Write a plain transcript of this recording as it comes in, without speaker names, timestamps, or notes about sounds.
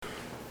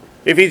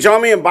If you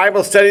join me in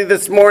Bible study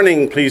this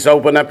morning, please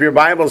open up your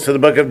Bibles to the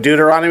book of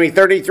Deuteronomy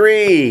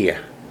 33.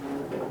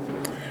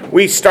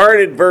 We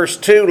started verse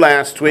 2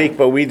 last week,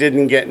 but we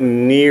didn't get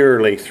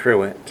nearly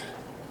through it.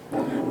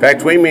 In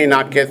fact, we may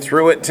not get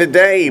through it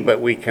today, but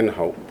we can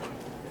hope.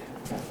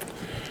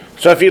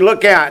 So if you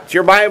look at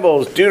your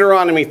Bibles,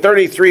 Deuteronomy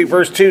 33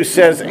 verse 2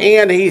 says,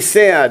 "And he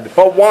said,"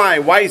 but why?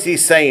 Why is he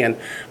saying?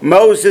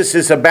 Moses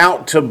is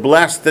about to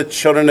bless the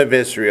children of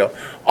Israel.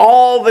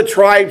 All the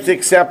tribes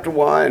except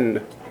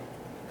one.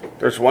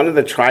 There's one of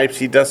the tribes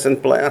he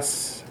doesn't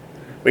bless.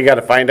 We got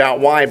to find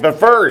out why. But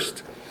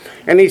first,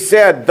 and he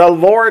said, "The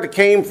Lord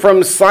came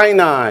from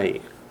Sinai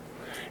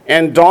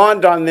and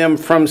dawned on them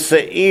from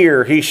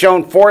Seir. He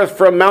shone forth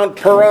from Mount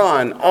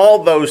Paran."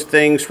 All those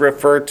things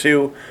refer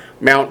to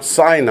Mount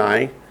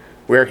Sinai,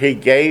 where he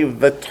gave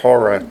the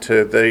Torah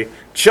to the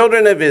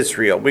children of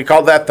Israel. We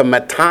call that the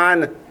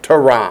Matan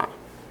Torah.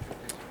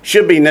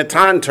 Should be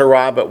Natan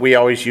Torah, but we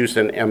always use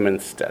an M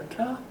instead.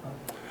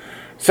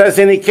 Says,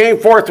 "And he came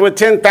forth with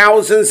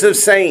 10,000s of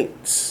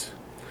saints."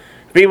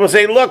 People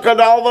say, "Look at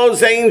all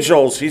those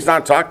angels." He's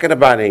not talking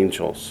about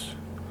angels.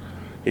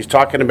 He's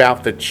talking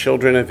about the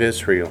children of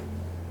Israel.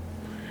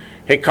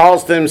 He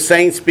calls them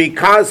saints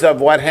because of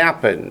what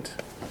happened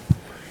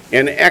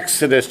in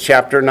Exodus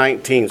chapter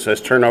 19. So let's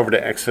turn over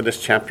to Exodus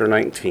chapter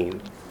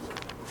 19.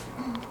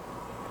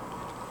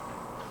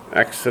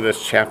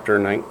 Exodus chapter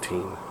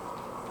 19.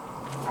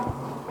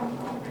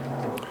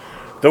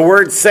 The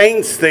word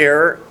saints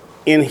there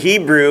in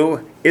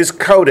Hebrew is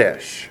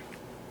Kodesh.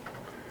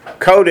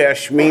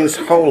 Kodesh means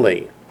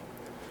holy.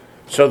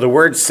 So the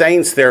word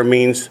saints there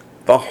means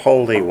the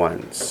holy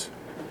ones.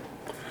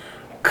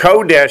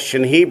 Kodesh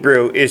in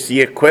Hebrew is the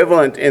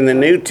equivalent in the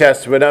New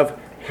Testament of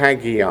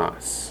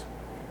Hagios.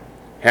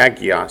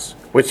 Hagios,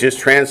 which is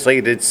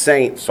translated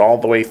saints all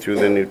the way through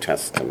the New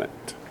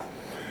Testament.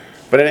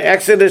 But in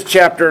Exodus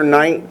chapter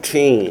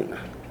 19,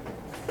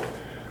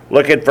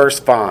 look at verse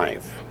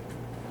 5.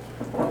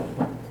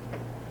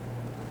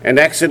 And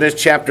Exodus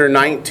chapter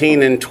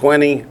 19 and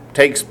 20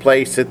 takes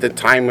place at the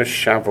time of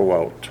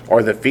Shavuot,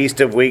 or the Feast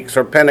of Weeks,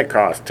 or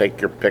Pentecost.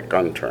 Take your pick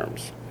on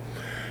terms.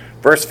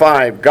 Verse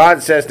 5,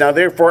 God says, "Now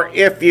therefore,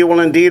 if you will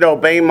indeed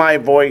obey my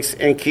voice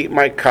and keep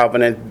my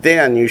covenant,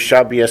 then you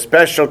shall be a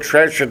special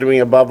treasure to me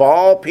above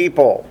all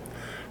people,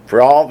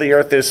 for all the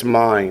earth is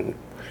mine.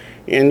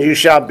 And you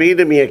shall be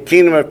to me a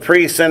kingdom of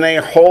priests and a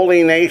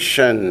holy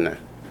nation."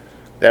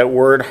 That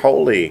word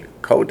holy,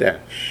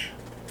 Kodesh.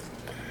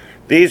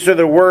 "These are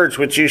the words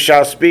which you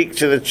shall speak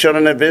to the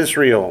children of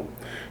Israel."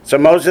 So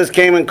Moses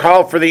came and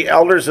called for the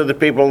elders of the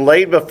people and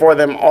laid before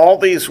them all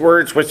these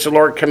words which the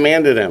Lord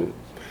commanded him.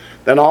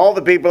 Then all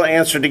the people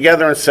answered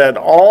together and said,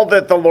 "All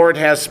that the Lord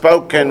has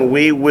spoken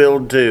we will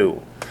do."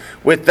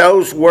 With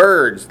those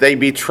words they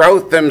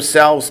betrothed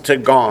themselves to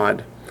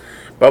God,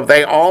 but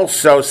they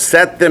also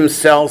set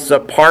themselves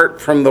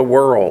apart from the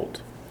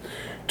world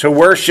to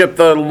worship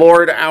the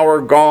Lord our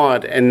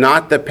God and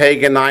not the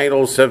pagan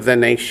idols of the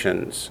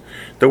nations.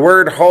 The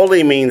word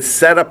holy means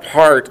set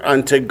apart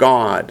unto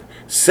God,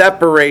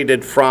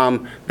 separated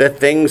from the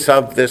things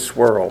of this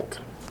world.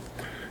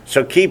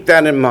 So keep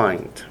that in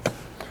mind.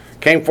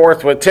 Came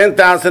forth with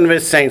 10,000 of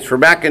his saints. We're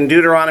back in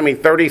Deuteronomy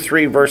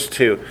 33 verse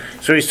 2.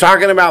 So he's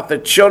talking about the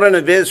children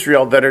of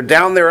Israel that are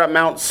down there at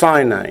Mount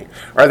Sinai.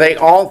 Are they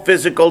all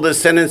physical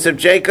descendants of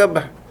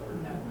Jacob?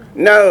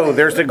 No,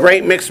 there's a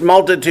great mixed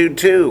multitude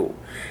too.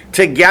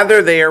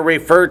 Together they are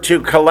referred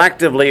to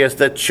collectively as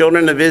the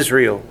children of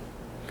Israel.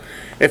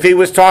 If he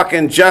was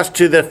talking just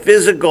to the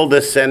physical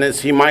descendants,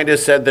 he might have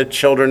said the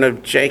children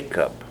of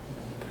Jacob.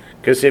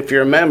 Because if you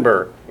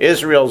remember,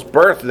 Israel's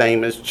birth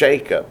name is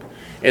Jacob.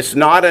 It's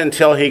not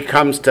until he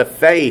comes to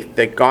faith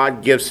that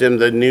God gives him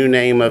the new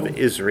name of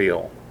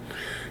Israel.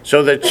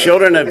 So the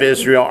children of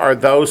Israel are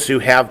those who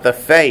have the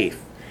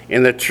faith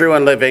in the true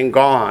and living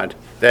God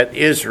that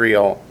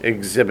Israel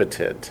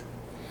exhibited.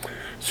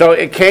 So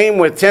it came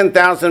with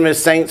 10,000 of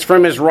his saints.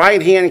 From his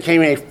right hand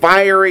came a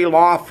fiery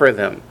law for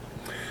them.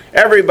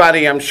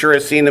 Everybody, I'm sure,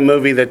 has seen the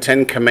movie The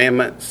Ten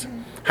Commandments.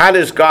 How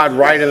does God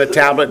write on the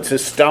tablets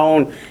of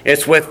stone?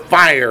 It's with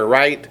fire,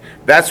 right?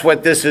 That's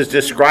what this is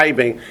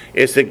describing,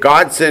 is that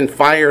God sent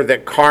fire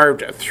that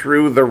carved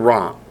through the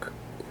rock.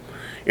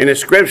 In the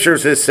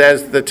scriptures, it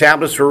says the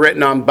tablets were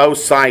written on both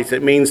sides.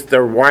 It means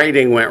the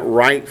writing went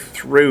right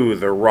through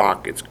the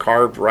rock. It's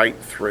carved right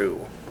through.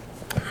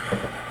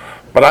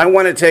 But I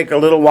want to take a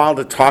little while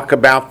to talk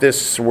about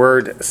this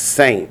word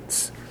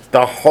saints,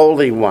 the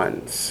holy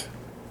ones.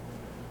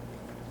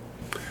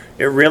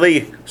 It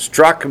really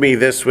struck me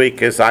this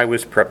week as I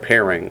was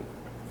preparing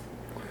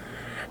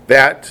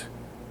that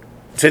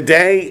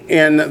today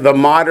in the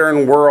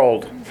modern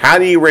world, how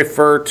do you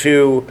refer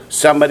to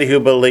somebody who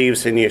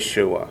believes in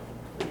Yeshua?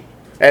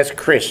 As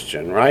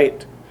Christian,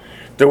 right?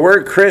 The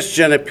word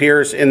Christian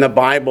appears in the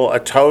Bible a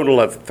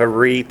total of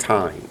 3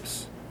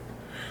 times.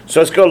 So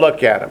let's go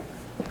look at them.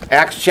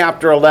 Acts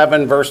chapter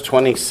 11, verse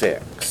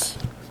 26.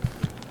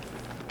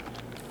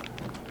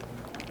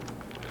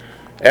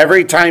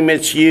 Every time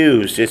it's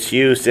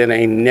used in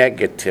a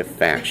negative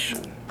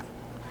fashion.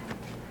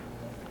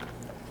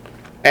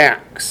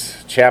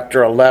 Acts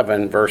chapter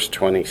 11, verse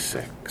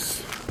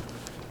 26.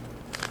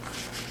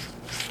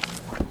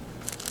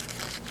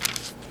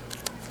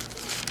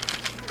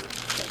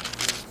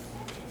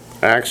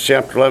 Acts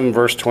chapter 11,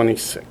 verse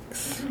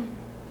 26.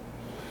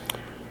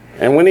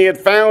 And when he had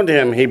found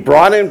him, he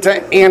brought him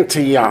to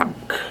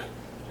Antioch.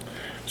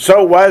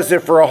 So was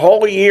it for a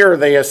whole year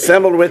they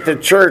assembled with the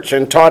church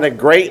and taught a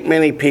great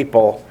many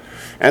people.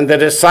 And the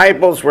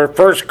disciples were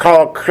first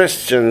called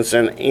Christians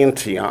in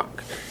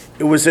Antioch.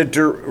 It was a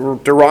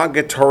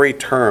derogatory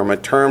term, a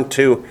term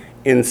to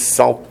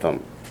insult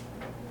them.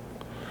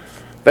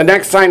 The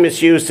next time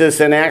it's used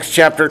is in Acts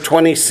chapter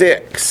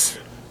 26.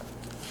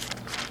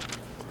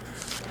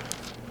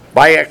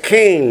 By a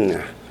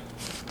king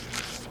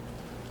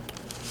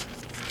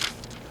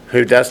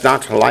who does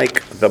not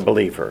like the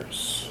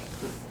believers.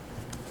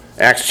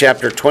 Acts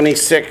chapter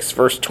 26,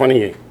 verse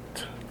 28.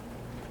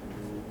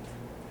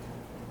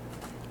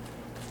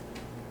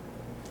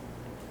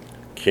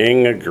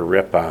 King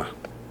Agrippa.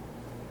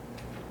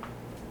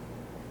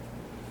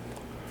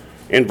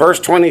 In verse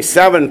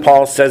 27,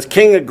 Paul says,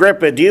 King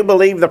Agrippa, do you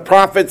believe the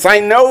prophets?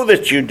 I know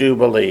that you do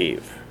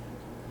believe.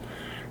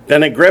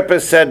 Then Agrippa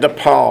said to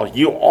Paul,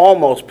 you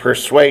almost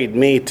persuade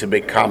me to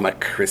become a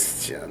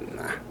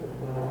Christian.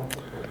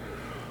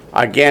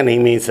 Again, he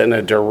means in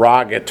a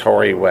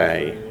derogatory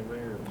way.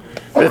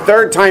 The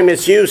third time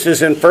it's used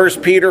is in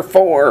 1 Peter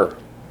 4.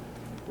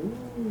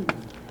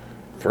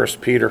 1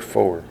 Peter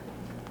 4.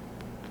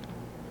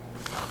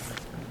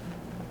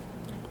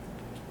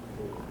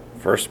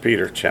 1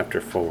 Peter chapter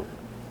 4.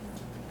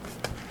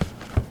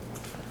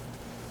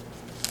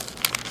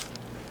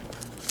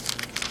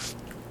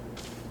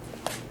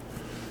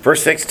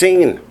 Verse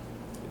 16.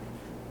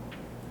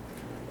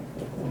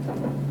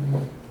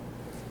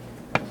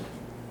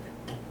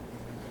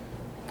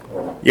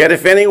 Yet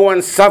if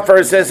anyone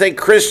suffers as a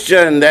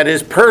Christian that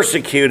is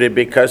persecuted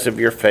because of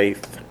your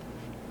faith,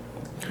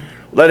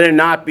 let him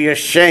not be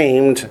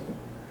ashamed,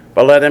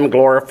 but let him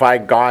glorify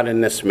God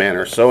in this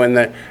manner. So when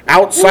the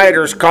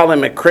outsiders call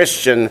him a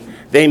Christian,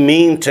 they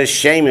mean to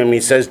shame him.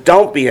 He says,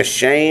 don't be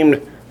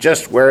ashamed,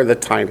 just wear the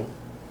title.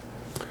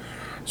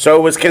 So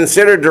it was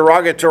considered a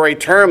derogatory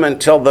term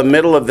until the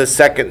middle of the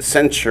 2nd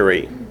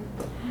century,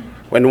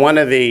 when one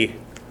of the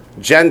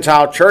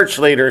Gentile church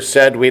leaders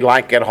said we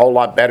like it a whole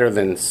lot better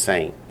than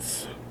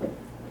saints.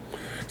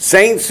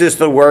 Saints is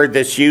the word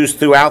that's used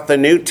throughout the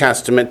New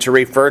Testament to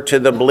refer to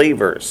the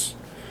believers.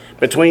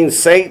 Between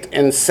saint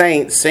and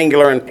saint,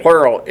 singular and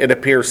plural, it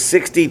appears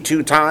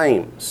 62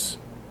 times.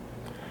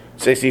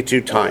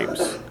 62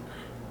 times.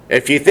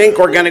 If you think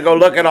we're going to go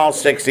look at all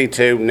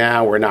 62,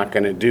 now we're not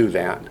going to do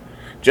that.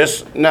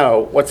 Just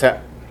know, what's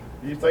that?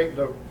 Do you think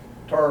the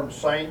term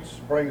saints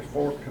brings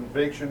forth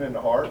conviction in the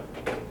heart?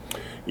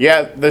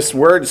 Yeah, this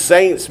word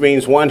saints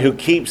means one who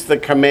keeps the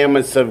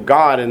commandments of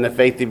God in the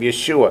faith of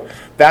Yeshua.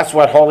 That's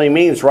what holy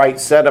means, right?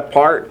 Set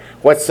apart.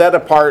 What set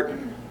apart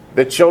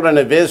the children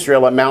of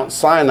Israel at Mount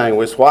Sinai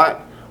was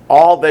what?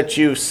 All that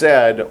you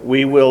said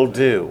we will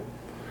do.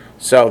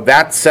 So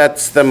that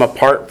sets them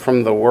apart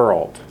from the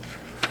world.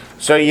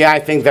 So yeah, I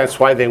think that's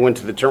why they went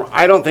to the term.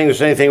 I don't think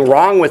there's anything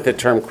wrong with the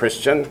term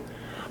Christian.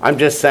 I'm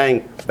just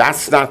saying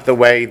that's not the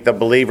way the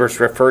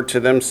believers refer to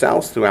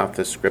themselves throughout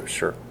the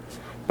scripture,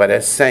 but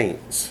as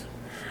saints.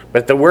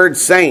 But the word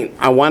saint,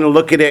 I want to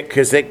look at it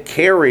because it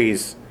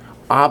carries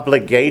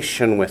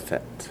obligation with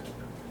it.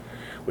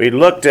 We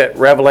looked at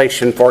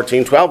Revelation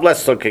 14:12.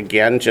 Let's look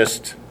again,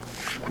 just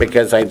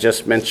because I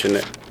just mentioned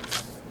it.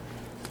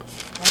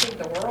 I think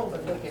the world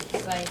would look at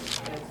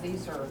saints as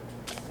these are,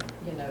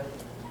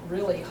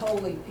 really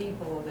holy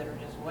people that are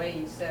just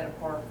way set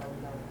apart from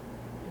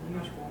the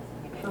usual.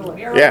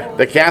 Yeah,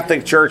 the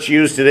Catholic Church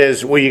used it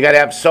as, well, you got to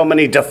have so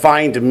many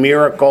defined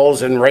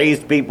miracles and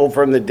raised people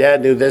from the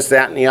dead, do this,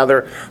 that, and the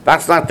other.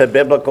 That's not the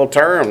biblical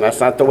term. That's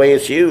not the way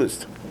it's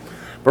used.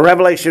 But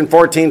Revelation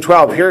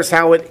 14:12, here's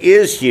how it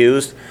is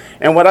used.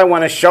 And what I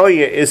want to show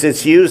you is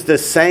it's used the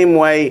same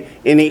way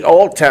in the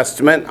Old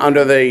Testament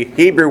under the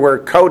Hebrew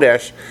word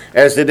kodesh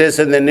as it is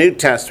in the New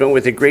Testament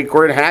with the Greek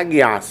word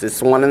hagios.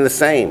 It's one and the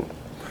same.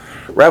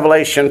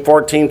 Revelation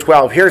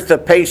 14:12, here's the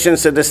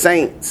patience of the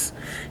saints.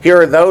 Here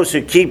are those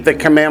who keep the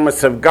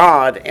commandments of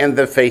God and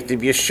the faith of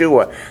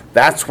Yeshua.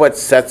 That's what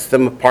sets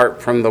them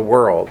apart from the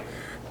world.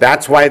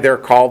 That's why they're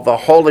called the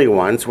holy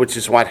ones, which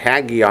is what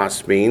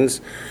hagios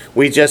means.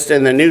 We just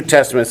in the New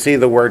Testament see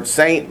the word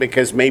saint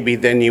because maybe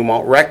then you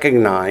won't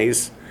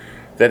recognize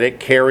that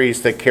it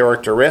carries the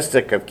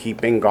characteristic of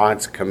keeping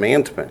God's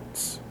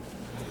commandments.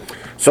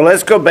 So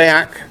let's go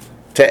back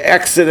to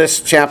Exodus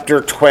chapter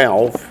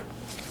 12.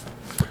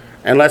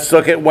 And let's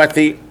look at what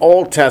the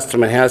Old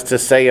Testament has to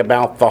say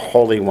about the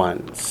holy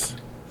ones.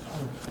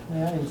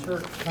 May I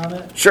insert a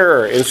comment?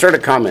 Sure, insert a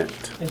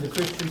comment. In the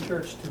Christian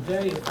church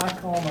today, if I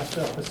call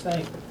myself a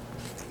saint,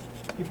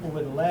 people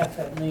would laugh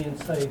at me and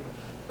say,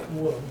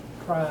 "Whoa,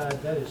 pride,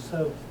 that is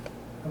so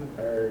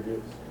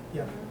arrogant."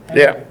 Yeah.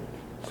 Yeah.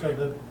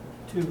 So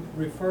to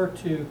refer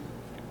to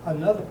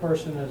another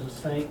person as a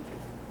saint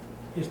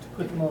is to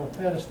put them on a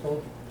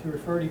pedestal. To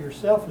refer to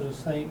yourself as a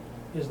saint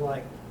is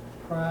like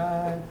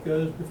pride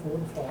goes before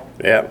the fall.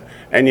 Yep.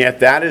 And yet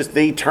that is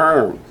the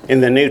term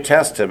in the New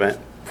Testament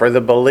for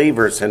the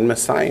believers in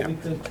Messiah.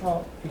 We've been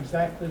taught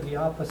exactly the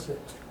opposite.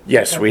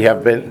 Yes, we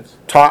have been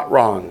taught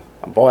wrong.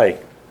 Boy,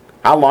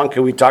 how long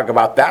can we talk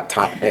about that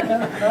topic?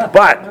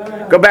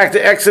 But go back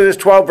to Exodus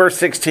 12, verse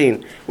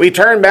 16. We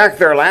turned back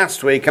there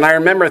last week, and I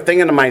remember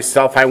thinking to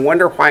myself, I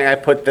wonder why I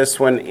put this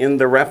one in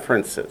the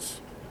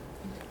references.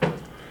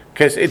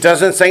 Because it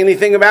doesn't say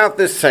anything about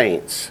the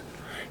saints.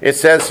 It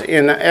says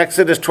in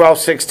Exodus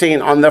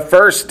 12:16, on the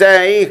first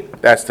day,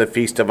 that's the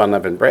Feast of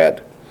Unleavened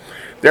Bread,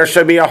 there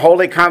shall be a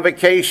holy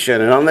convocation,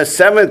 and on the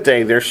seventh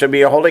day there shall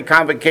be a holy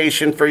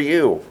convocation for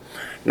you.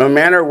 No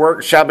manner of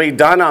work shall be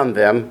done on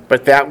them,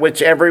 but that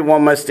which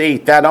everyone must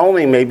eat, that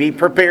only may be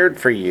prepared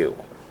for you.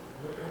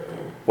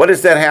 What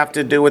does that have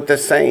to do with the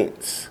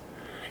saints?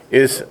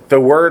 Is the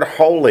word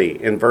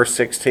holy in verse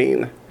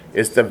 16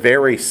 is the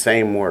very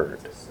same word.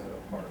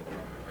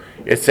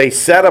 It's a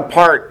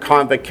set-apart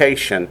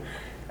convocation.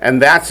 And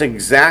that's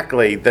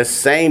exactly the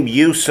same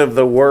use of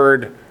the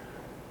word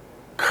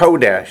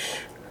Kodesh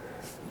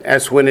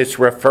as when it's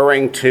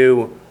referring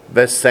to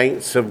the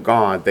saints of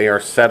God. They are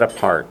set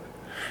apart.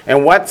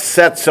 And what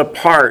sets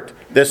apart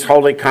this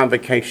holy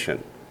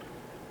convocation?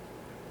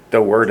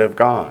 The Word of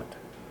God.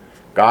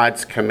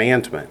 God's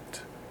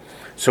commandment.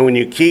 So when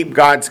you keep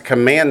God's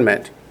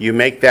commandment, you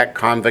make that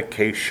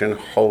convocation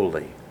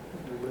holy.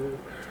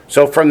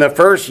 So from the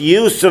first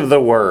use of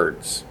the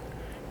words,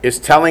 is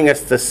telling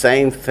us the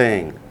same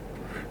thing.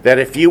 That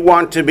if you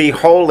want to be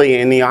holy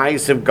in the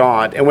eyes of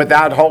God, and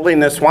without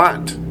holiness,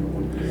 what?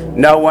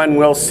 No one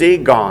will see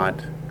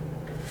God.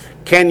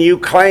 Can you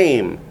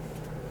claim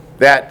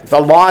that the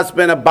law's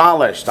been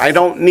abolished? I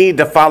don't need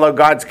to follow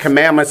God's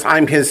commandments.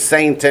 I'm His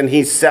saint and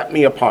He set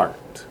me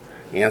apart.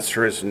 The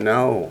answer is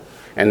no.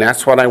 And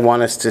that's what I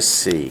want us to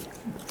see.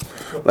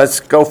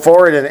 Let's go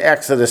forward in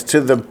Exodus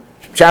to the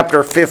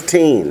chapter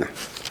 15.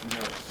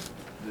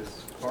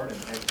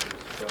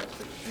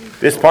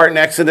 This part in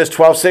Exodus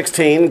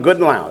 12:16, good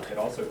and loud. It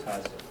also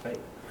ties to faith.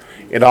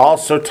 It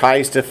also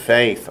ties to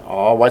faith.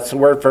 Oh, what's the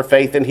word for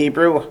faith in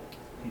Hebrew?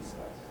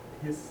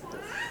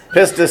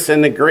 Pistis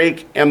in the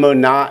Greek,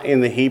 emunah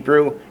in the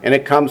Hebrew, and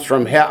it comes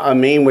from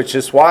ha'amin, which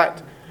is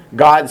what?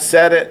 God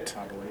said it.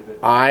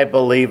 I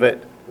believe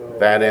it.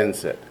 That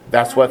ends it.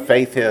 That's what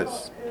faith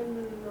is.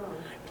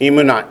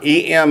 Emunah,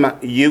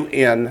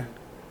 E-M-U-N-A-H.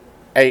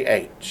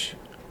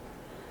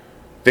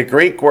 The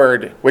Greek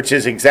word, which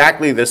is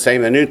exactly the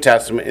same in the New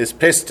Testament, is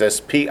pistis,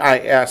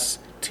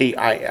 P-I-S-T-I-S.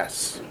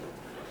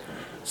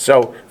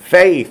 So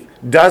faith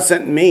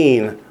doesn't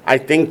mean I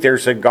think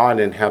there's a God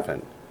in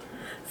heaven.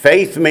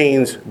 Faith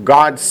means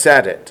God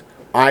said it.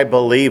 I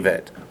believe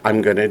it.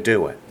 I'm going to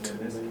do it. In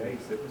this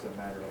case, it was a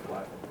matter of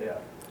life and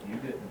death. You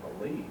didn't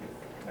believe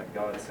that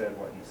God said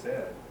what He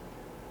said.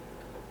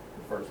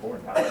 The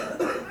firstborn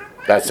died.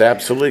 That's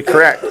absolutely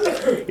correct.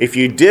 If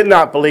you did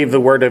not believe the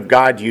word of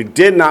God, you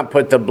did not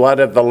put the blood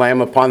of the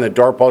Lamb upon the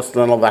doorpost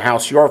of the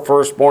house, your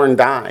firstborn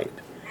died.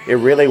 It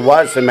really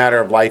was a matter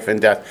of life and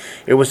death.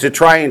 It was to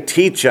try and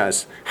teach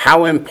us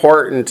how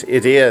important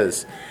it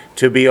is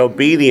to be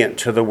obedient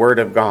to the word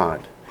of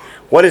God.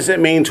 What does it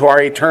mean to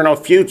our eternal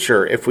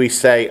future if we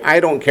say, I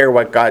don't care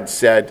what God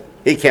said,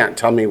 He can't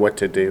tell me what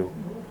to do?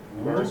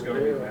 Where's going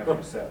to be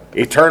Matthew 7?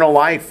 Eternal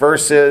life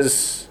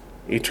versus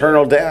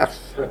eternal death.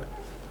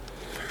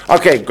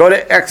 Okay, go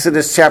to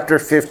Exodus chapter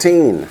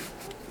 15.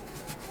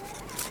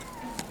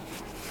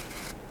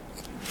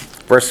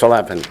 Verse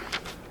 11.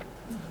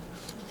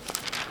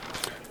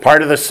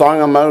 Part of the Song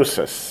of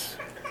Moses.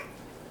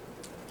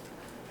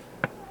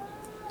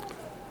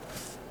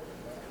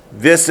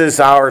 This is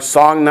our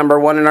song number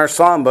 1 in our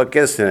psalm book,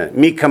 isn't it?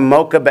 Mi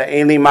kamoka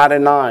be'elim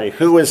Adonai.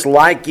 Who is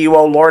like you,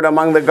 O Lord,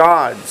 among the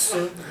gods?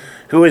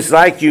 Who is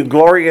like you,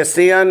 glorious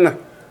in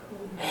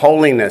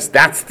holiness?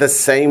 That's the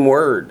same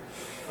word.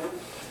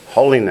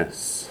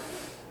 Holiness.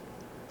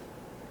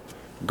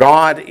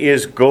 God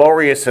is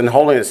glorious in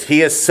holiness.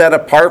 He is set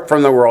apart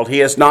from the world. He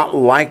is not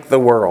like the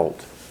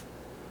world.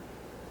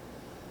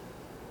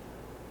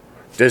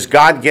 Does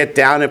God get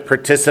down and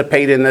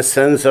participate in the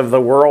sins of the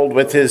world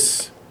with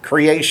His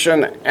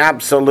creation?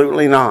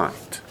 Absolutely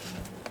not.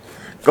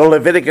 Go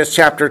Leviticus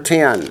chapter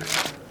 10.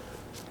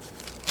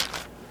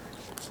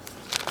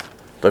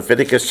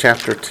 Leviticus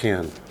chapter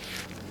 10. So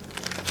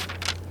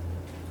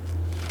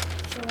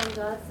when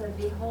God said,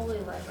 be holy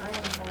like I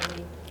am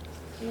holy,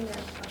 He meant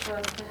for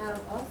us to have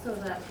also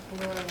that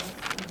glorious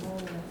and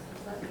holiness.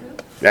 Is that true?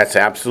 That's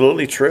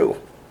absolutely true.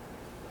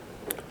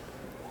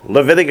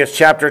 Leviticus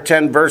chapter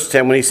 10, verse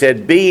 10, when He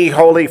said, be ye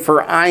holy,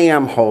 for I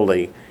am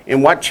holy.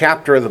 In what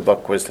chapter of the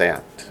book was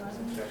that?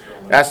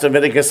 That's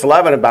Leviticus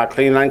 11 about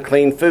clean and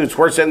unclean foods.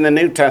 Where's it in the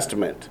New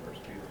Testament?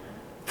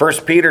 1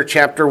 Peter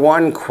chapter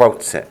 1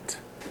 quotes it.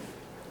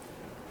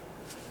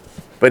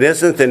 But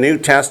isn't the New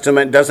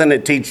Testament, doesn't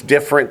it teach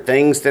different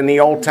things than the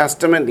Old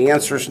Testament? The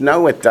answer is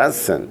no, it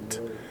doesn't.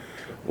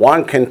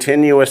 One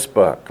continuous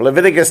book.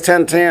 Leviticus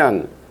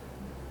 10:10.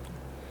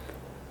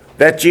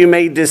 That you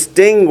may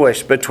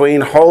distinguish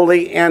between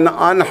holy and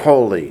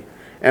unholy,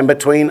 and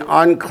between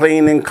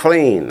unclean and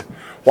clean.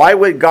 Why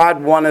would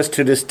God want us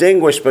to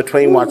distinguish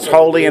between what's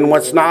holy and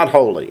what's not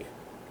holy?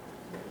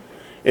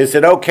 Is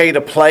it okay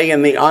to play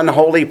in the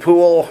unholy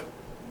pool?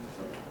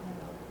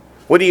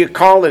 What do you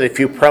call it if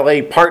you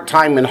play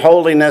part-time in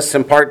holiness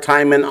and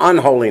part-time in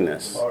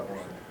unholiness?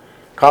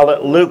 Call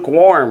it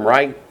lukewarm,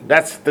 right?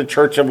 That's the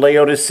church of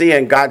Laodicea,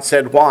 and God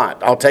said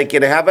what? I'll take you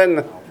to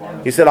heaven?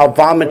 He said, I'll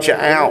vomit you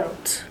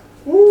out.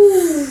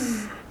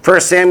 1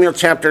 Samuel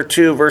chapter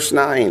 2, verse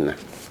 9.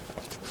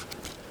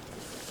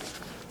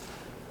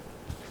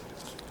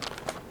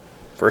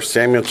 1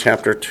 Samuel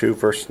chapter 2,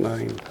 verse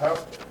 9.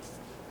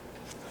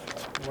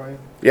 Wayne,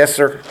 Yes,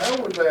 sir.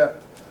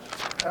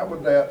 how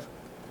would that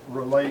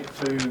relate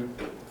to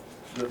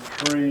the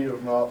tree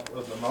of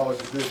the knowledge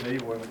of good and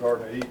evil in the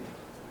Garden of Eden?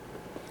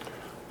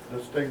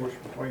 Distinguish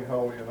between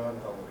holy and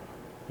unholy.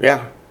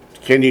 Yeah.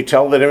 Can you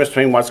tell the difference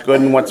between what's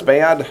good and what's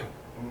bad?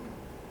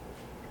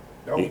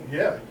 Oh,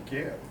 yeah, you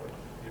can, but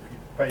if you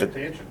pay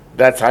attention.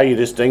 That's how you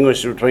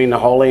distinguish between the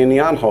holy and the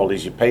unholy,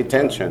 is you pay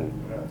attention.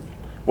 Right.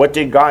 What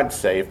did God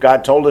say? If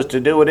God told us to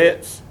do it,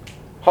 it's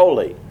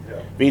holy. Yeah.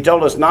 If He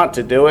told us not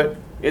to do it,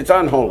 it's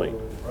unholy.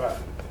 Right.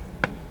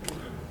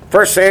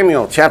 1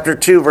 Samuel chapter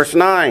 2, verse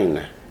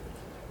 9.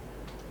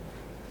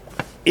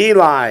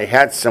 Eli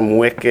had some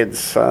wicked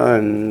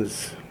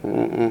sons.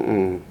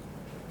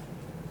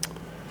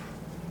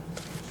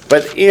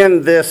 But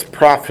in this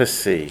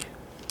prophecy,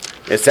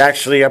 it's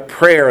actually a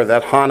prayer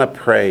that Hannah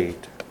prayed.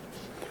 It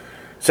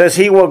says,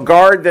 He will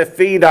guard the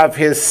feet of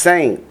His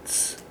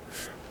saints,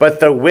 but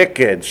the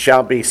wicked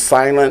shall be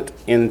silent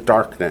in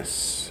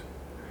darkness.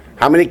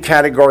 How many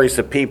categories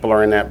of people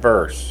are in that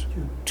verse?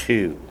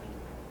 2.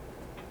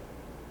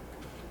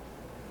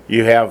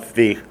 You have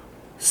the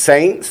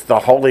saints, the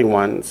holy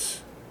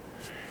ones,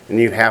 and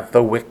you have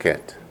the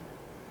wicked.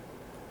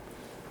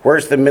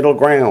 Where's the middle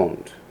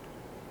ground?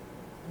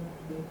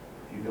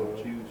 You don't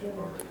choose, you've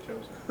already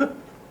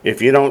chosen.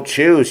 If you don't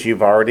choose,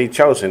 you've already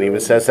chosen. It even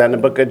says that in the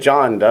book of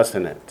John,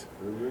 doesn't it?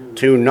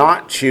 To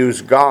not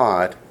choose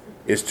God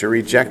is to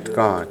reject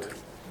God.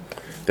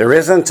 There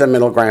isn't a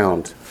middle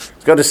ground.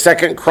 Let's go to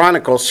 2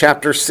 Chronicles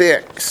chapter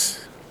 6.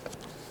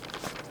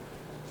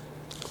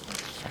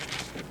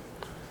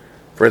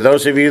 For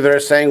those of you that are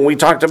saying, we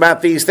talked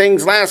about these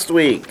things last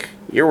week.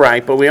 You're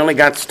right, but we only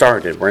got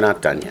started. We're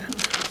not done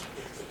yet.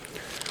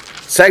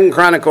 2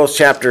 Chronicles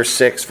chapter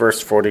 6,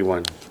 verse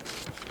 41.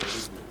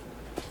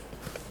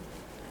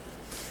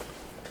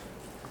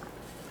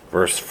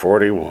 Verse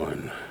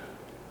 41.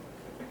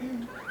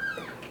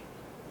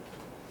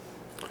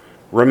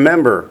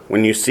 Remember,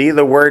 when you see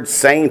the word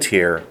saint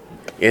here,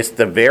 it's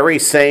the very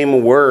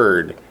same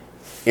word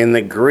in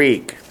the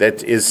Greek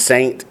that is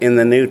saint in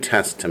the New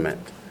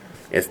Testament.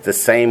 It's the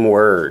same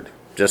word,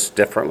 just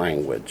different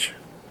language.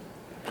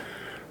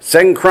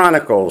 2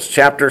 Chronicles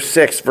chapter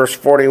 6, verse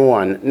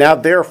 41. Now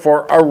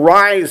therefore,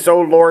 arise,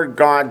 O Lord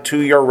God, to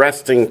your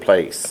resting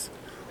place.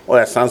 Well,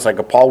 that sounds like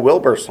a Paul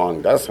Wilbur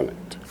song, doesn't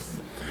it?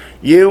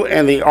 You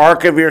and the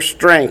ark of your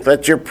strength.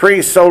 Let your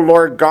priests, O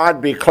Lord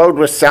God, be clothed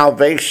with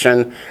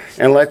salvation,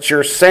 and let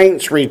your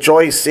saints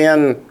rejoice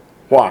in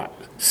what?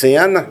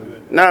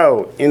 Sin?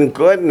 No, in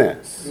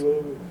goodness.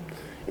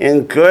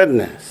 In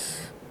goodness.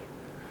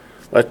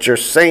 Let your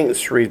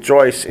saints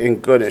rejoice in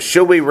goodness.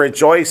 Should we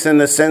rejoice in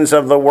the sins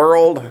of the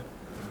world?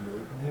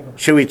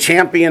 Should we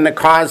champion the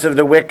cause of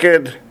the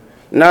wicked?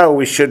 No,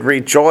 we should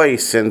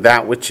rejoice in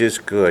that which is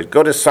good.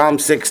 Go to Psalm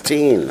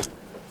 16.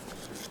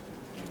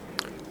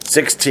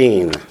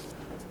 16.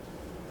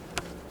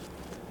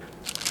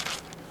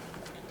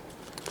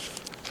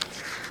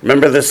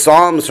 Remember, the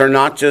Psalms are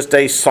not just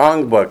a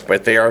songbook,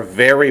 but they are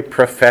very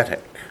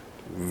prophetic.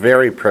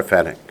 Very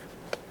prophetic.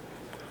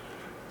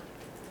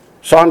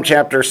 Psalm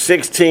chapter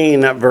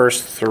 16,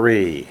 verse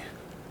 3.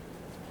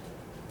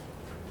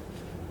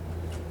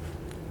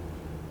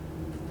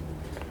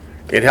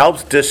 It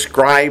helps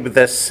describe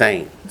the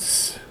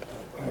saints.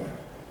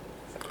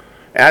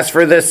 As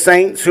for the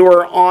saints who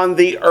are on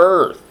the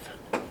earth,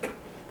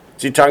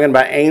 is he talking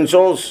about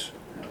angels?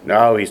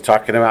 No, he's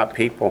talking about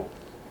people.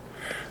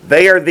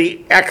 They are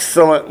the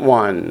excellent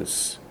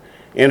ones,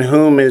 in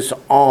whom is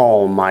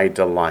all my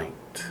delight.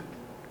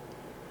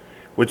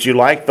 Would you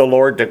like the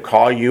Lord to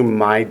call you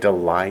my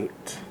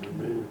delight?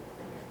 Amen.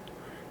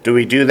 Do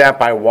we do that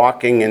by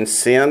walking in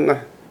sin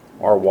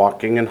or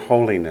walking in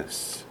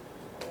holiness?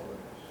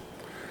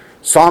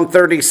 Psalm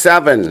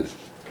 37,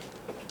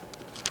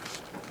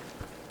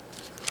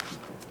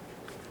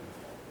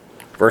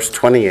 verse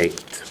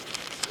 28.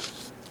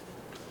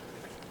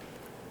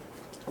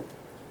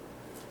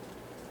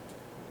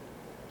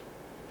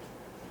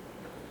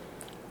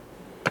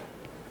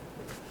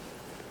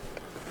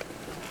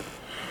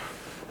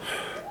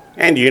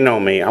 And you know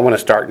me, I want to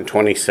start in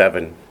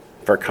 27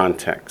 for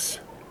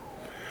context.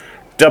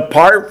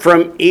 Depart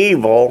from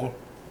evil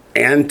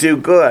and do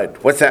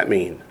good. What's that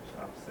mean?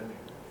 Stop sinning.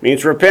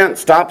 Means repent,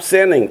 stop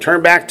sinning,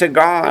 turn back to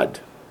God,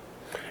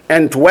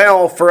 and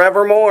dwell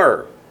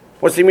forevermore.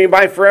 What's he mean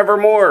by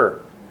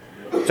forevermore?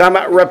 Talking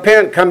about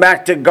repent, come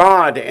back to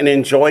God, and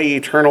enjoy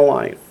eternal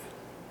life.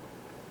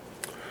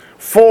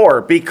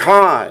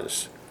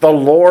 Because the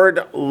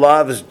Lord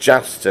loves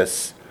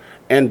justice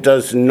and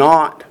does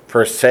not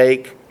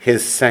forsake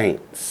his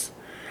saints.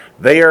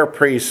 They are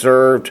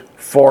preserved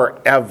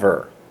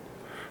forever,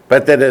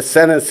 but the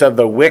descendants of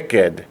the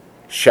wicked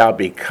shall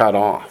be cut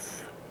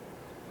off.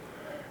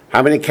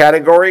 How many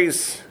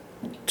categories?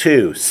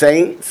 2,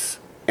 saints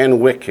and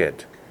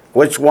wicked.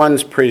 Which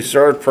one's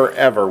preserved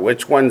forever?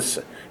 Which one's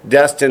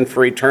destined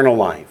for eternal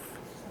life?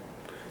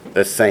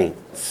 The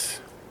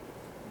saints.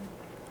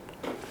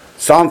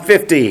 Psalm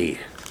 50.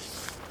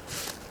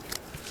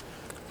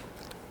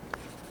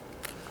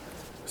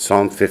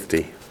 Psalm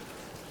 50.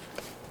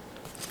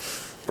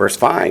 Verse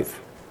 5.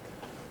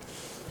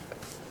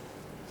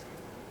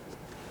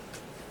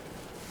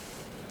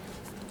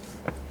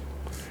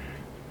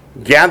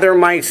 Gather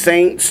my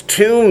saints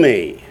to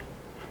me.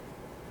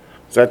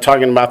 Is that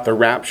talking about the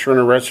rapture and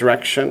the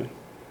resurrection?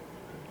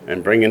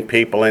 And bringing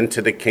people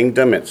into the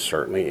kingdom? It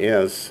certainly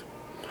is.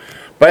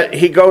 But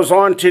he goes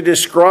on to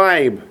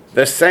describe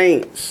the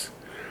saints,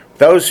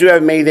 those who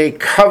have made a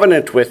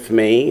covenant with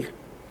me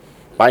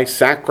by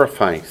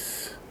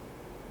sacrifice.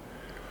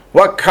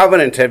 What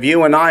covenant have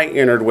you and I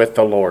entered with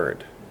the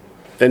Lord?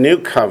 The new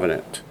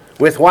covenant.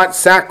 With what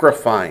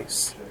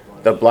sacrifice?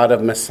 The blood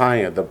of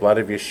Messiah, the blood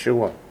of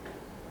Yeshua.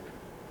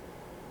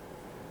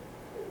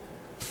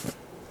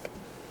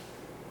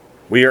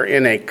 We are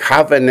in a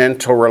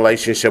covenantal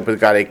relationship with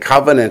God. A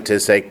covenant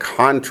is a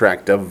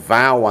contract, a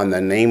vow on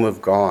the name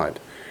of God.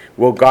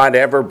 Will God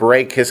ever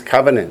break his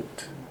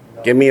covenant?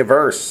 Give me a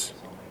verse.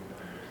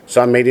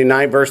 Psalm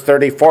 89, verse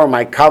 34.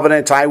 My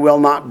covenant I will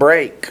not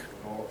break,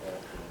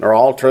 nor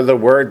alter the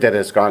word that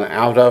has gone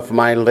out of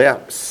my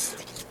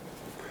lips.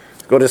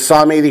 Go to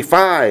Psalm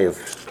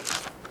 85.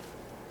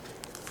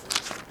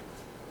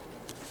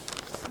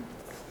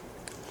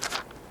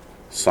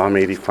 Psalm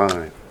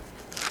 85.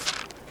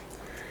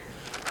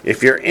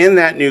 If you're in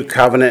that new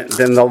covenant,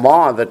 then the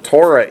law, the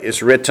Torah,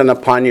 is written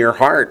upon your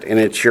heart, and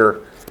it's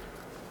your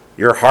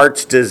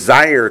heart's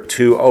desire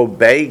to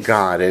obey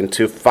God and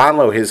to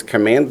follow his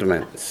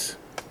commandments.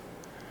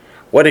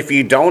 What if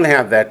you don't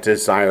have that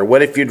desire?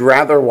 What if you'd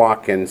rather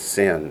walk in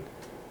sin?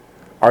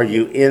 Are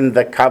you in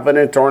the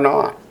covenant or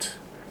not?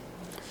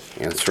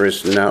 Answer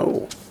is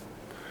no.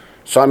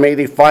 Psalm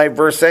 85,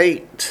 verse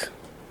 8.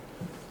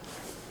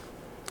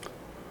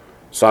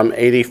 Psalm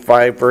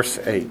 85, verse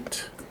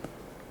 8.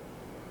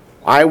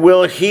 I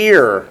will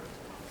hear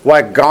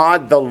what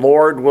God the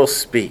Lord will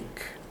speak,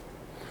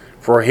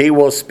 for he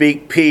will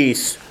speak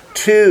peace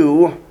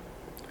to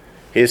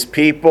his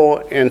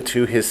people and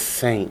to his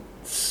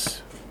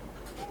saints.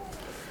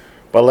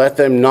 But let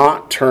them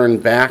not turn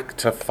back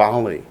to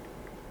folly.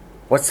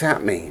 What's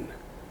that mean?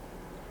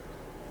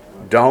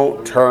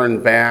 Don't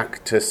turn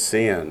back to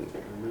sin.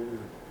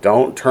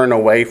 Don't turn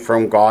away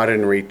from God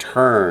and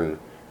return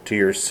to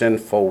your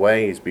sinful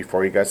ways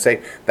before you got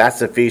saved.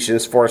 That's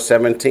Ephesians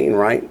 4:17,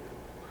 right?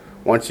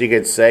 Once you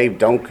get saved,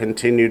 don't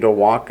continue to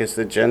walk as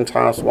the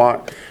Gentiles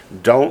walk.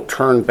 Don't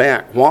turn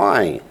back.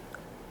 Why?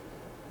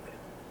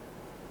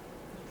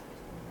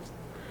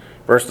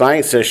 Verse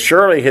 9 says,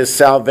 surely his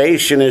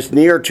salvation is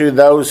near to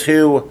those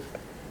who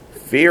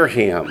fear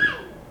him,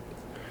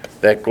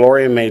 that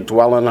glory may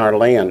dwell in our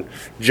land.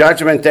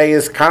 Judgment day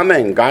is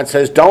coming. God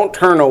says, don't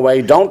turn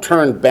away. Don't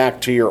turn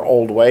back to your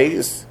old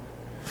ways.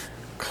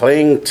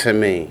 Cling to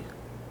me.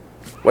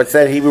 What's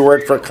that Hebrew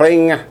word for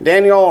cling,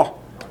 Daniel?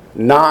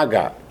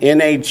 Naga.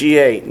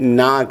 N-A-G-A.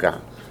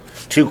 Naga.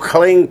 To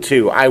cling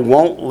to. I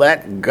won't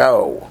let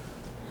go.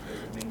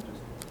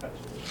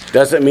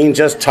 Doesn't mean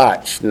just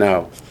touch.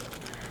 No.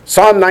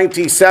 Psalm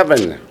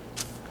 97.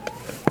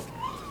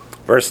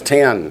 Verse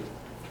 10.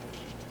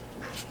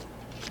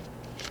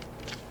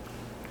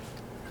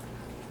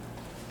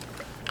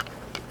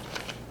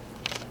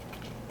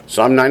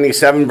 Psalm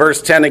 97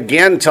 verse 10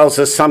 again tells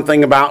us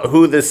something about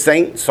who the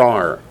saints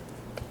are.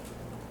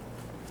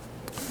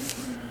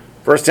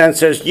 Verse 10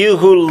 says, you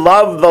who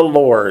love the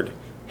Lord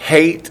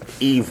hate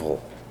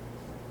evil.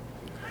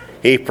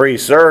 He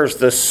preserves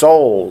the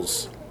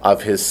souls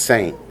of his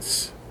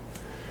saints.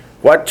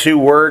 What two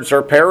words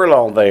are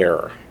parallel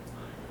there?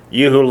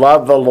 You who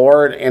love the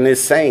Lord and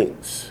his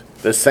saints.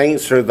 The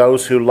saints are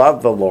those who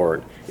love the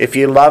Lord. If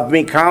you love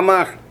me,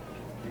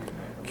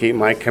 keep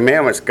my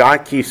commandments.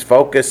 God keeps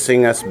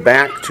focusing us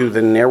back to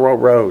the narrow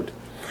road.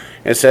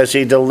 It says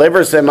he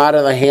delivers them out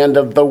of the hand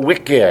of the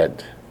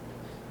wicked.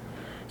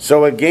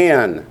 So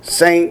again,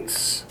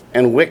 saints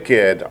and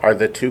wicked are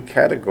the two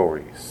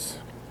categories.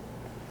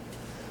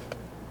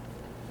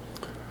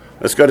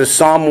 Let's go to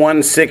Psalm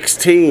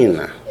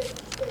 116.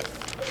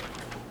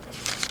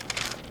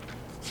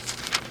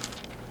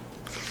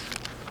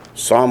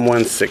 Psalm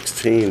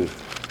 116.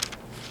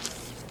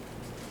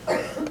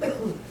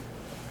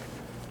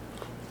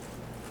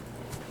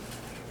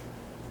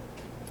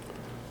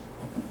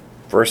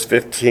 Verse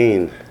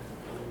 15.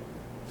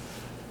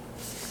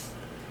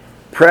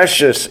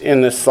 Precious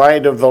in the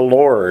sight of the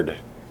Lord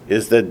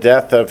is the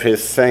death of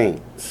his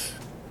saints.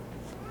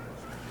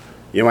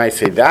 You might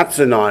say, that's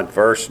an odd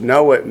verse.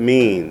 No, it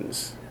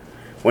means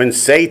When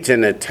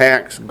Satan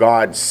attacks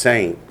God's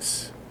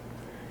saints,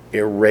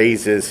 it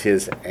raises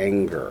his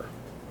anger.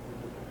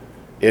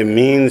 It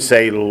means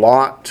a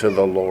lot to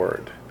the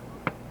Lord.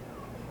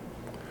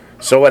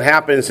 So what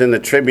happens in the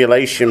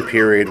tribulation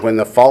period when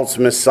the false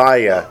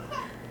Messiah,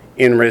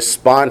 in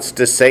response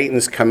to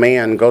Satan's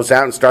command, goes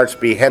out and starts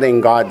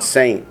beheading God's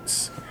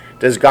saints?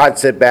 Does God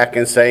sit back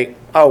and say,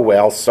 oh,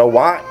 well, so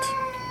what?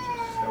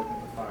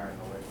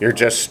 You're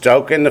just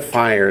stoking the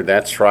fire.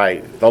 That's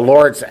right. The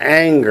Lord's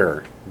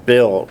anger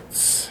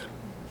builds.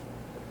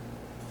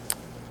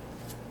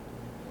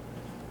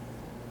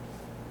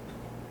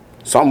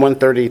 Psalm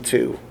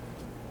 132.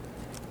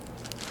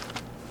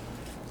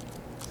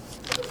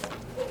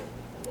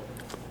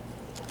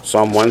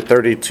 Psalm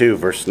 132,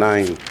 verse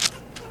 9.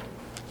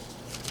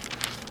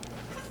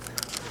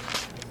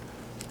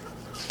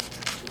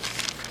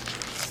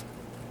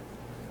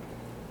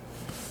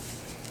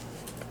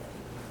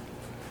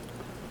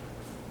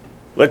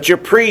 Let your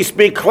priests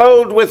be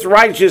clothed with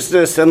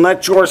righteousness, and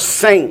let your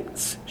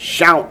saints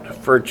shout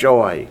for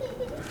joy.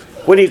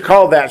 What do you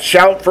call that?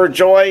 Shout for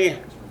joy?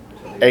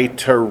 A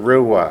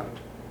teruah.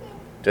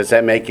 Does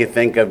that make you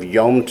think of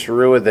Yom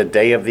Teruah, the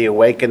day of the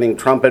awakening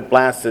trumpet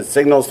blast that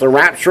signals the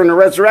rapture and the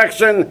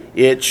resurrection?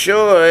 It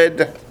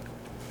should.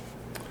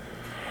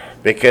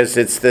 Because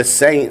it's the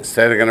saints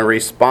that are going to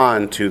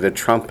respond to the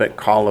trumpet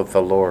call of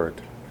the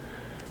Lord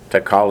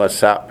to call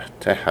us up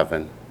to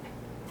heaven.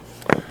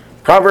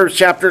 Proverbs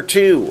chapter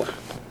 2.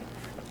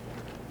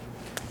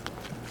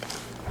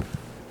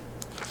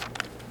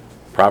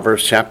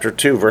 Proverbs chapter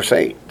 2, verse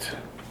 8.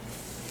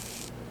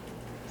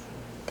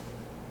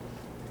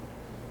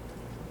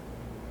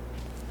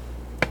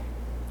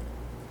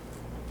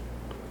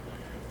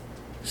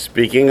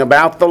 Speaking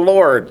about the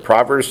Lord,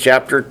 Proverbs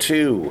chapter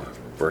 2,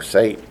 verse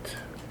 8.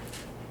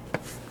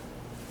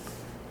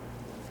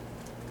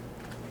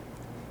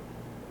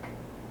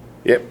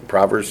 Yep,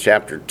 Proverbs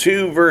chapter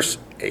 2, verse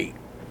 8.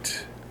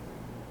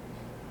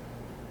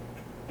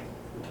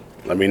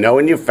 Let me know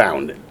when you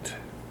found it.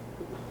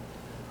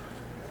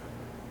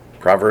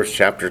 Proverbs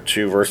chapter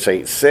 2, verse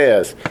 8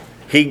 says,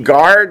 He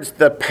guards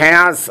the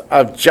paths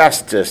of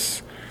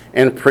justice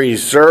and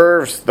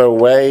preserves the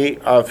way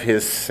of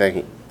his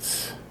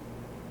saints.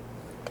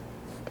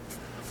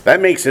 That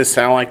makes it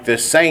sound like the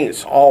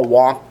saints all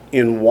walk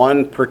in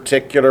one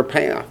particular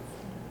path.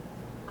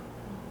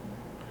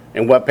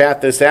 And what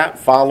path is that?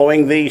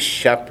 Following the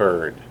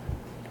shepherd.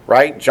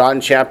 Right?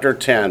 John chapter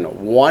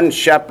 10. One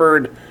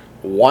shepherd,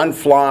 one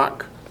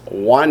flock,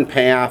 one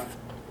path,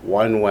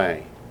 one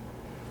way.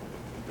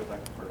 Go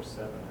back to verse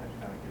 7.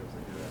 That kind of gives a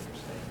good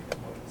understanding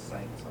of what the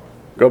saints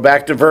are. Go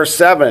back to verse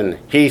 7.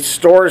 He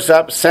stores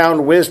up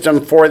sound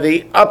wisdom for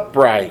the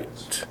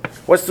upright.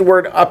 What's the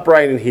word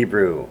upright in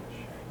Hebrew?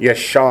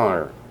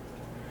 Yashar.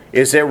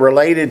 Is it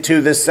related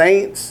to the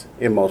saints?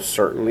 It most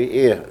certainly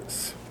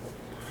is.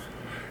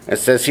 It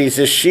says he's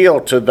a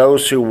shield to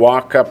those who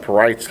walk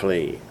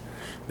uprightly.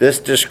 This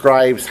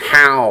describes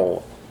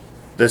how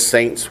the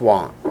saints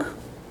walk.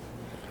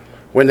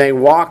 When they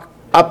walk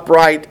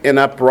upright and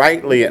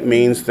uprightly, it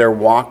means they're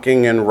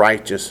walking in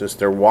righteousness.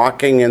 They're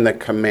walking in the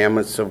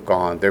commandments of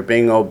God. They're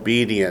being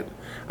obedient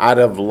out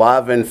of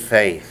love and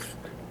faith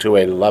to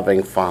a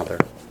loving Father.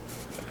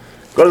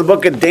 Go to the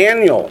book of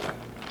Daniel.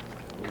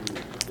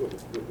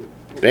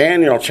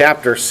 Daniel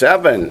chapter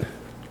 7.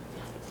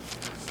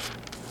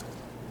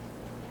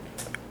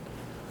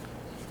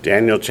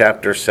 Daniel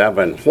chapter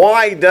 7.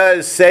 Why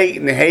does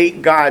Satan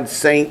hate God's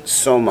saints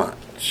so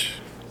much?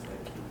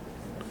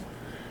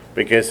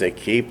 Because they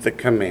keep the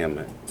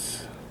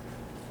commandments.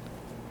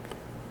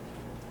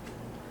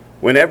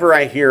 Whenever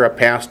I hear a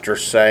pastor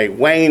say,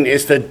 Wayne,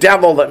 it's the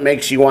devil that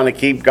makes you want to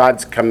keep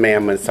God's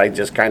commandments, I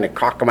just kind of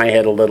cock my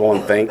head a little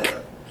and think,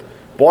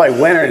 boy,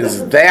 when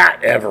is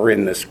that ever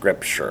in the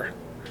scripture?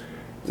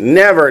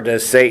 Never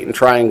does Satan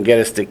try and get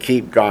us to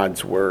keep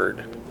God's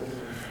word.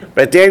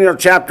 But Daniel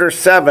chapter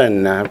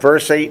 7,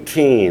 verse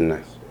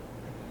 18.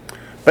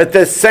 But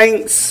the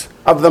saints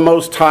of the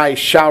Most High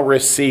shall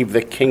receive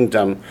the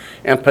kingdom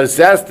and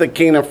possess the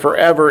kingdom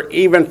forever,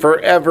 even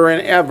forever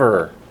and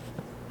ever.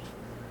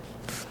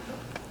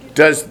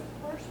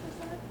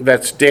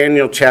 That's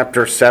Daniel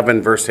chapter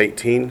 7, verse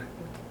 18.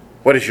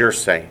 What does yours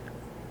say?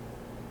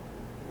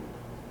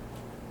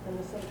 And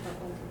the saints of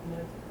the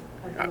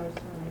Most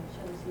High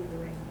shall receive the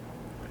ring.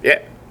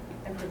 Yeah.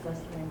 And possess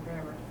the ring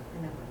forever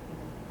and ever.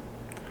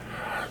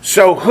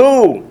 So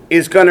who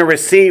is going to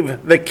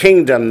receive the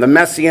kingdom, the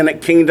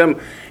Messianic kingdom,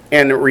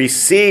 and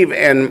receive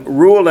and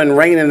rule and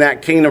reign in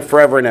that kingdom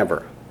forever and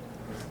ever?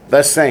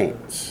 The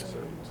saints.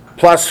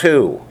 Plus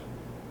who?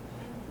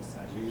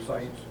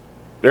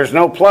 There's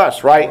no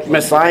plus, right?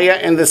 Messiah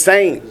and the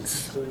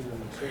saints.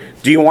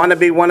 Do you want to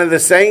be one of the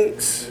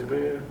saints?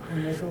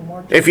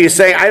 If you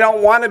say, I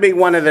don't want to be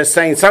one of the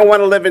saints, I want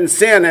to live in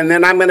sin, and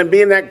then I'm going to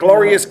be in that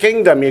glorious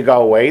kingdom, you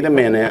go, wait a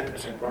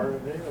minute.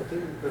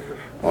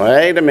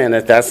 Wait a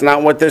minute, that's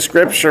not what the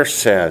scripture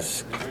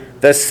says.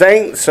 The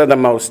saints of the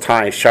Most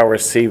High shall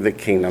receive the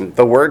kingdom.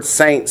 The word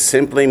saint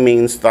simply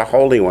means the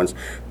holy ones,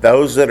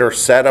 those that are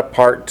set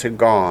apart to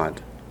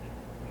God.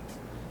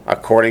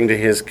 according to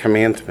his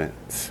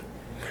commandments.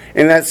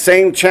 In that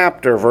same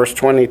chapter, verse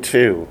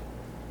 22,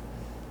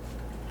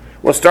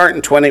 we'll start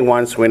in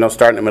 21 so we don't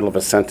start in the middle of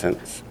a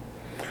sentence.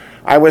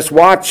 I was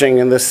watching,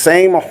 and the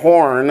same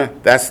horn,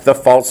 that's the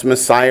false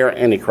Messiah or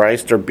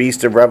Antichrist or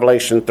beast of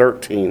Revelation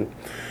 13,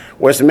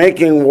 was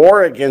making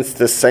war against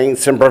the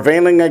saints and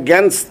prevailing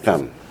against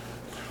them.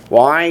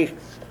 Why?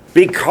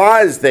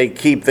 Because they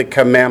keep the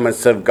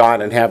commandments of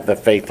God and have the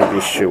faith of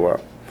Yeshua.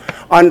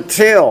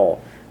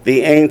 Until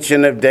the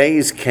Ancient of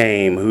Days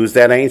came. Who's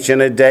that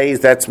Ancient of Days?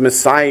 That's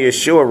Messiah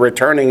Yeshua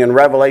returning in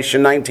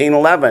Revelation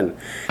 19:11.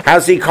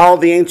 How's he called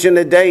the Ancient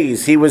of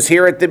Days? He was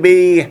here at the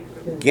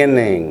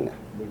beginning.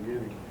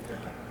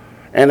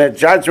 And a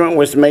judgment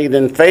was made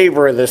in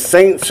favor of the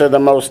saints of the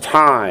Most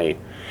High.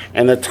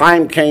 And the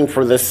time came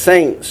for the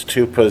saints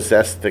to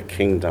possess the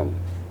kingdom.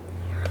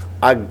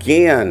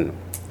 Again,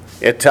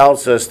 it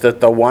tells us that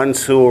the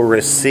ones who will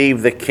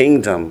receive the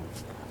kingdom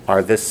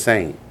are the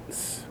saints.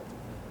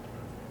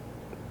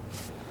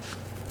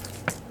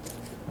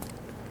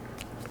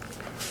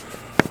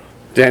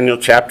 Daniel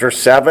chapter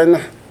 7,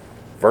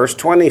 verse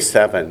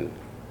 27.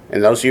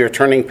 And those of you who are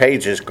turning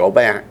pages, go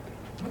back.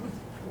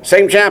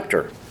 Same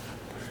chapter.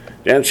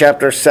 Daniel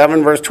chapter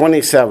 7, verse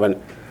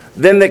 27.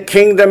 Then the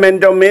kingdom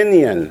and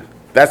dominion,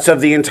 that's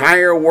of the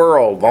entire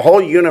world, the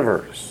whole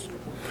universe,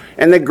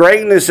 and the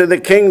greatness of the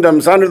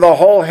kingdoms under the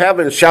whole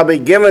heaven shall be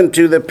given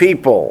to the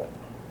people.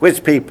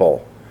 Which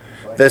people?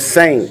 The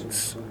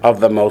saints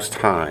of the Most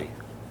High.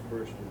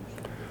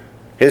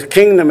 His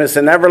kingdom is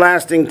an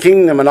everlasting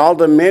kingdom, and all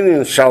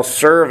dominions shall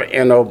serve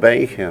and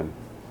obey him.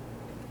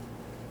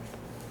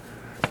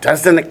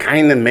 Doesn't it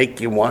kind of make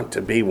you want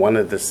to be one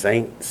of the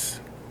saints?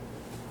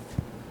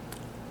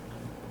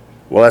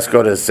 Well, let's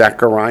go to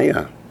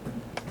Zechariah.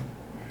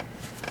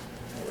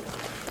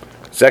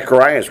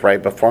 Zechariah is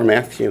right before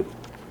Matthew.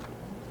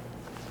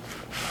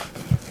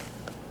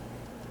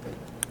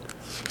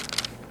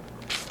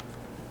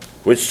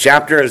 Which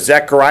chapter of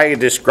Zechariah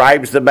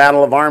describes the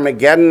battle of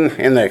Armageddon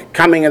and the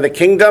coming of the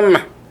kingdom?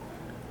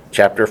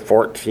 Chapter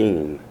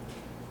 14.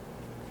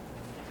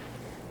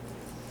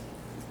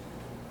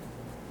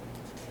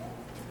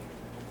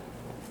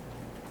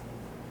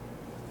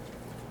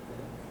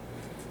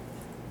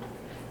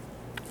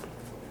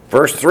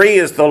 Verse 3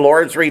 is the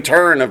Lord's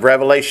return of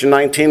Revelation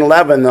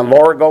 19:11. The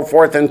Lord go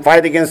forth and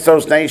fight against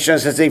those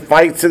nations as he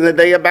fights in the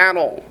day of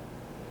battle.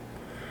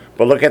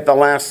 But look at the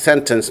last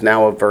sentence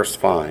now of verse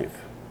 5.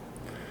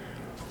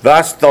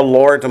 Thus the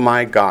Lord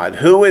my God.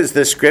 Who is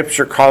the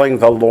scripture calling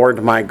the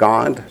Lord my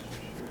God?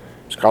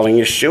 It's calling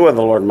Yeshua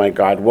the Lord my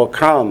God. Will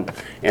come,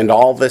 and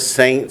all the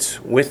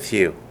saints with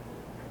you.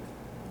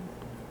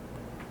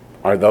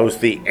 Are those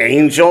the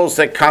angels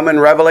that come in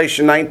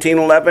Revelation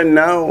 19:11?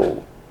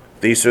 No.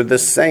 These are the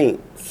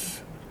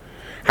saints.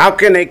 How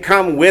can they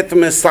come with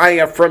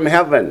Messiah from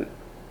heaven?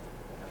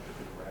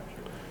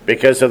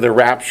 Because of the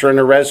rapture and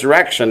the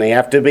resurrection. They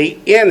have to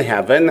be in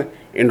heaven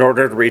in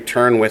order to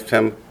return with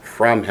him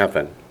from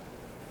heaven.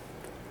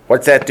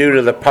 What's that do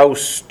to the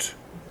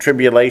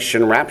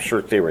post-tribulation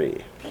rapture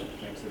theory?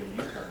 Makes it a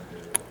U-turn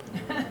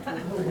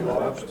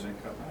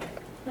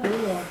theory.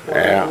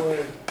 Yeah.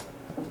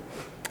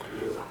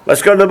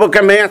 Let's go to the book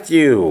of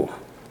Matthew.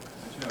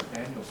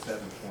 Daniel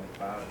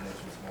 7:25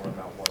 mentions more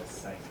about what a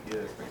saint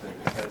is, because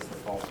it says the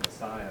false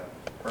Messiah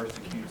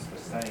persecutes the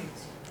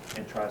saints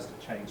and tries to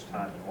change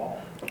time and law.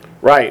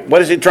 Right.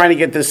 What is he trying to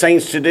get the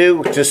saints to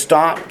do? To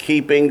stop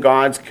keeping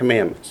God's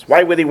commandments.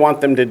 Why would he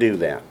want them to do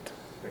that?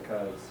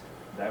 Because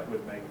that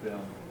would make them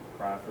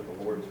cry for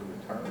the Lord to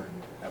return.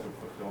 That would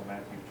fulfill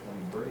Matthew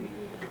 23.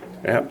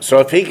 Yeah. So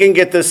if he can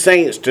get the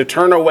saints to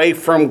turn away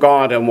from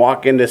God and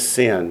walk into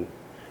sin,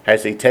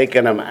 has he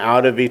taken them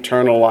out of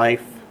eternal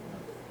life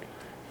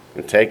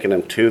and taken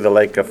them to the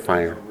lake of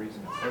fire? There's no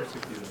reason to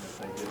persecute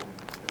them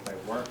if they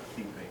weren't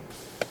keeping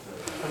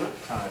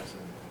the times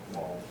and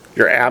law.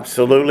 You're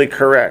absolutely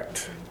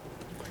correct.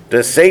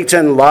 Does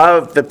Satan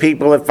love the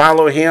people that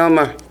follow him?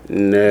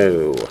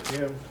 No.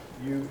 Him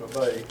you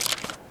obey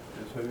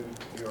is who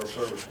you are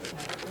serving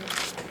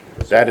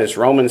to. That is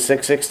Romans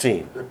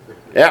 6:16.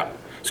 Yeah.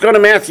 Let's go to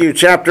Matthew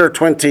chapter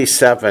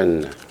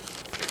 27.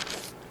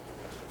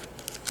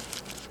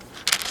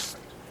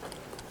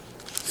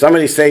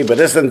 Somebody say, but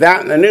isn't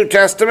that in the New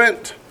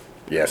Testament?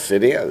 Yes,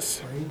 it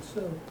is.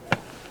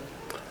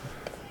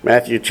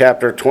 Matthew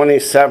chapter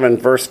 27,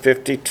 verse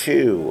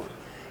 52.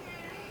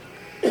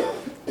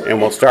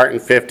 And we'll start in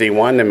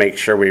 51 to make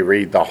sure we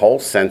read the whole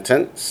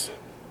sentence.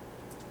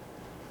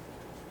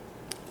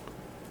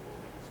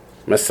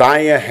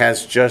 Messiah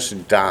has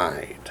just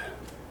died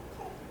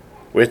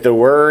with the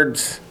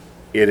words,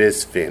 it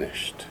is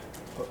finished.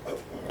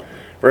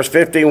 Verse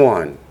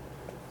 51.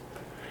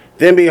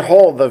 Then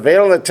behold, the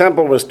veil of the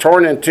temple was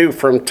torn in two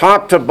from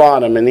top to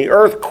bottom, and the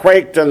earth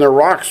quaked, and the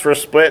rocks were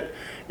split,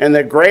 and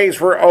the graves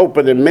were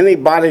opened, and many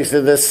bodies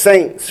of the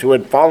saints who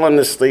had fallen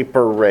asleep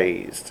were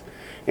raised.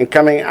 And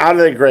coming out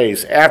of the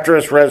graves, after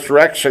his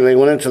resurrection, they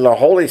went into the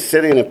holy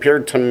city and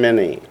appeared to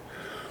many.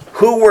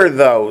 Who were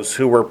those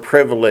who were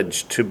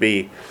privileged to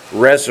be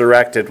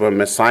resurrected when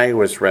Messiah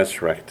was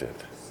resurrected?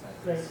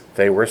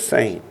 They were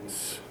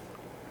saints.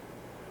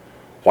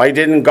 Why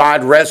didn't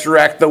God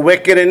resurrect the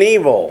wicked and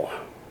evil?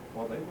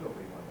 Well, they will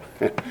be one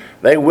day.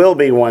 They will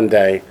be one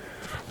day.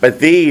 But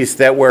these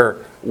that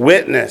were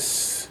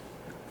witness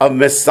of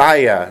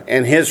Messiah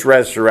and his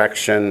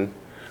resurrection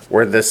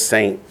were the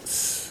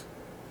saints.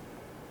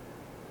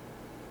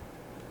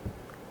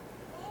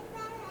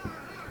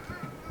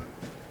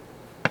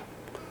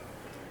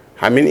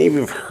 How many of you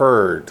have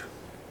heard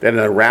that in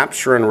the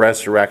rapture and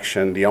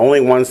resurrection, the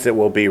only ones that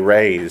will be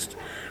raised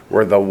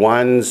were the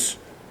ones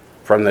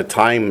from the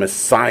time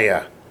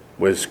Messiah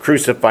was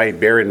crucified,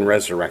 buried, and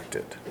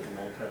resurrected?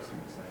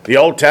 The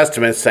Old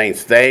Testament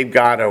saints, they've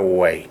got to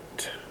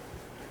wait.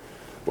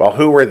 Well,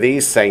 who were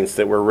these saints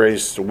that were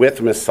raised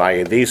with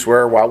Messiah? These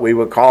were what we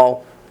would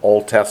call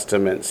Old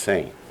Testament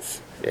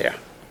saints. Yeah.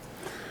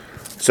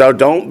 So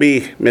don't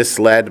be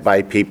misled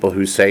by people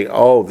who say,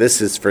 oh,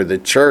 this is for the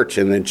church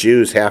and the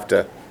Jews have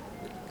to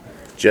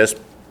just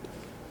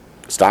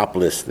stop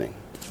listening.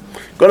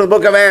 Go to the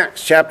book of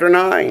Acts, chapter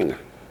 9.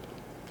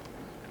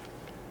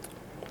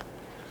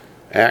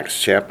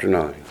 Acts, chapter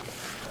 9.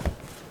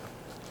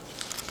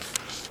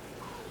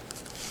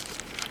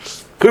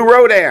 Who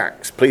wrote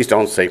Acts? Please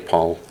don't say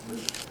Paul.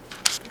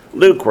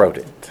 Luke wrote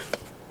it.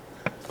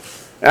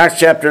 Acts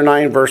chapter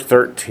 9, verse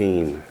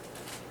 13.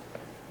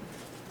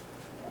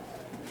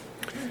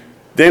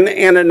 Then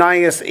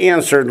Ananias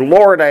answered,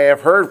 Lord, I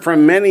have heard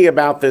from many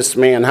about this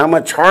man, how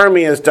much harm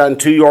he has done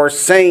to your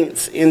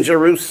saints in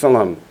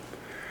Jerusalem.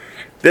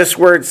 This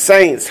word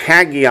saints,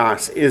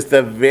 hagios, is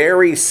the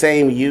very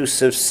same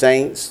use of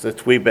saints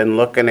that we've been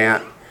looking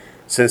at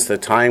since the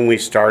time we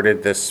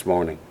started this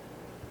morning.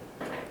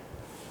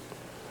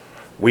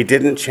 We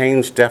didn't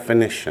change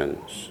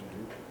definitions.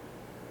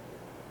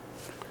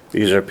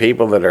 These are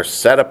people that are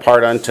set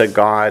apart unto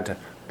God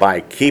by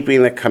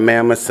keeping the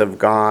commandments of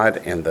God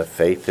and the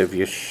faith of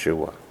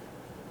Yeshua.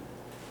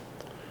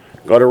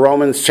 Go to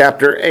Romans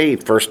chapter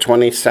 8, verse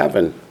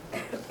 27.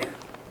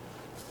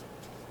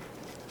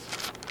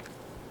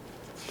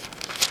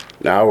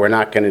 No, we're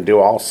not going to do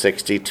all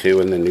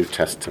 62 in the New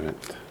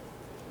Testament.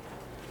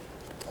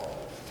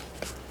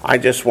 I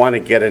just want to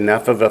get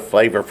enough of a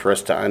flavor for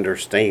us to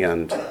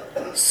understand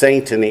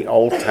saint in the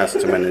Old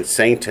Testament and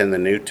saint in the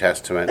New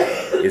Testament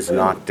is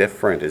not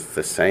different. It's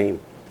the same.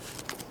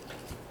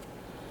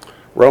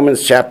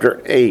 Romans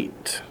chapter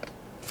 8,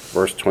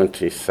 verse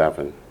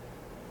 27.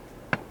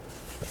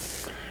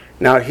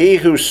 Now he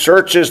who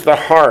searches the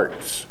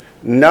hearts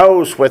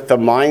knows what the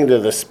mind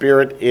of the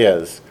Spirit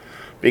is,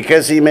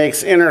 because he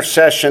makes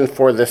intercession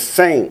for the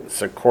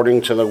saints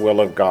according to the will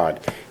of God.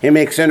 He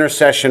makes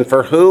intercession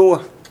for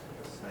who?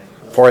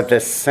 For the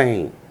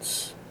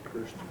saints.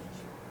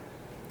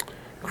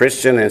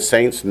 Christian and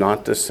saints,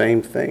 not the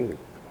same thing.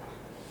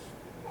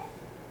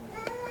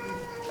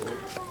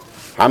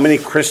 How many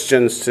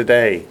Christians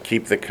today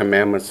keep the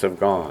commandments of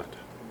God?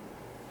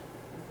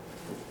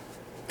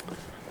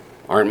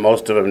 Aren't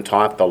most of them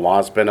taught the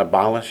law's been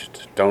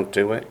abolished? Don't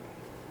do it.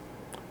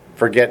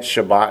 Forget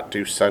Shabbat,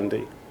 do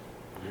Sunday.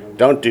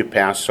 Don't do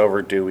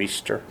Passover, do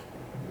Easter.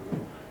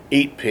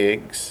 Eat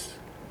pigs,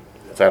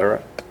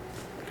 etc.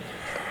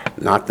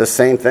 Not the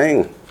same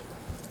thing.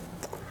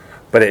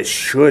 But it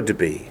should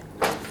be.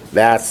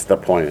 That's the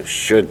point. It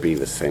should be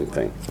the same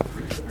thing.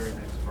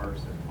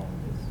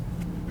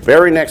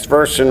 Very next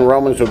verse in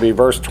Romans will be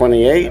verse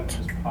 28.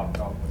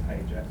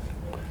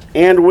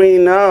 And we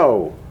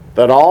know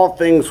that all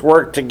things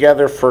work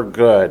together for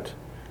good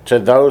to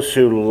those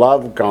who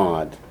love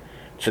God,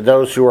 to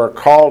those who are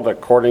called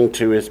according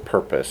to his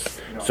purpose.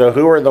 So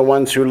who are the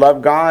ones who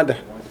love God? The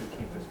ones who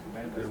keep his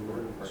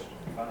commandments.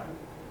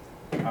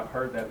 I've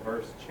heard that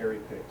verse cherry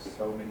picked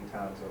so many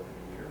times over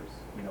the years.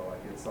 You know,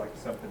 like it's like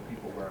something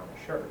people wear on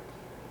a shirt.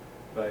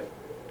 But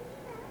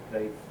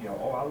they, you know,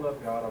 oh, I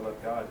love God,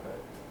 but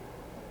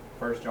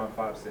 1 John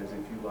 5 says, if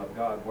you love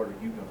God, what are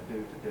you going to do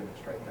to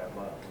demonstrate that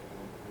love?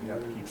 You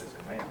have to keep his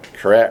commandments.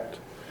 Correct.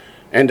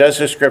 And does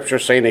the scripture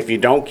say, if you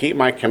don't keep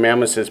my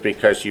commandments, it's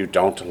because you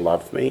don't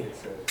love me? It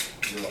says,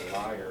 you're a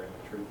liar and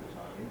the truth is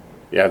not in you.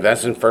 Yeah,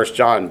 that's in 1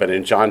 John. But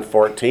in John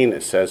 14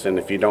 it says, and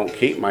if you don't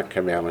keep my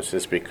commandments,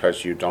 it's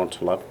because you don't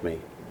love me.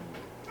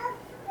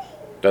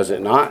 Does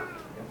it not?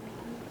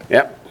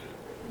 Yep.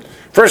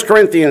 1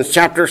 Corinthians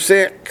chapter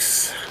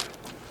 6.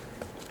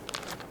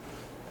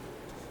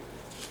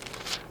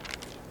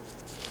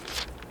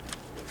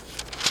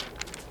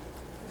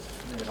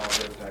 And it all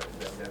goes back to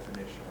that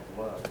definition of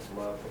love. Is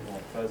love the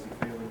warm fuzzy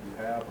feeling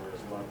you have, or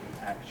is love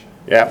the action?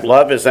 Yep,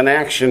 love is an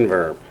action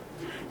verb.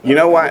 You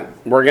know what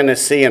we're going to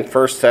see in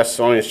 1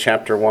 Thessalonians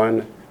chapter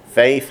 1?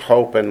 Faith,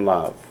 hope, and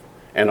love.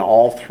 And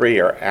all three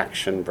are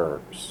action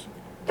verbs.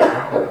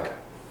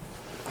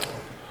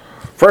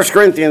 1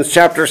 Corinthians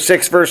chapter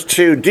 6, verse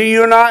 2. Do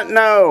you not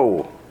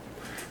know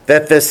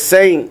that the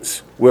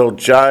saints will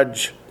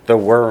judge the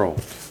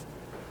world?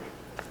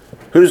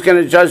 Who's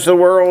going to judge the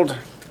world?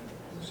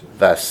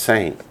 The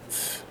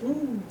saints.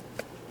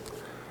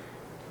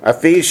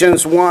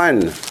 Ephesians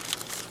 1.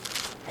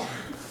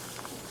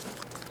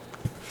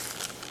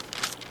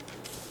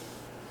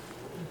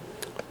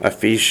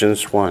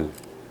 Ephesians 1.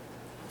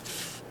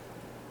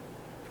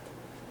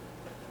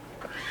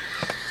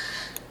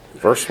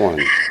 Verse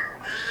 1.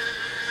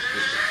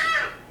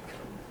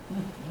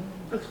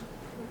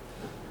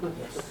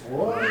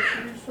 What?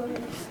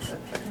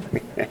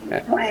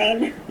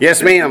 Wayne,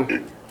 Yes,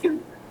 ma'am.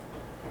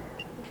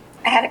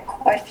 I had a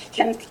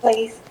question,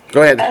 please.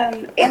 Go ahead.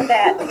 In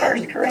that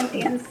 1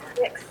 Corinthians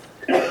 6,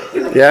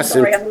 Yes.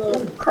 sorry, I'm a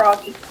little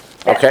groggy.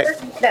 That Okay.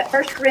 That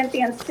 1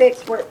 Corinthians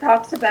 6 where it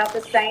talks about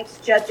the saints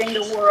judging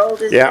the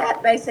world, is Yeah.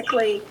 that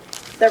basically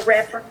the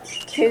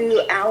reference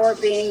to our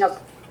being a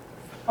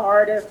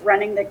part of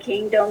running the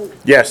kingdom?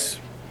 Yes.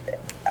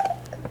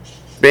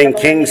 Being The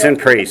kings and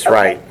millennial- priests, okay.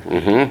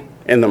 right.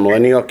 In the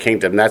millennial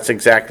kingdom. That's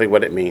exactly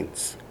what it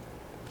means.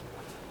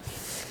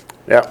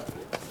 Yep.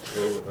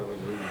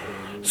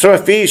 So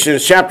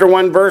Ephesians chapter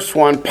 1 verse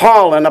 1,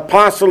 Paul, an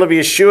apostle of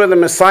Yeshua the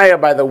Messiah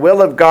by the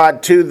will of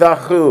God, to the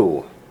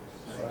who?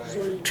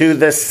 To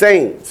the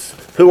saints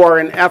who are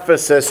in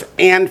Ephesus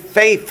and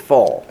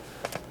faithful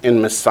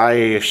in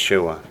Messiah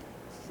Yeshua.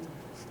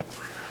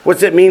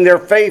 What's it mean they're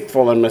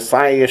faithful in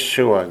Messiah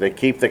Yeshua? They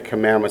keep the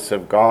commandments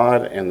of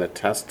God and the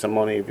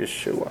testimony of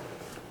Yeshua.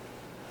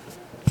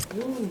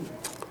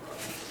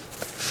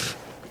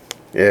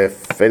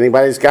 If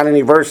anybody's got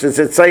any verses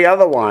that say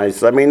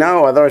otherwise, let me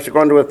know. Otherwise, we're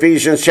going to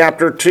Ephesians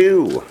chapter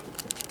 2.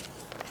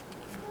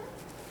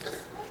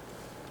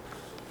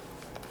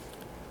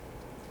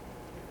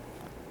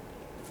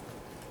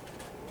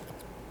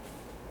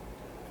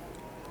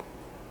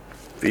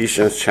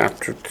 Ephesians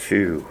chapter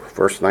 2,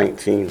 verse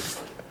 19.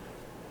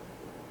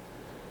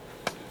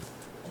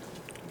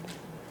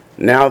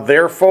 Now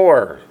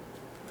therefore,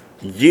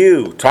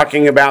 you,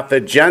 talking about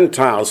the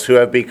Gentiles who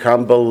have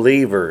become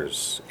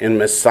believers in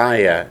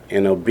Messiah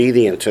and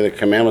obedient to the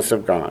commandments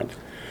of God,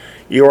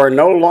 you are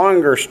no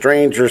longer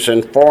strangers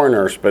and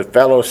foreigners, but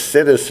fellow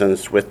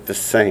citizens with the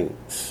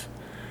saints.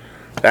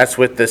 That's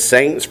with the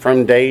saints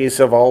from days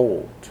of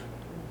old.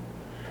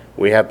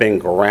 We have been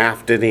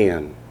grafted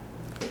in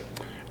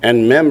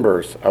and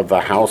members of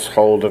the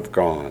household of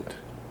God.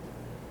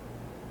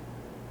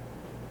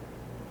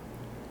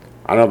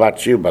 I don't know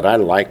about you, but I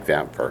like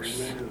that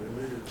verse.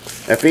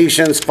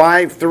 Ephesians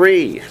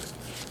 5:3.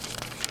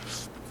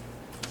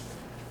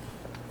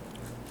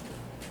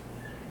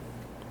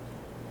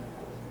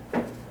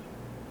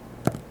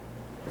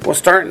 We'll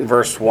start in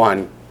verse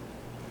 1.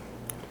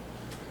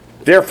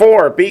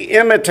 Therefore, be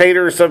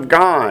imitators of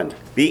God.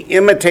 Be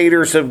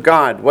imitators of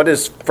God. What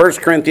does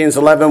 1 Corinthians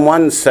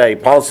 11:1 say?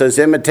 Paul says,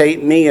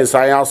 imitate me as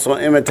I also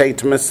imitate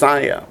the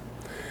Messiah.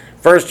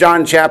 1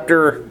 John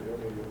chapter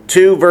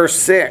 2, verse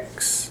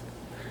 6.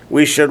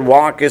 We should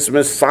walk as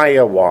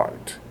Messiah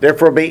walked.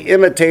 Therefore, be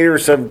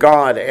imitators of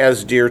God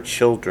as dear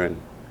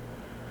children.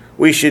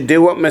 We should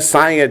do what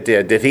Messiah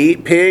did. Did he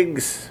eat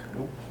pigs?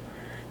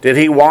 Did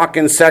he walk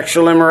in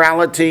sexual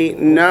immorality?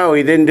 No,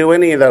 he didn't do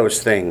any of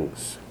those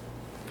things.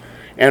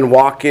 And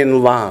walk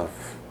in love.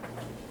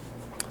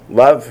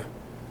 Love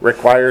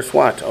requires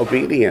what?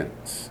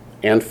 Obedience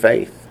and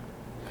faith.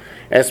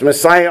 As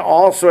Messiah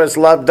also has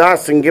loved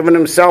us and given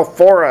himself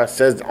for us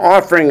as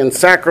offering and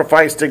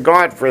sacrifice to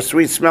God for a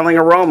sweet-smelling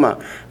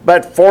aroma.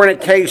 But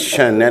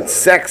fornication, that's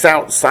sex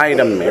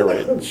outside of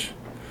marriage.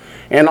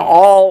 And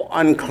all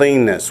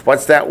uncleanness.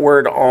 What's that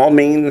word all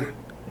mean?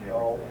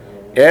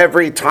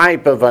 Every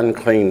type of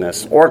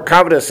uncleanness or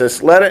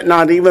covetousness, let it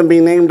not even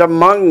be named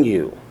among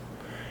you,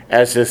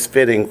 as is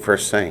fitting for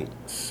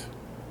saints.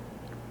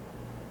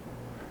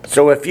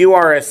 So if you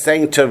are a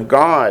saint of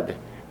God,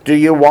 do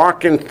you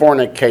walk in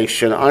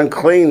fornication,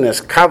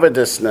 uncleanness,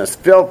 covetousness,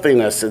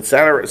 filthiness,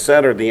 etc.,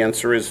 etc.? The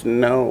answer is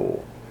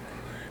no.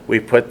 We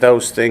put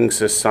those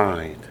things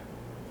aside.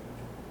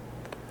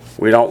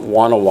 We don't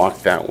want to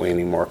walk that way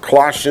anymore.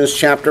 Colossians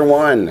chapter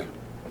 1.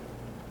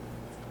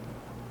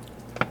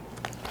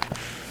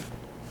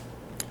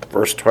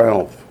 Verse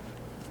 12.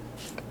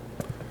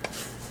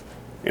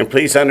 And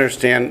please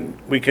understand,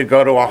 we could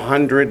go to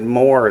 100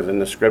 more than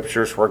the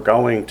scriptures we're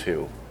going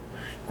to.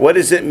 What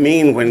does it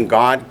mean when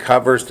God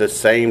covers the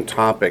same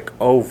topic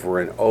over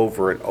and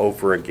over and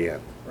over again?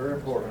 Very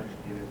important.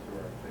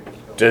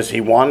 Does he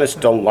want us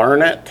to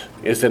learn it?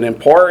 Is it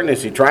important?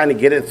 Is he trying to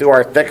get it through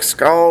our thick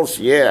skulls?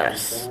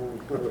 Yes.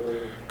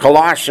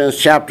 Colossians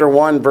chapter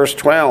 1, verse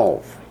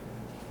 12.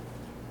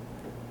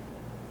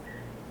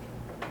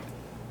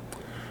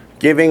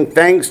 Giving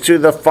thanks to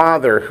the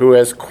Father who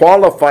has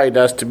qualified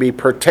us to be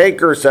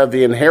partakers of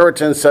the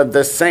inheritance of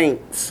the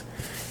saints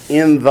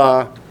in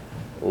the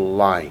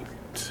light.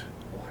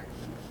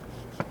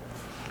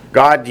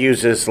 God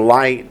uses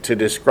light to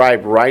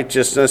describe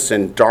righteousness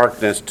and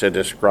darkness to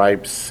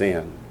describe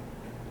sin.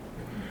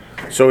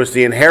 So is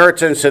the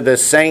inheritance of the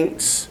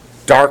saints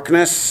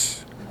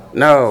darkness?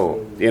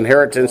 No. The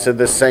inheritance of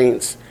the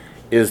saints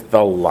is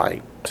the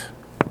light.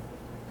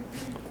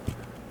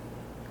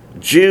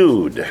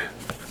 Jude.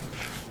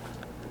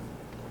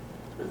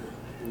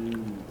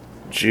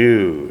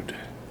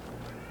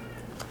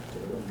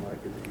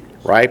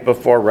 Right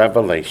before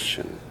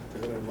Revelation.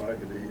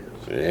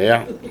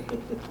 Yeah.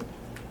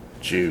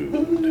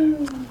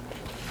 Jude.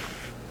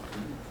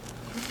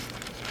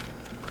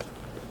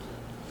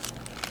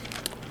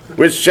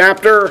 Which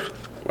chapter?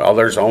 Well,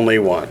 there's only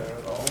one.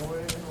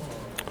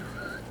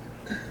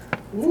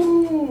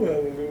 Woo,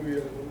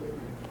 hallelujah.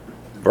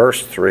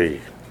 Verse 3.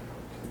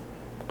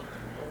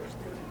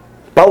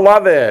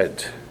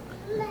 Beloved.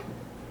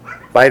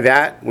 By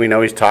that, we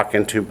know he's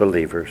talking to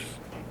believers.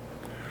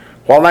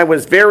 While I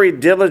was very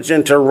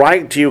diligent to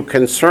write to you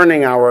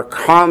concerning our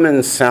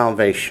common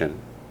salvation,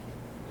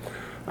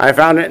 I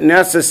found it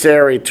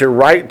necessary to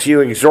write to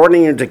you,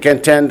 exhorting you to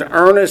contend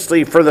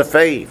earnestly for the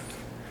faith,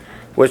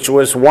 which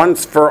was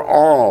once for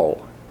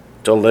all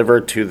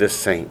delivered to the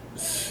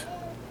saints.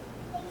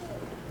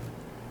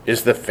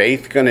 Is the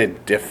faith going to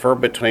differ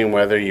between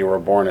whether you were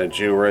born a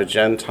Jew or a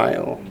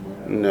Gentile?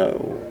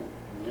 No.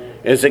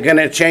 Is it going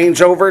to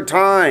change over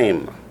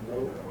time?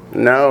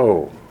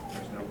 No.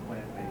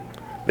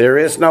 There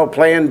is no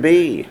plan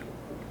B.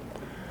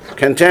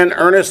 Contend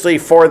earnestly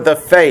for the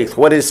faith.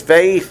 What is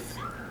faith?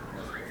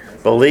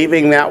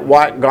 Believing that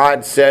what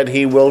God said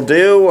he will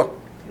do,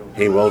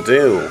 he will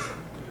do.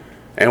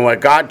 And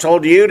what God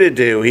told you to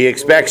do, he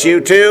expects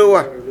you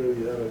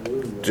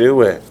to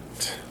do it.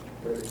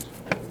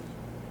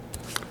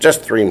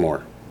 Just 3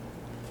 more.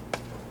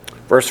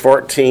 Verse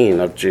 14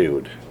 of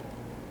Jude.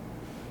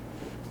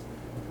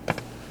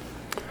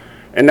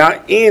 And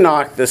now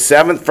Enoch, the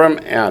 7th from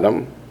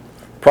Adam,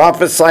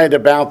 prophesied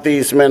about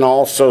these men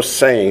also,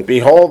 saying,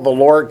 Behold, the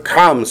Lord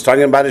comes,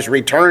 talking about his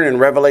return in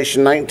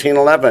Revelation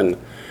 19:11,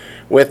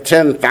 with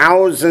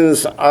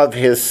 10,000s of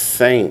his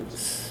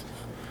saints.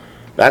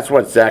 That's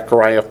what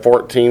Zechariah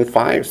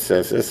 14:5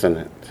 says, isn't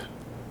it?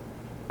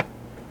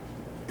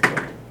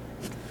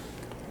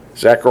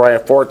 Zechariah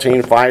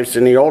 14:5 is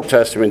in the Old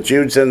Testament.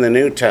 Jude's in the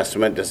New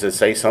Testament. Does it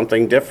say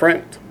something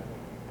different?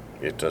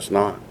 It does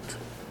not.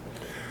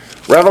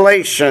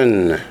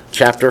 Revelation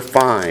chapter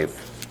 5,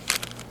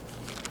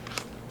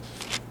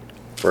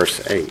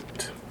 verse 8.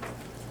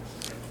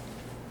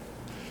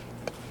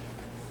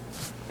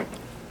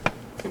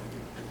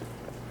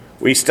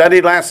 We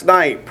studied last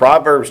night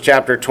Proverbs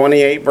chapter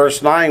 28,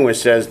 verse 9, which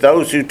says,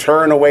 Those who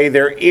turn away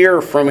their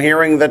ear from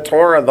hearing the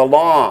Torah, the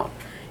law,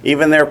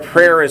 even their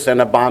prayer is an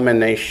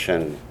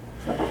abomination.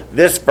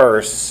 This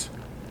verse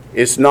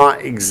is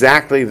not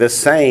exactly the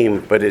same,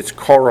 but it's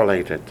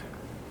correlated.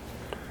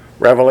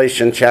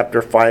 Revelation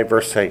chapter 5,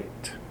 verse 8.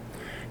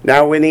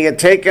 Now when he had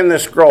taken the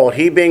scroll,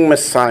 he being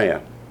Messiah,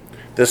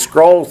 the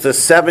scroll is the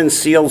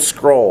 7-sealed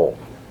scroll.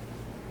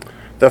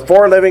 The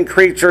 4 living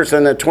creatures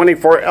and the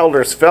 24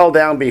 elders fell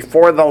down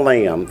before the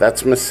Lamb,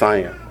 that's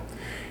Messiah,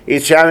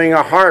 each having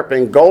a harp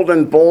and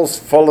golden bowls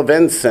full of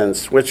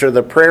incense, which are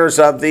the prayers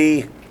of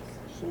the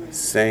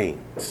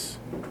saints.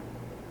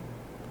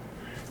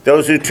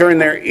 Those who turn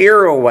their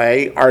ear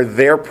away, are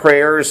their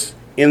prayers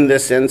in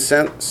this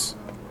incense?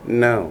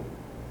 No.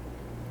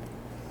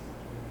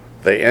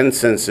 The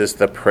incense is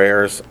the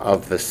prayers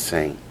of the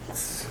saints.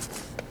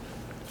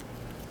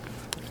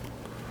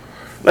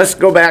 Let's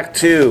go back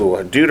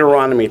to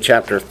Deuteronomy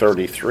chapter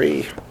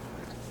 33.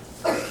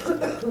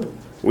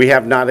 We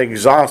have not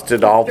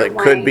exhausted all that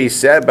could be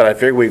said, but I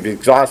figure we've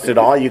exhausted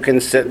all you can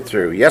sit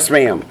through. Yes,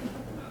 ma'am.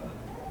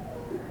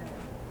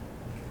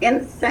 In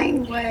the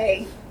same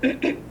way,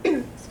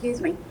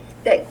 excuse me,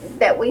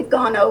 that we've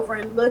gone over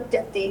and looked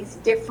at these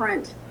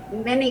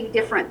many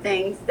different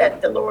things that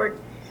the Lord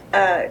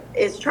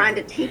is trying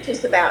to teach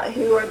us about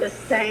who are the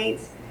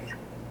saints.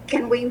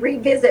 Can we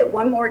revisit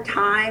one more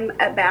time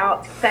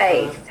about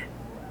faith?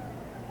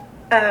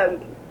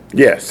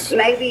 Yes.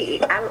 Maybe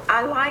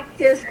I like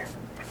this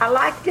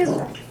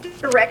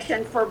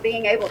direction for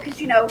being able,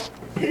 because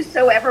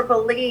whosoever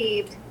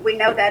believed, we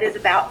know that is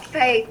about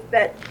faith,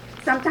 but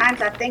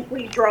sometimes I think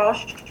we draw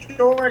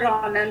short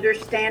on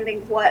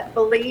understanding what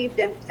believed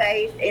and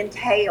faith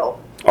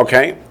entail.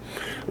 Okay.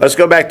 Let's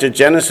go back to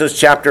Genesis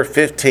chapter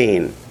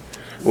 15,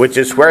 which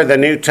is where the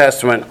New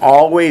Testament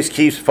always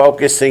keeps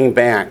focusing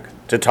back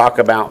to talk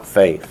about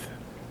faith.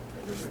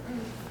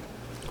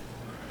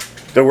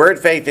 The word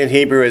faith in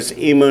Hebrew is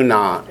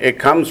emunah. It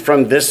comes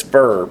from this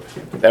verb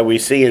that we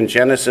see in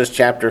Genesis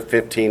chapter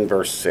 15,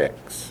 verse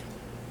 6.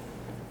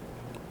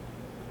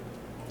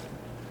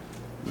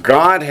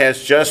 God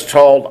has just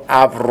told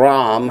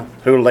Avram,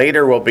 who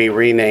later will be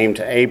renamed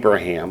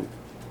Abraham,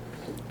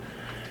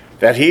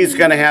 that he's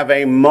going to have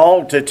a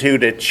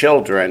multitude of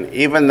children,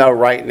 even though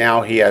right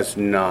now he has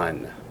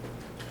none.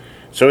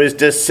 So his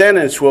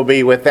descendants will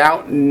be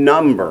without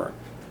number,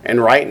 and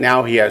right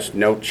now he has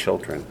no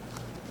children.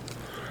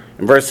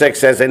 And verse 6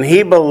 says, And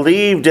he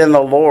believed in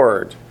the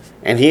Lord,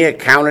 and he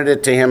accounted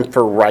it to him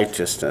for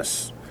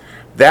righteousness.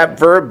 That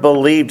verb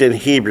believed in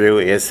Hebrew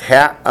is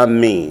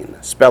ha'amin.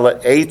 Spell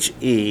it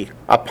H-E''E''M-I-N.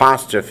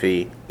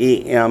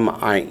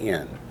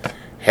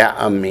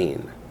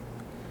 Ha'amin.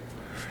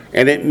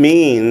 And it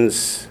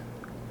means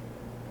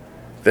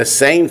the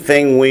same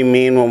thing we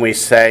mean when we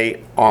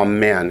say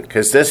amen,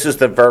 because this is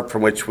the verb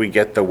from which we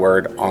get the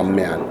word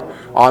amen.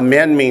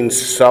 Amen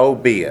means so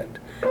be it.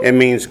 It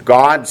means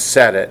God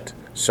said it,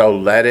 so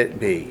let it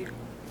be.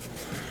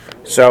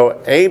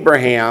 So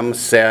Abraham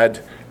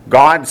said,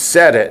 God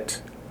said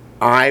it,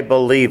 I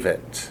believe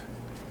it.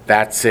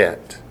 That's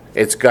it.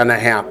 It's going to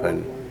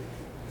happen.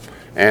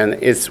 and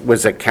it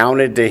was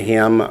accounted to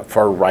him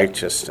for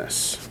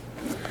righteousness.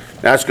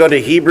 Now let's go to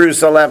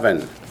Hebrews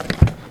 11.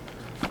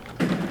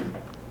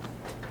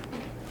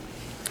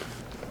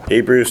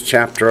 Hebrews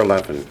chapter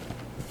 11.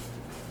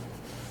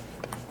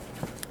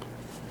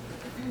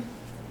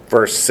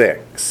 Verse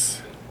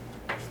 6.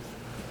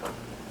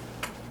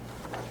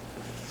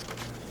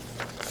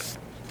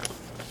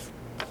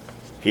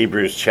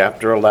 Hebrews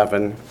chapter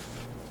 11,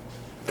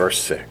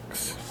 verse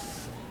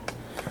 6.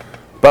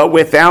 But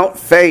without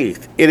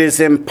faith it is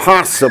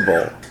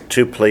impossible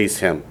to please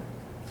him.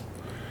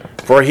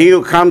 For he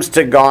who comes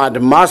to God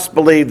must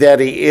believe that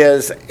he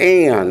is,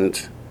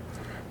 and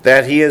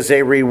that he is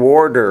a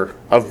rewarder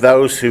of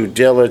those who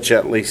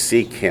diligently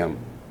seek him.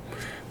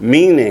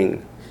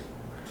 Meaning,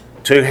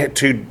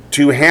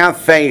 to have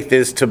faith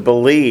is to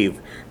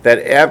believe that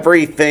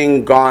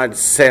everything God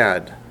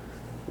said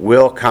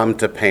will come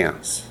to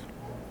pass.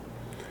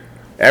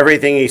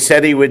 Everything he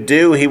said he would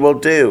do, he will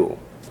do.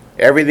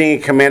 Everything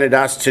he commanded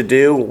us to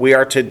do, we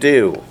are to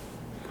do.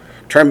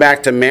 Turn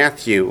back to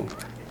Matthew,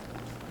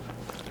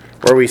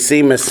 where we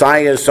see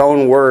Messiah's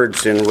own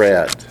words in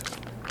red.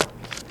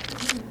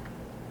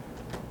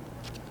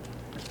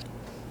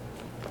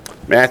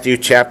 Matthew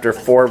chapter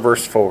 4,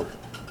 verse 4.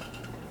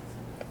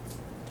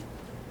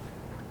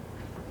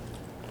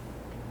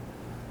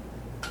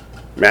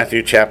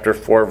 Matthew chapter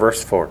 4,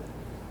 verse 4.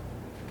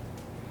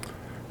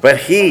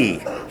 But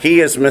he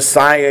is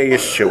Messiah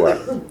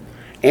Yeshua,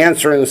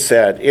 answering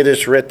said, it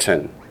is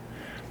written,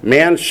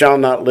 man shall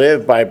not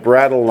live by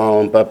bread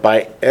alone, but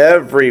by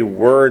every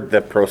word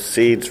that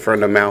proceeds from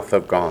the mouth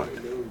of God.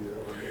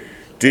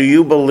 Do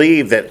you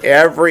believe that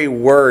every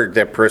word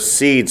that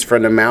proceeds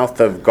from the mouth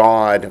of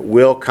God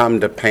will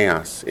come to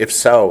pass? If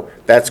so,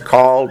 that's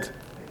called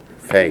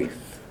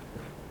faith.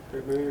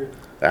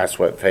 That's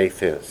what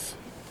faith is.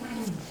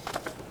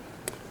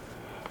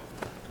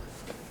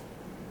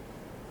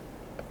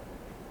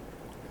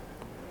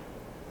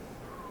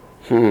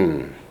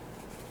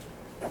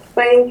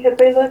 Wayne, could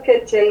we look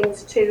at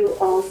James 2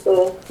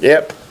 also?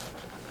 Yep.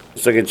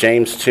 Let's look at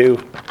James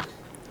 2.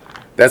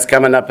 That's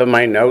coming up in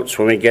my notes.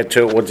 When we get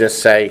to it, we'll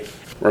just say,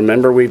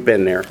 remember, we've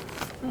been there.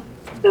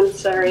 I'm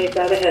sorry, I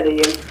got ahead of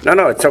you.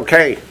 No, it's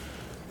okay.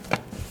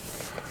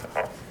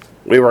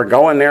 We were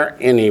going there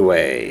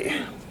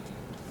anyway.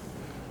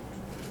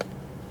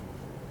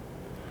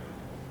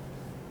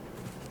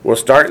 We'll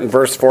start in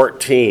verse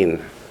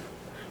 14.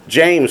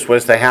 James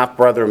was the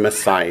half-brother of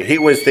Messiah. He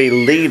was the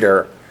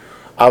leader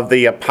of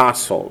the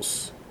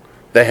apostles,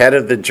 the head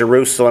of the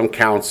Jerusalem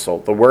council.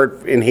 The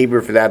word in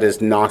Hebrew for that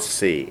is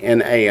Nasi,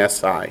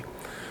 N-A-S-I.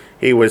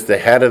 He was the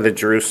head of the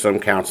Jerusalem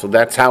council.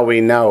 That's how we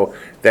know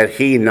that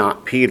he,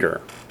 not Peter,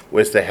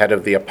 was the head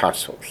of the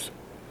apostles.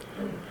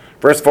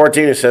 Verse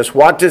 14, it says,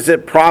 what does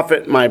it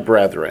profit, my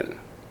brethren,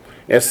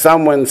 if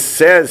someone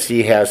says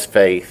he has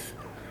faith,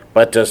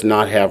 but does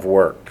not have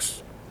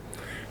works?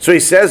 So he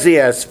says he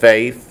has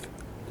faith,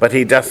 but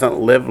he doesn't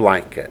live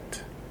like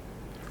it.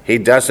 He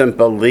doesn't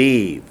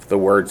believe the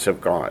words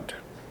of God.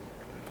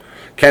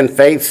 Can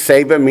faith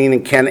save him?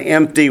 Meaning, can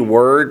empty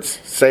words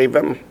save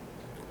him?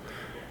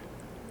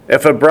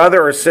 If a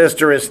brother or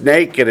sister is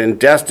naked and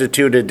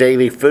destitute of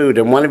daily food,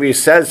 and one of you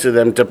says to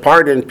them,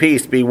 depart in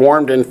peace, be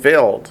warmed and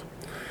filled,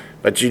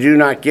 but you do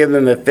not give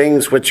them the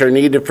things which are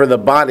needed for the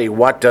body,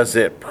 what does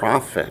it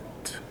profit?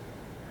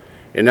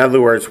 In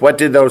other words, what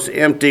did those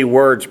empty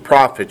words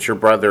profit your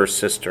brother or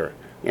sister?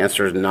 The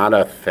answer is not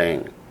a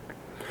thing.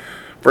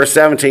 Verse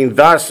 17,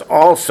 thus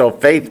also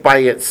faith by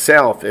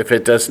itself, if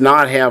it does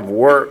not have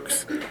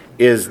works,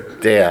 is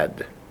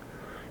dead.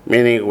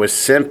 Meaning it was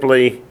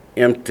simply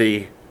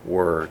empty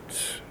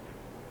words.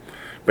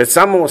 But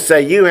someone will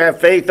say, you have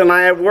faith and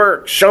I have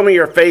works. Show me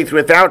your faith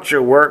without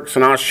your works,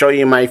 and I'll show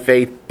you my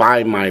faith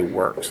by my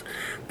works.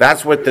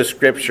 That's what the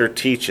scripture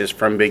teaches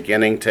from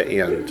beginning to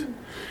end.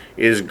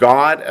 Is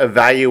God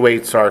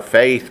evaluates our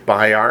faith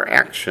by our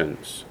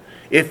actions.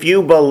 If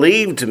you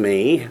believed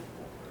me,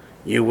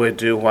 you would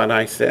do what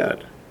I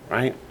said,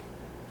 right?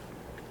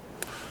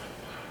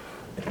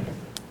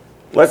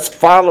 Let's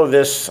follow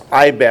this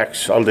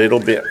ibex a little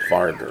bit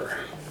farther.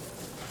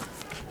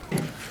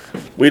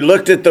 We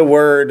looked at the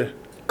word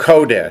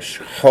Kodesh,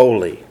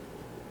 holy,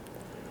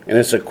 and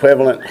its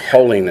equivalent,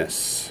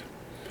 holiness.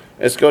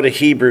 Let's go to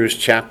Hebrews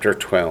chapter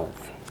 12.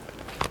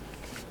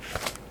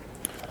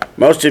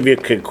 Most of you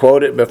could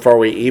quote it before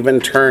we even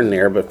turn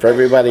there, but for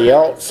everybody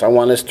else, I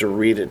want us to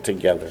read it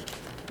together.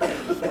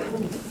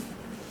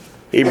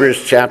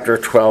 Hebrews chapter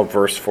 12,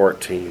 verse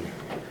 14.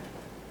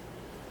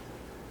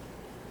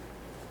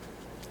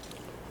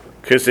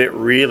 Because it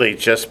really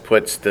just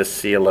puts the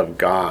seal of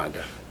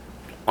God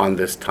on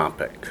this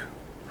topic.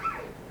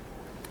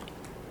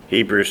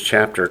 Hebrews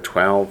chapter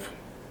 12,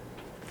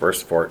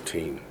 verse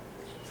 14.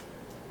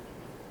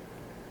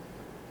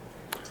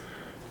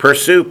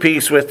 Pursue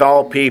peace with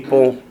all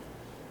people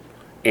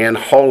and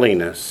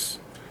holiness,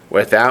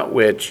 without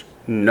which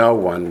no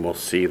one will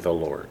see the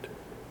Lord.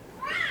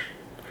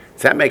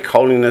 Does that make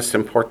holiness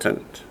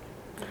important?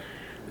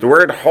 The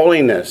word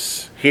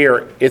holiness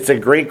here, it's a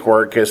Greek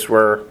word because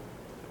we're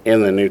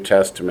in the New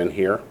Testament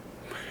here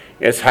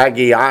is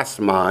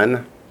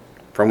hagiosman,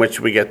 from which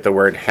we get the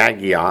word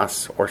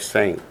hagios, or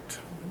saint.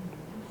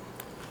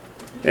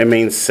 It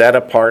means set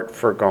apart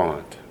for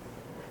God.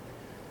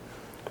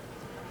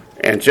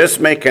 And just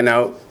make a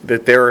note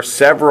that there are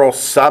several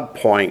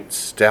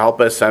subpoints to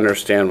help us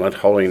understand what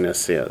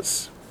holiness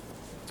is.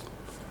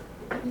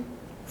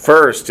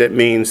 First, it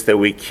means that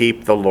we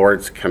keep the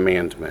Lord's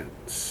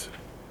commandments.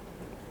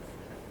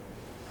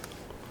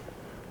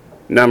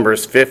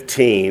 Numbers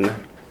 15,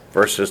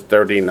 verses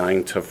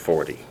 39 to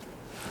 40.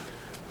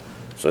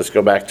 So let's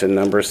go back to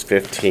Numbers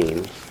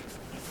 15.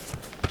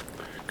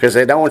 Because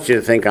I don't want you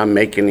to think I'm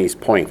making these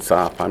points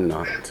up. I'm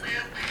not.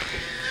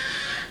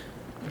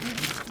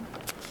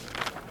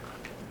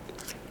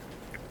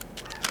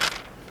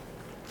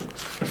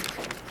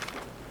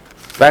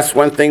 That's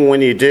one thing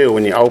when you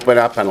open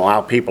up and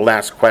allow people to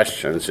ask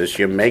questions, is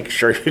you make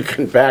sure you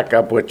can back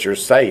up what you're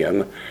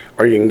saying,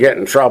 or you can get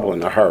in trouble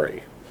in a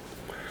hurry.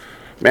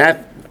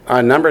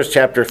 Numbers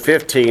chapter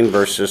 15,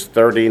 verses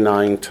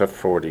 39 to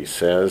 40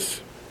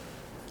 says,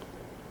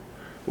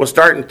 we'll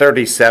start in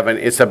 37.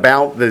 It's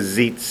about the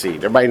tzitzit.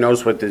 Everybody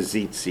knows what the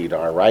tzitzit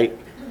are, right?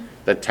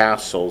 The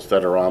tassels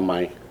that are on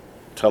my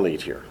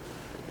tallit here.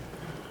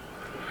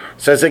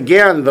 It says,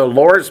 again, the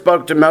Lord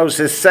spoke to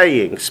Moses,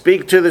 saying,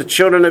 speak to the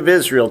children of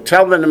Israel,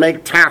 tell them to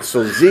make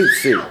tassels,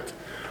 tzitzit,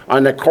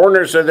 on the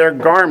corners of their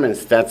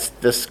garments, that's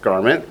this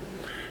garment,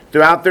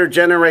 throughout their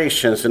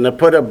generations, and to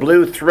put a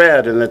blue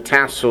thread in the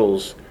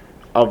tassels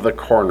of the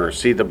corners.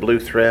 See the blue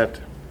thread?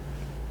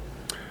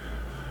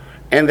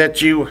 And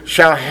that you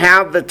shall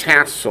have the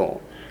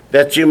tassel,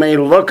 that you may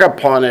look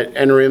upon it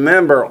and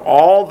remember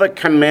all the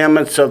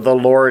commandments of the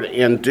Lord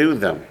and do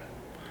them,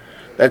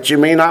 that you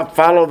may not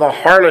follow the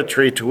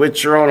harlotry to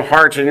which your own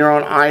heart and your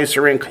own eyes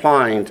are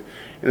inclined,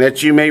 and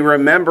that you may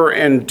remember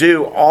and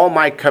do all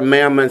my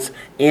commandments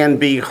and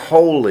be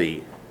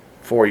holy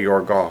for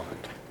your God.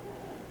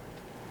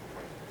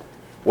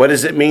 What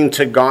does it mean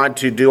to God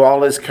to do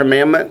all his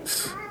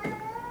commandments?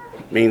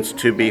 It means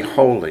to be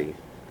holy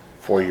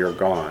for your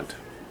God.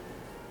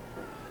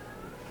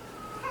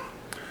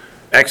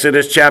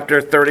 Exodus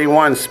chapter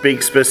 31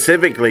 speaks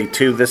specifically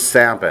to the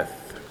Sabbath.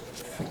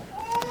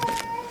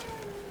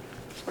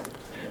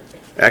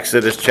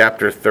 Exodus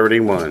chapter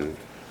 31.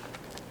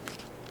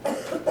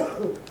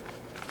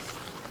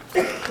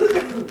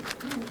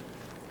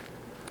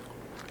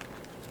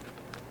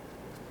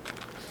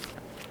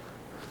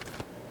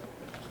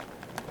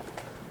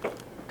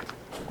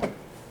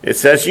 It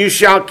says, you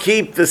shall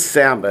keep the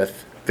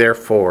Sabbath,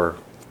 therefore,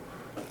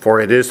 for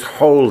it is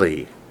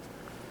holy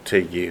to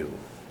you.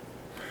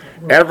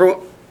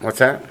 What's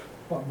that?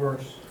 What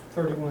verse?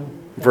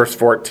 31? Verse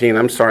 14.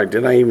 I'm sorry,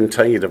 did I even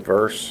tell you the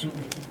verse?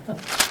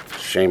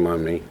 Shame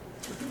on me.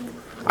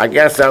 I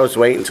guess I was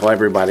waiting until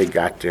everybody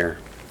got there.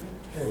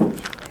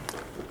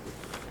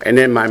 And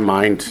then my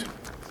mind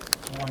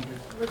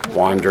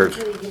wandered.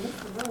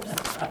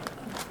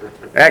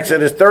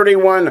 Exodus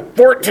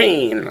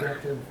 31:14.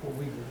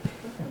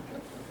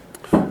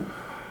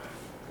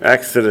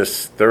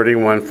 Exodus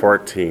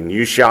 31:14.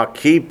 You shall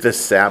keep the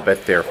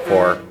Sabbath,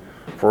 therefore,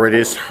 for it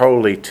is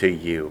holy to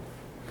you.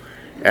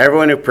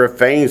 Everyone who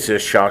profanes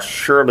it shall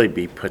surely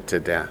be put to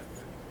death.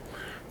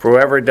 For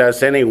whoever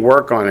does any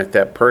work on it,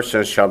 that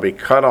person shall be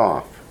cut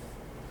off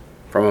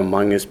from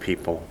among his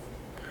people.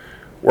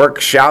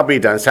 Work shall be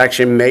done. It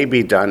actually may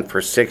be done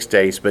for 6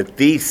 days, but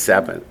the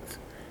seventh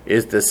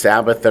is the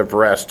Sabbath of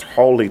rest,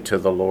 holy to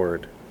the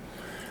Lord.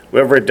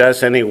 Whoever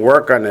does any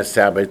work on the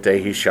Sabbath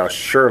day, he shall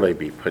surely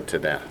be put to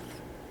death.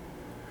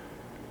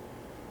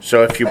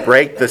 So if you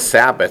break the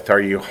Sabbath, are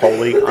you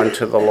holy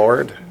unto the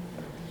Lord?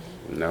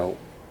 No.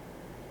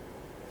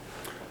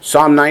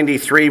 Psalm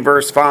 93,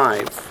 verse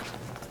 5.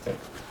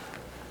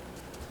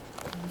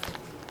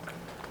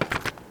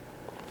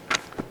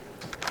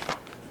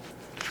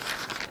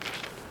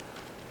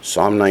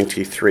 Psalm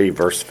 93,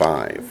 verse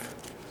 5.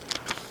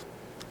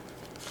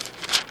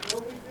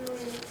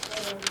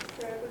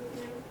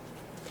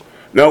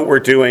 No, we're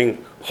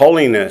doing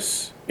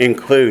holiness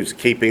includes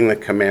keeping the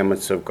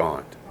commandments of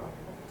God.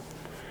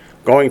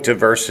 Going to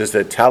verses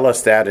that tell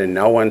us that in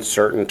no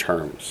uncertain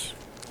terms.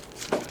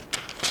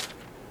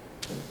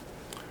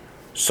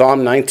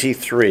 Psalm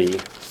 93,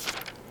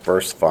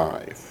 verse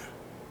 5.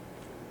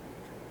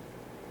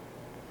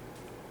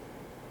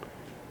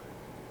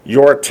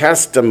 Your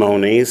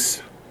testimonies,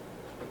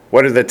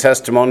 what are the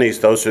testimonies?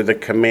 Those are the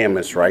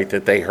commandments, right?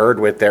 That they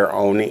heard with their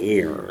own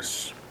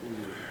ears.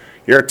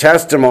 Your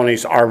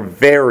testimonies are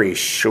very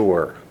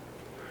sure.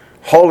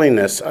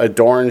 Holiness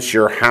adorns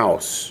your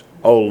house,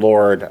 O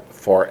Lord,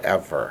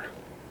 forever.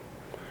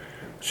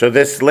 So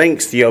this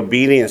links the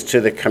obedience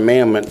to the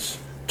commandments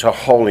to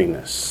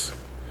holiness.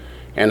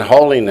 And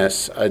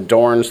holiness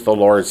adorns the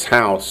Lord's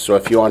house. So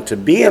if you want to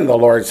be in the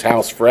Lord's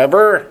house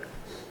forever,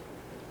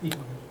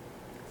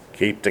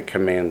 keep the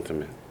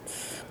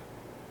commandments.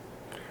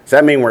 Does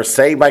that mean we're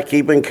saved by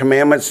keeping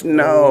commandments?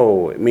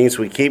 No. It means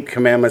we keep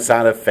commandments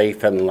out of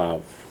faith and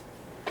love.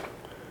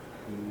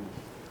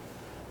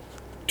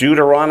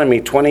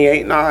 Deuteronomy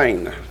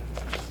 28:9.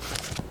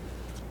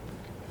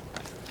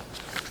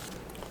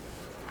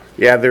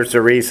 Yeah, there's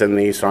a reason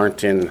these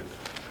aren't in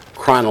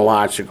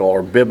chronological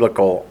or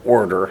biblical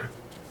order,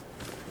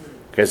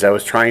 because I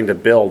was trying to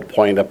build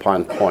point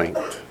upon point.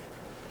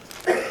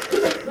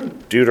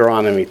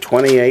 Deuteronomy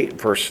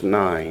 28, verse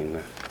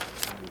 9.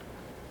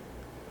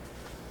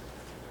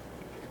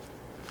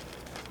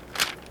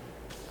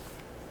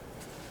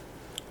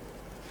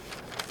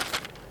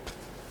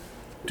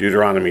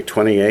 Deuteronomy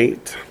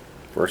 28,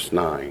 verse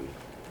 9.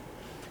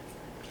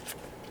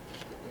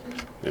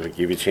 Let me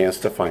give you a chance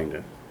to find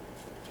it.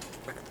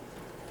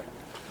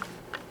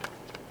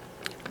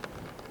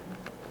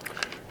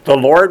 The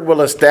Lord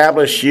will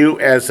establish you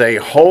as a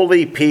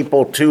holy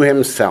people to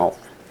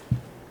himself,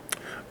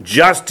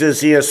 just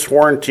as he has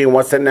sworn to you.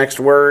 What's the next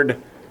word?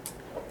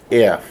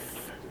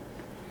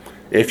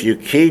 If you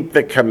keep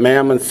the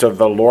commandments of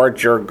the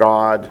Lord your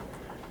God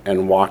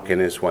and walk in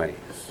his ways.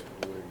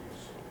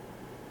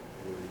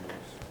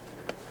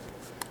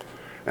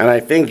 And I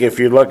think if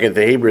you look at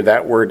the Hebrew,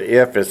 that word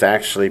if is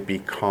actually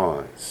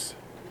because.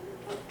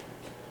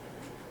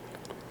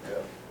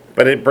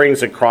 But it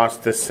brings across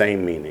the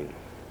same meaning.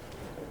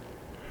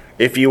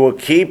 If you will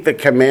keep the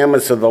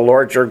commandments of the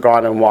Lord your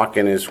God and walk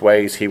in his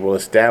ways, he will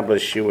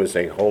establish you as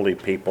a holy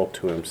people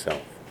to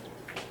himself.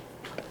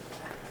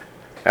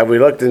 Have we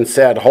looked and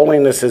said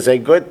holiness is a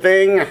good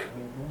thing?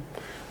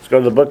 Let's go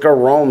to the book of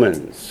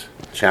Romans,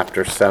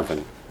 chapter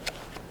 7.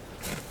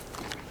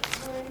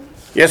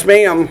 Yes,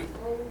 ma'am.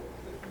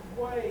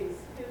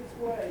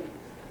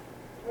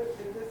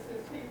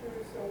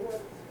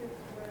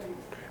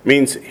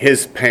 Means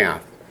his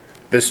path,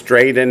 the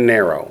straight and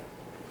narrow,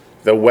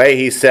 the way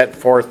he set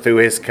forth through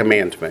his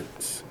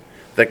commandments.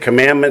 The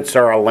commandments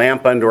are a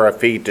lamp under our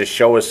feet to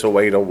show us the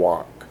way to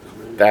walk.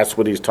 That's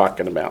what he's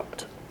talking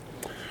about.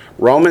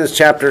 Romans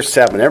chapter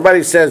 7.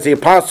 Everybody says, the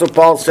Apostle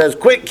Paul says,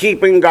 quit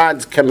keeping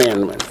God's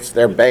commandments.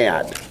 They're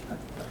bad.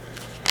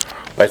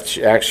 But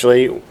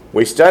actually,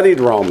 we studied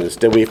Romans.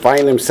 Did we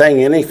find him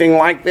saying anything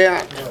like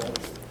that?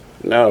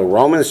 No.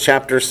 Romans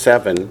chapter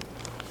 7,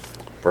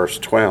 verse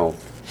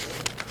 12.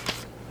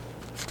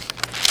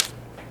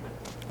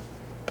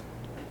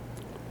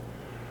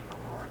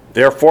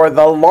 Therefore,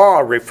 the law,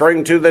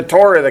 referring to the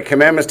Torah, the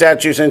commandments,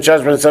 statutes, and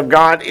judgments of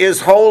God,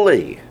 is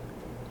holy.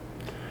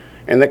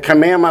 And the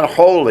commandment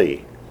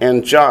holy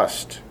and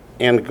just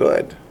and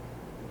good.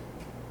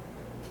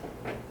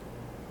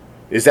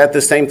 Is that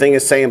the same thing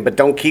as saying, but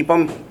don't keep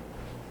them?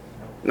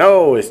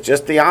 No, it's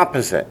just the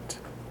opposite.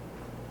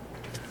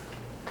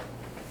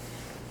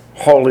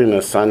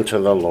 Holiness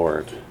unto the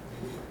Lord.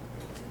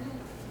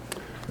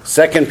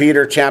 2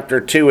 Peter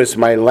chapter 2 is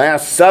my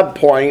last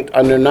subpoint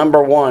under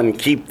number 1,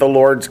 keep the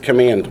Lord's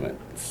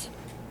commandments.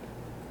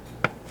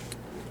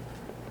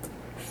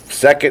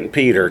 2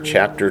 Peter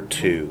chapter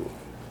 2.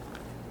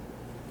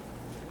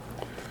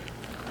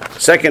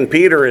 2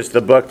 Peter is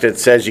the book that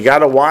says you got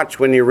to watch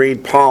when you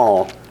read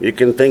Paul. You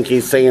can think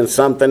he's saying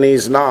something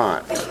he's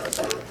not.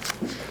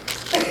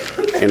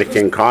 And it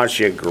can cause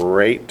you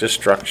great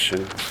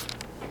destruction.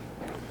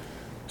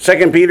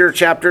 2 Peter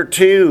chapter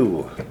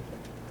 2.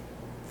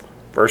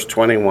 Verse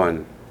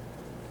 21.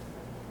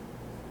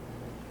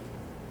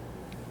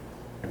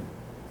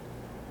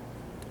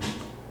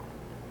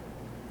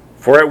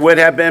 For it would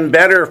have been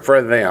better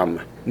for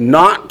them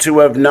not to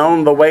have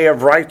known the way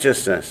of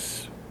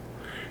righteousness,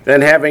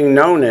 than having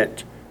known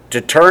it, to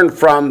turn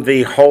from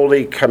the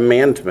holy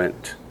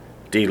commandment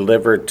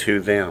delivered to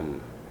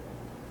them.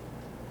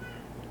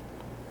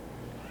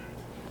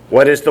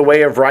 What is the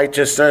way of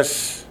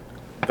righteousness?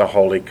 The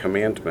holy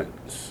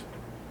commandments.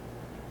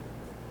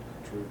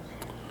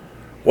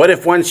 What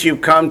if once you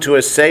come to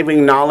a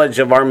saving knowledge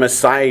of our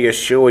Messiah,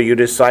 Yeshua, you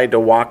decide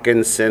to walk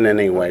in sin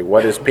anyway?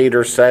 What does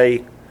Peter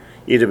say?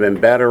 You'd have been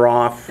better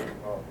off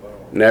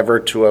never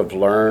to have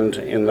learned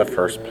in the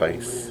first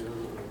place. So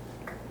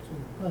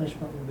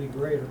punishment would be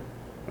greater.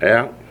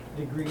 Yeah.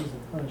 Degrees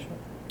of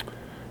punishment.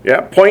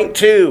 Yeah. Point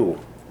 2.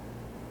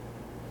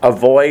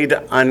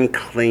 Avoid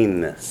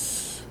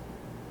uncleanness.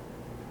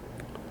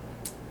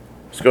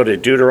 Let's go to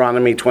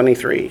Deuteronomy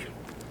 23.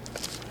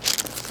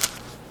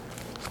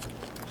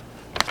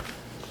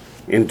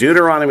 In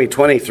Deuteronomy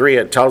 23,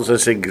 it tells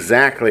us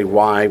exactly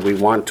why we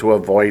want to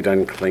avoid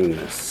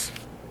uncleanness.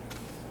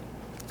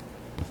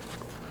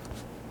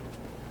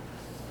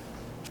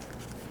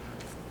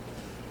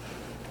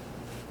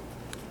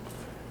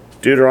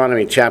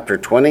 Deuteronomy chapter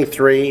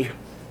 23,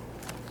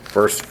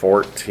 verse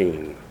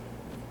 14.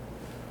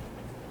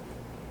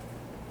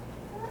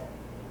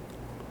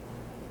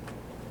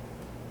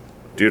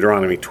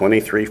 Deuteronomy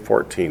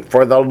 23:14.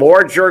 For the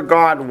Lord your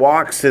God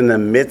walks in the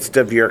midst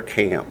of your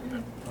camp,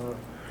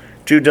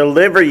 to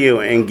deliver you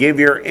and give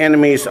your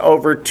enemies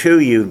over to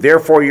you.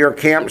 Therefore your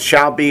camp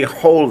shall be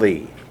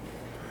holy,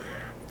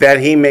 that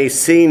he may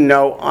see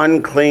no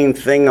unclean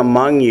thing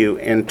among you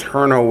and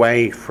turn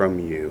away from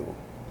you.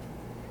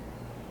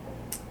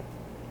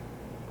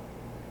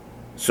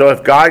 So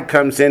if God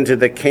comes into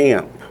the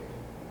camp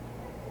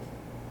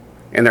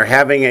and they're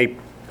having a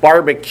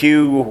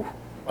barbecue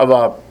of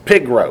a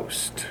pig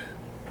roast,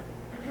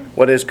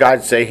 what does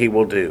God say he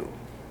will do?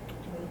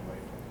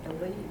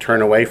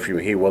 turn away from you,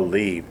 he will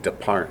leave,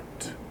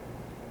 depart.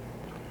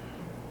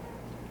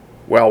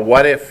 Well,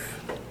 what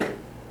if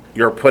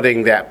you're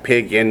putting that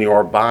pig in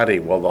your body?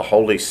 Will the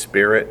Holy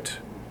Spirit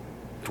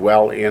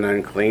dwell in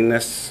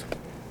uncleanness?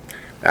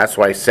 That's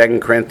why 2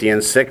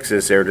 Corinthians 6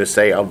 is there to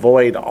say,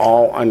 avoid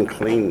all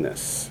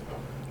uncleanness.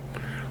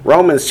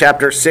 Romans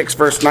chapter 6,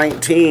 verse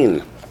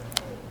 19.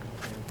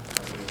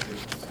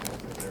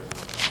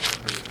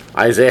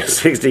 Isaiah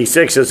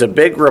 66 is a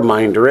big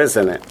reminder,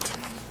 isn't it?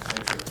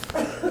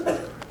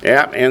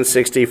 Yeah, and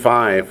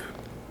 65.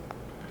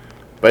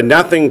 But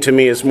nothing to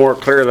me is more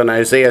clear than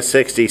Isaiah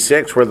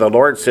 66, where the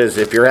Lord says,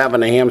 if you're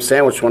having a ham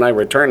sandwich when I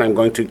return, I'm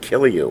going to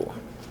kill you.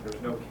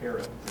 There's no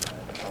carrot.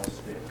 It's all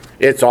stick.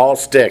 It's all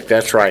stick,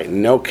 that's right.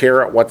 No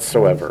carrot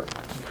whatsoever.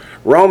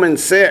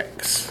 Romans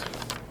 6.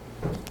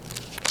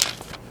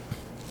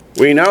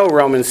 We know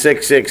Romans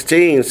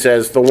 6:16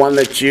 says, the one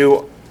that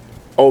you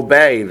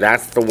obey,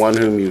 that's the one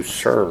whom you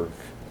serve.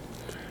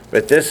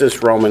 But this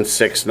is Romans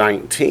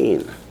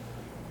 6:19.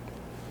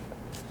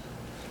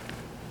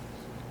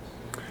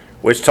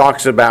 Which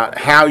talks about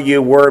how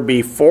you were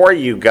before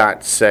you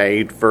got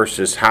saved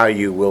versus how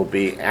you will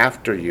be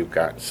after you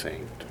got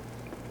saved.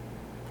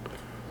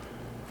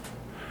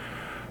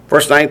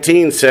 Verse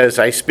 19 says,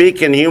 I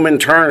speak in human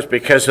terms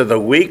because of the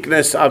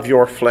weakness of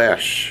your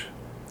flesh.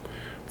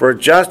 For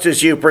just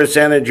as you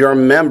presented your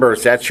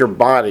members, that's your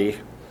body,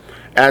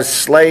 as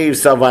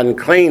slaves of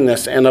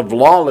uncleanness and of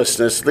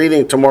lawlessness,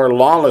 leading to more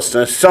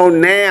lawlessness, so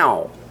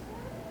now,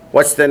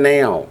 what's the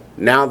now?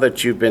 Now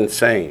that you've been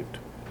saved.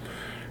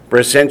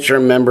 Present your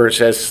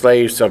members as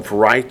slaves of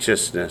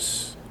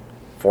righteousness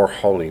for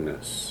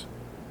holiness.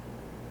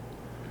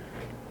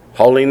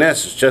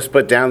 Holiness, just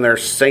put down there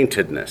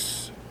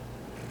saintedness.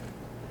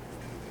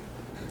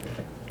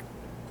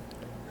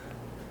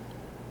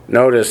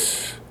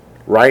 Notice,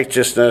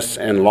 righteousness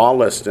and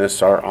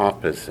lawlessness are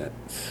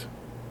opposites.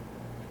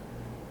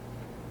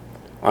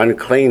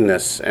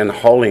 Uncleanness and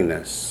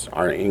holiness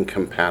are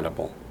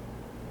incompatible.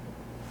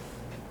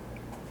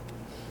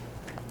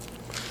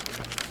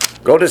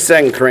 Go to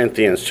 2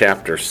 Corinthians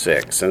chapter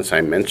 6, since I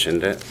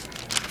mentioned it.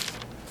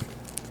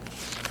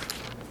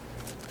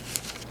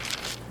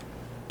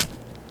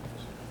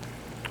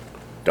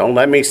 Don't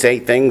let me say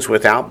things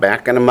without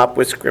backing them up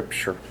with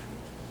Scripture.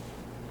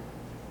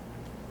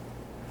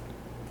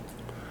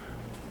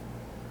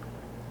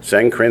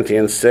 Second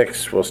Corinthians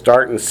 6, we'll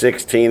start in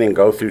 16 and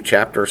go through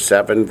chapter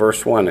 7,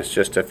 verse 1. It's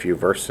just a few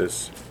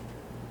verses.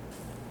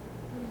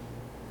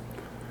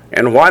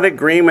 And what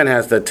agreement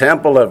has the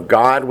temple of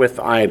God with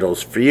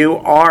idols? For you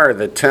are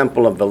the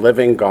temple of the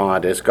living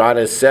God. As God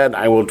has said,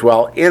 I will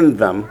dwell in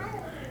them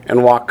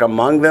and walk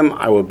among them.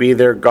 I will be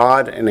their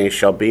God, and they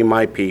shall be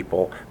my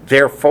people.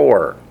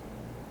 Therefore,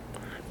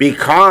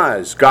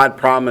 because God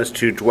promised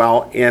to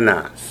dwell in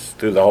us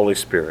through the Holy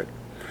Spirit,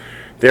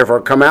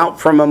 therefore come out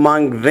from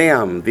among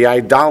them, the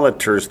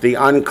idolaters, the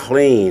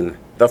unclean,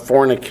 the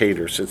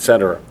fornicators,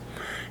 etc.,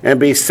 and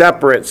be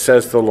separate,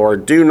 says the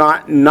Lord. Do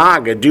not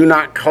do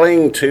not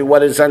cling to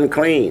what is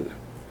unclean,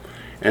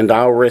 and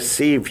I'll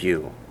receive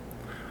you.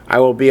 I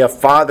will be a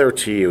father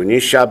to you, and you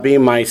shall be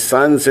my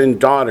sons and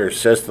daughters,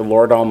 says the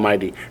Lord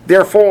Almighty.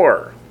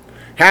 Therefore,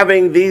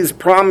 having these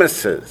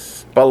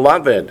promises,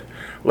 beloved,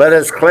 let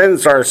us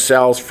cleanse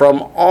ourselves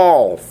from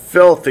all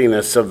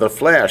filthiness of the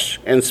flesh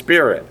and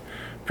spirit,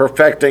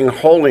 perfecting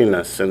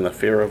holiness in the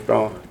fear of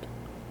God.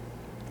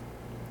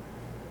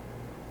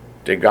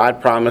 Did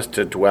God promise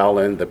to dwell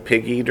in the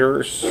pig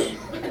eaters,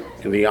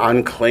 in the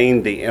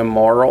unclean, the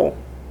immoral?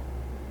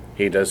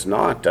 He does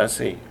not, does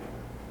he?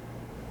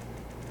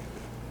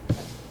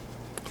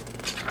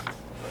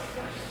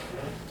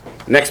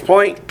 Next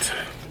point,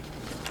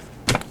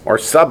 or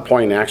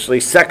sub-point actually,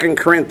 2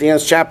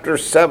 Corinthians chapter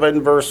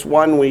 7, verse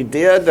 1 we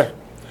did.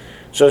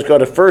 So let's go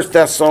to 1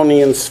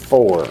 Thessalonians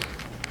 4.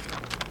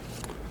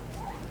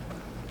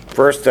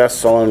 1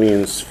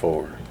 Thessalonians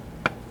 4.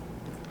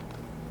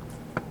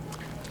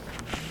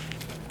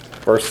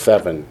 Verse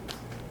 7.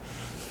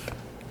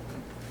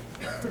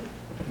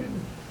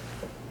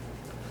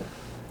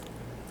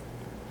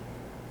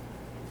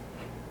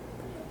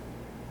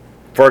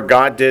 For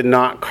God did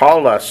not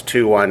call us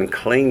to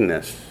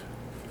uncleanness,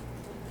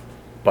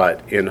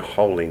 but in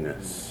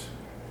holiness.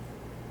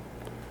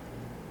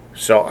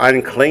 So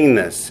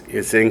uncleanness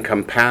is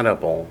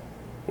incompatible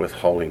with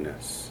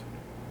holiness.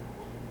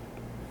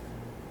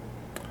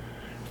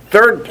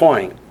 Third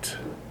point.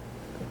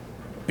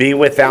 Be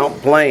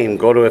without blame.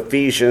 Go to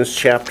Ephesians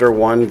chapter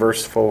 1,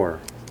 verse 4.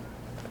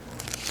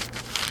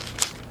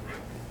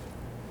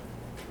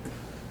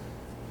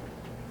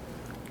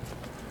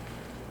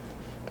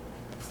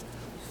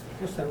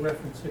 What's that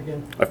reference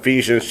again?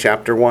 Ephesians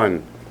chapter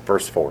 1,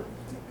 verse 4.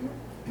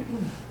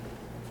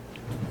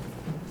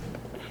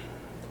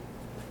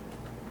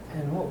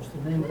 And what was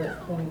the name of that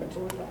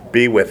point?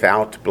 Be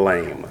without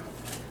blame.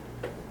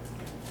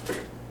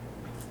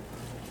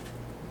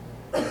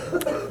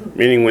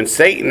 Meaning when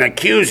Satan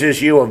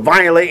accuses you of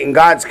violating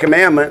God's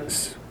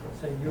commandments,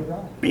 Say you're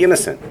right. be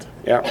innocent.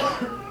 Yeah.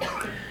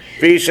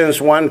 Ephesians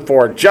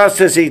 1:4,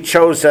 just as he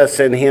chose us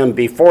in him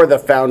before the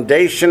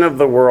foundation of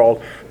the world,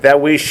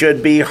 that we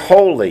should be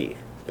holy,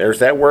 there's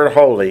that word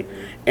holy,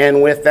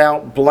 and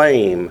without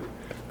blame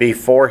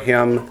before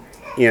him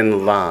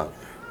in love.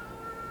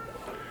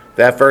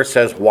 That verse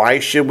says, why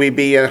should we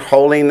be in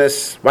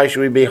holiness? Why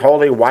should we be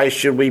holy? Why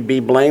should we be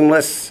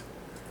blameless?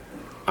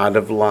 Out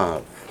of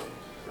love.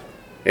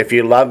 If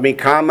you love me,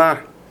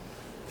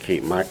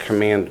 keep my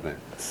commandments.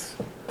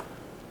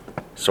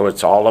 So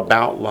it's all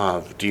about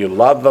love. Do you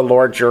love the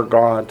Lord your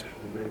God?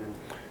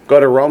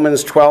 Go to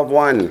Romans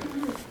 12:1.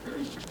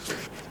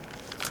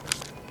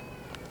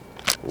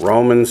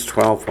 Romans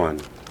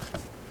 12:1.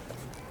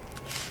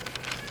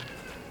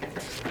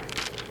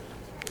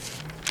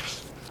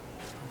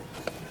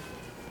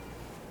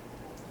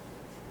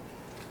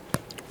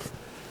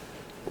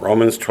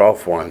 Romans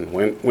 12:1.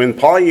 When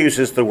Paul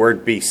uses the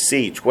word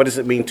beseech, what does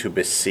it mean to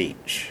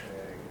beseech?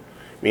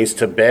 It means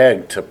to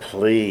beg, to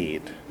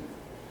plead.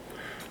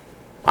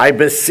 I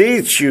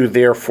beseech you,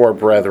 therefore,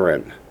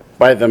 brethren,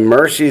 by the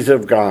mercies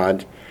of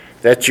God,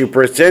 that you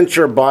present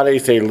your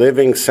bodies a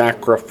living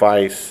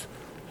sacrifice,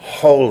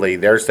 holy.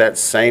 There's that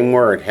same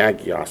word,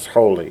 hagios,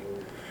 holy.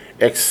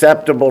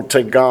 Acceptable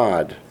to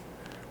God,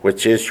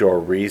 which is your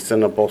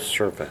reasonable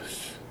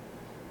service.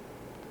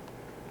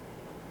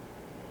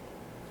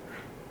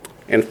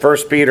 In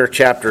 1 Peter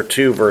chapter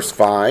 2, verse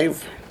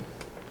 5,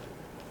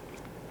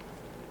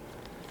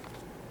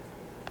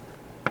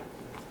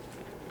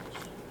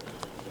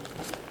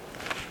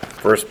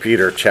 First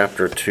Peter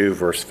chapter 2,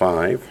 verse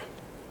 5.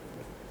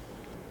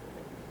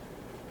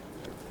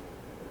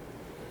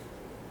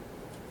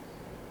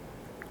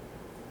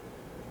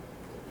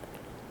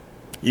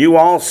 You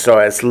also,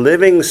 as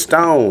living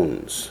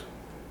stones,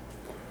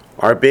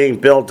 are being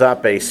built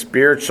up a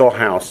spiritual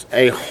house,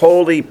 a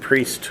holy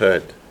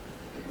priesthood,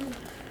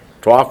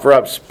 to offer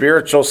up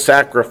spiritual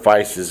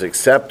sacrifices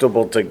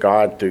acceptable to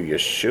God through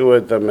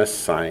Yeshua the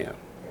Messiah.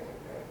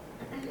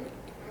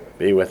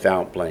 Be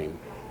without blame.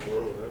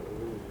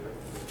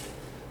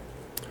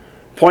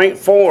 Point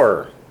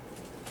 4.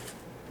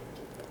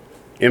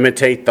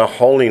 Imitate the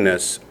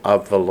holiness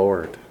of the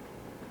Lord.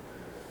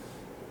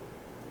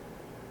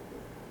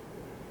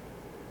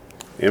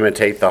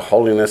 Imitate the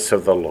holiness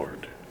of the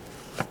Lord.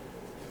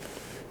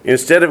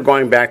 Instead of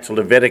going back to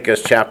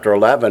Leviticus chapter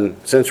 11,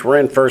 since we're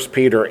in 1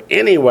 Peter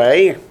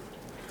anyway,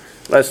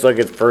 let's look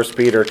at 1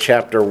 Peter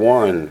chapter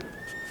 1,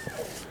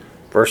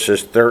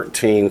 verses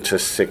 13 to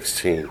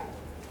 16.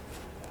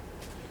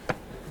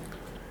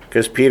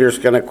 Because Peter's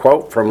going to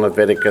quote from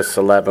Leviticus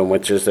 11,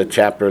 which is the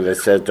chapter that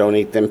says, don't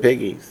eat them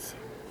piggies.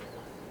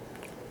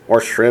 Or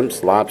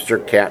shrimps, lobster,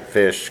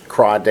 catfish,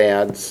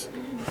 crawdads,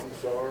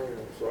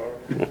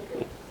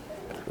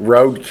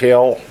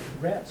 roadkill,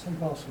 Rats and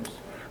possums.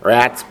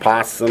 rats,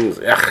 possums.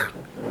 Ugh.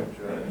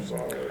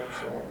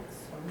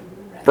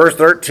 Verse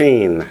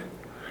 13.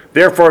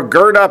 Therefore,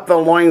 gird up the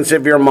loins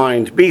of your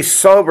mind. Be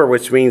sober,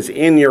 which means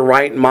in your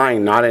right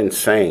mind, not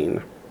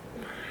insane.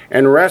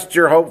 And rest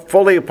your hope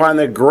fully upon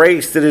the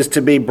grace that is to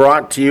be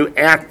brought to you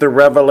at the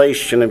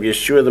revelation of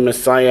Yeshua the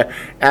Messiah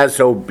as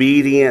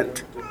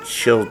obedient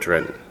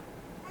children.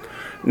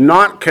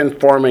 Not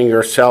conforming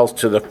yourselves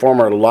to the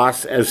former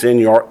lusts as in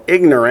your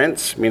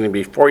ignorance, meaning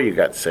before you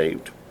got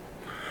saved.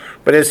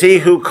 But as he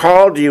who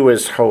called you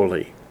is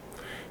holy,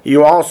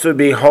 you also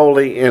be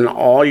holy in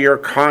all your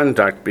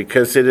conduct,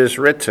 because it is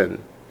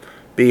written,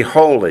 be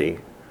holy,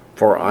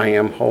 for I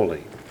am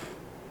holy.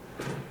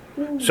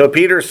 So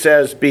Peter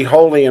says, be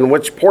holy in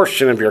which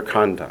portion of your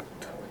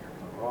conduct?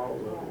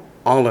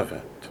 All of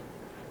it.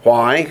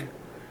 Why?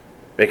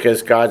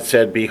 Because God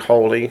said, be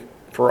holy,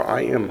 for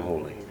I am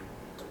holy. And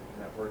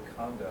that word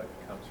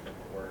conduct comes from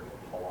the word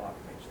halak,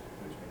 which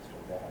means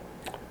to walk.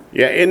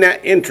 Yeah, isn't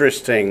that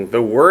interesting?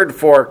 The word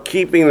for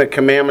keeping the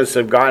commandments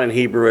of God in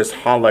Hebrew is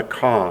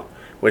halakah,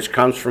 which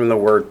comes from the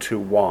word to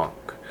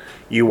walk.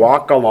 You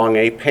walk along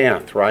a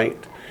path, right?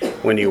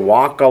 When you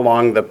walk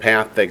along the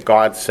path that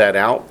God set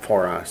out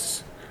for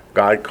us,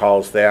 God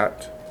calls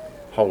that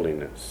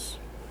holiness.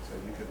 So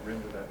you could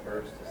render that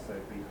verse to say,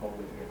 be holy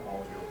in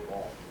all your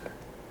walk.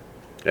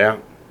 Yeah.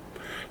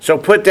 So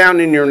put down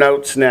in your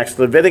notes next,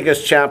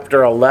 Leviticus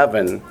chapter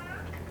 11,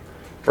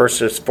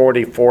 verses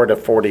 44 to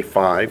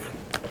 45.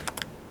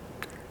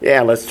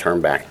 Yeah, let's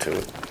turn back to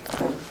it.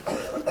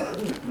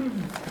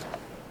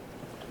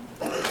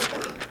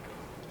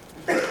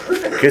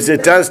 Because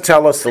it does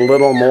tell us a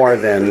little more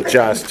than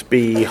just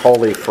be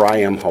holy, for I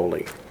am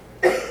holy.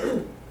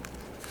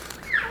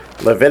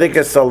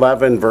 Leviticus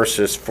 11,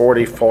 verses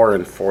 44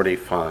 and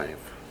 45.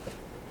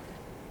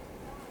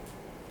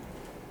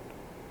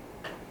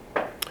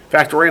 In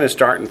fact, we're going to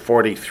start in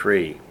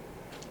 43.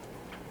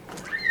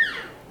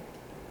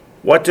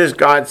 What does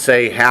God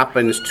say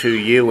happens to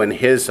you in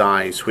his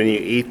eyes when you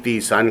eat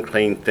these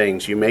unclean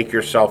things? You make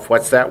yourself,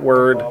 what's that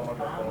word?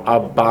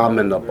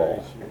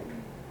 Abominable.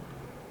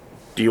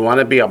 Do you want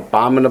to be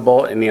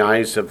abominable in the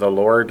eyes of the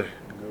Lord?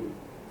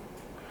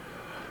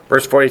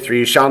 Verse 43,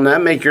 you shall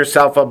not make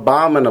yourself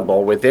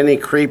abominable with any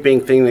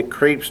creeping thing that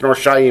creeps, nor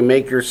shall you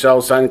make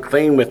yourselves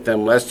unclean with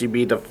them, lest you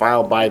be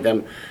defiled by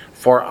them.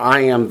 for I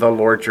am the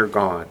Lord your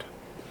God.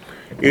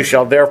 You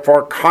shall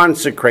therefore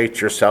consecrate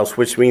yourselves,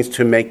 which means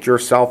to make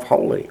yourself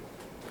holy.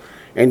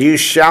 And you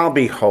shall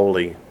be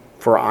holy,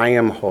 for I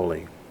am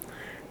holy.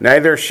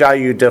 Neither shall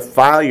you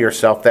defile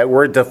yourself. That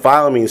word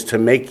defile means to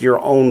make your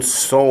own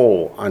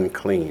soul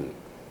unclean.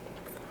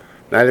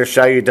 Neither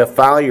shall you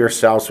defile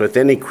yourselves with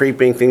any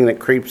creeping thing that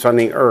creeps on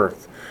the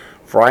earth.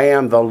 For I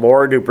am the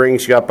Lord who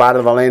brings you up out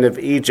of the land of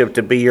Egypt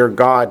to be your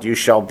God. You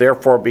shall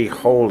therefore be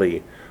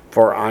holy,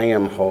 for I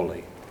am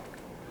holy.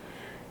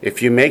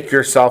 If you make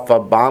yourself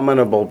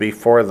abominable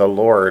before the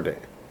Lord,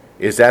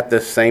 is that the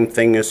same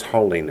thing as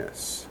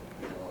holiness?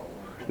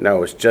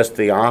 No, it's just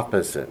the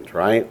opposite,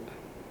 right?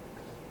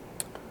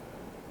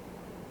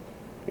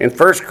 In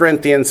 1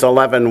 Corinthians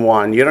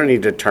 11:1, you don't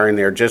need to turn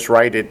there, just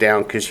write it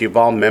down because you've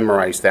all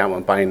memorized that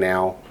one by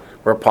now,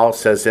 where Paul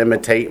says,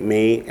 imitate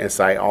me as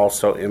I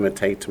also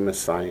imitate the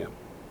Messiah.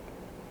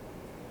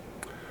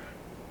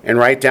 And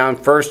write down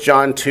 1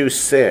 John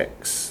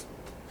 2:6,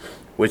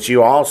 which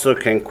you also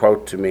can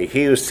quote to me.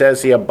 He who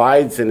says he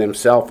abides in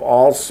himself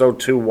also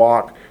to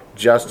walk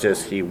just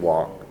as he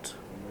walked.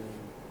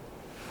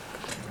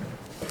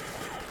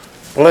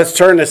 Well, let's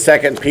turn to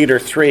 2 Peter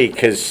 3,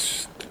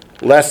 because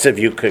less of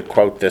you could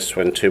quote this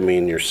one to me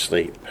in your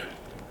sleep.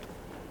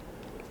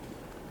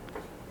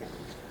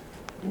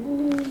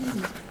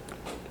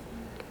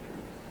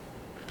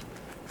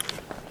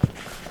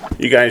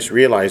 You guys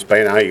realize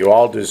by now you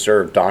all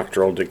deserve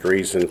doctoral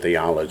degrees in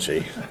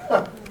theology.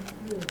 I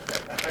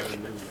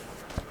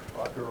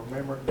can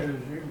remember it good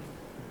as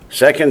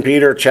you. 2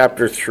 Peter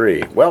chapter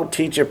 3. Well,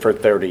 teach it for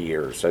 30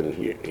 years and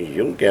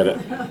you'll get it.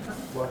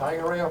 Well, hang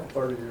around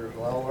for 30 years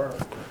and I'll learn.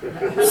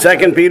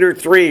 2 Peter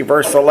 3,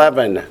 verse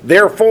 11.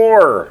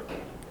 Therefore,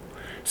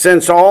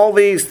 since all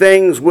these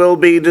things will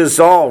be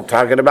dissolved,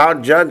 talking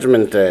about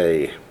Judgment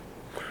Day,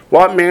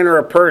 what manner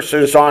of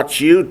persons ought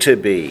you to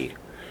be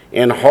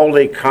in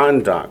holy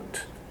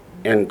conduct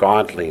and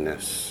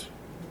godliness?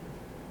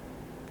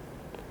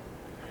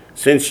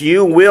 Since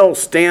you will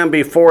stand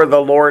before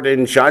the Lord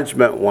in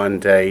judgment one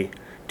day,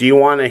 do you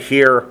want to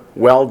hear,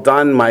 well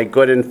done, my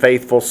good and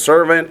faithful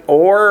servant,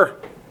 or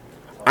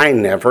I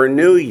never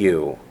knew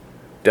you?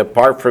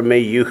 Depart from me,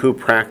 you who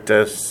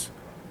practice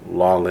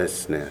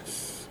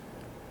lawlessness.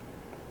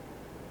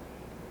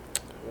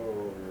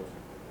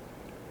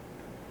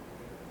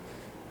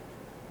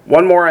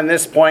 One more on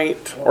this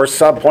point, or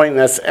sub-point, and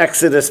that's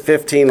Exodus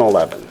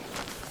 15:11.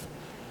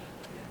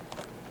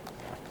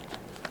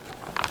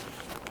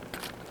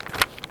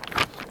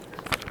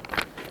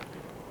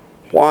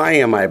 Why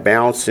am I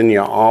bouncing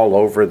you all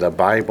over the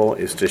Bible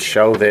is to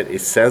show that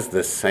it says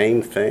the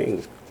same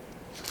thing.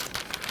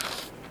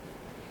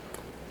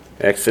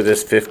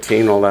 Exodus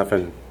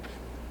 15:11.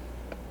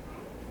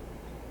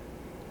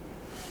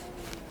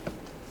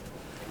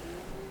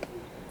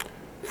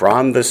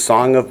 From the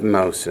Song of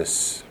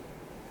Moses.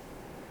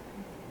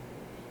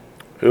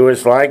 Who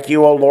is like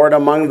you, O Lord,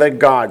 among the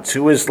gods?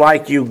 Who is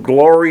like you,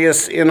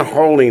 glorious in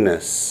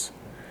holiness,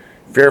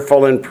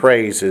 fearful in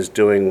praises,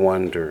 doing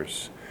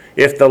wonders?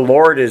 If the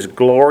Lord is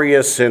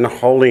glorious in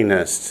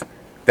holiness,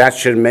 that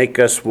should make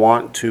us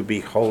want to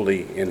be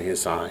holy in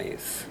his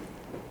eyes.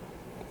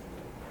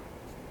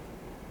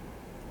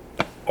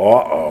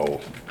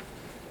 Uh-oh.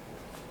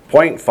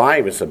 Point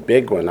 5 is a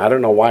big one. I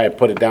don't know why I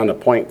put it down to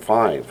point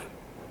 5.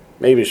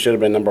 Maybe it should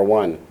have been number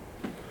 1.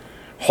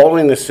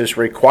 Holiness is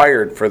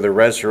required for the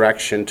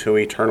resurrection to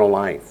eternal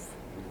life.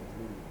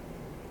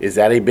 Is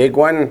that a big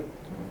one?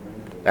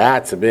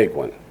 That's a big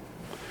one.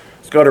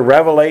 Let's go to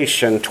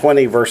Revelation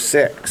 20, verse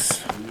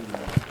 6.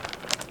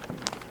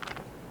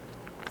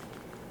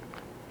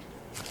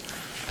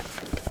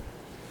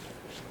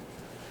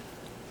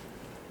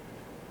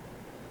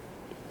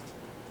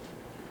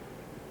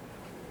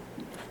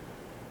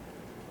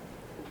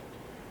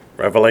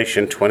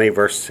 Revelation 20,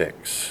 verse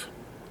 6.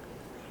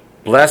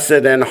 Blessed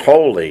and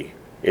holy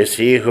is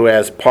he who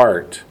has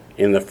part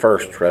in the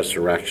first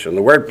resurrection.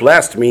 The word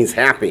blessed means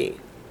happy.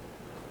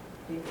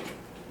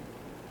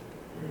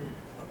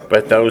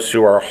 But those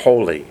who are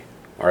holy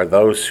are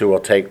those who will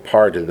take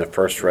part in the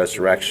first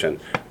resurrection.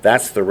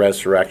 That's the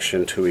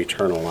resurrection to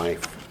eternal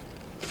life.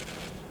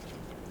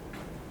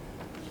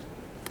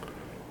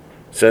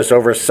 It says,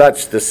 over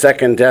such the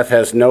second death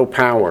has no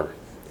power,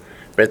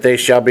 but they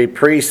shall be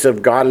priests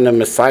of God and the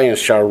Messiah and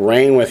shall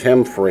reign with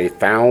him for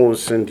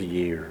 1,000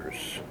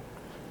 years.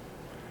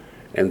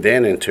 And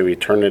then into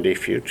eternity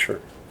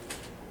future.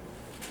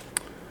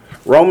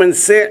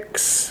 Romans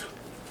 6.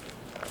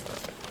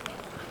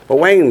 But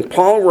Wayne,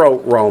 Paul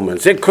wrote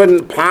Romans. It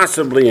couldn't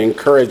possibly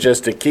encourage us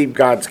to keep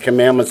God's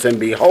commandments and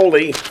be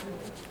holy.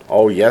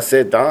 Oh, yes,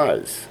 it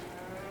does.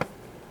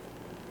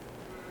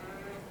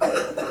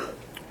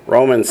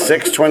 Romans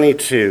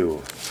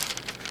 6:22.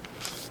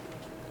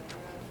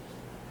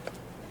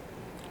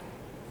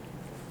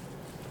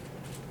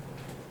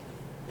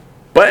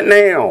 But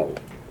now,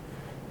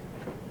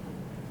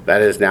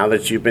 that is now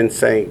that you've been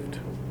saved,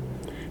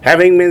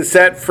 having been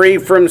set free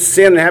from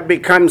sin, have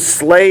become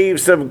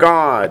slaves of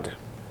God,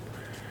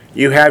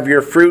 you have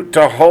your fruit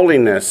to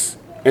holiness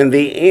and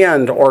the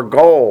end or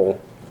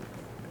goal,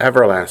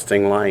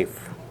 everlasting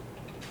life.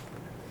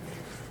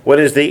 What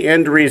is the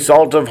end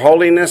result of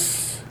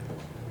holiness?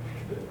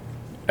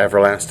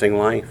 Everlasting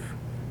life.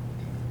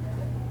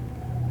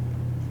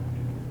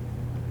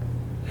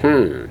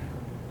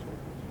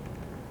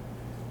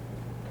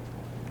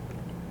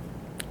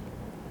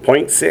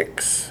 Point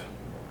 6.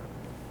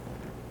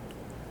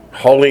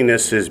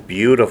 Holiness is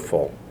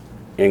beautiful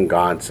in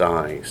God's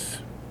eyes.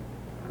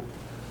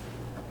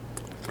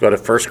 Go to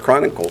 1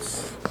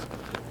 Chronicles.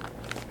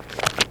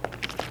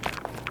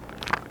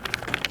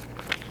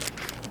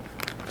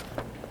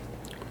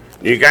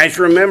 You guys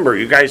remember,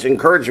 you guys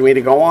encouraged me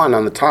to go on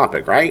the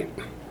topic, right?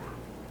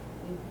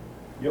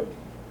 Yep.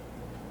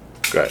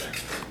 Good.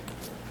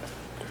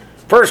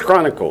 1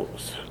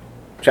 Chronicles,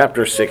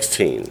 chapter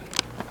 16,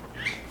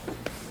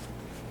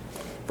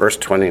 verse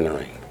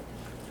 29.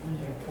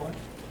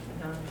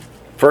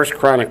 1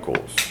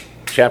 Chronicles,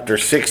 chapter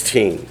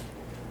 16,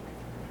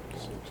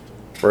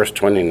 verse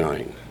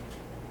 29.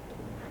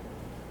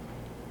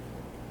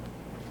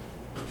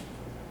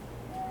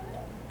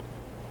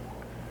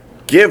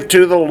 Give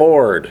to the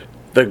Lord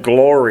the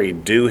glory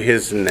due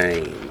his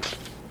name.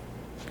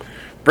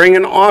 Bring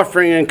an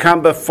offering and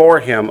come before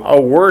him.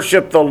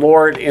 Worship the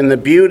Lord in the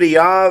beauty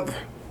of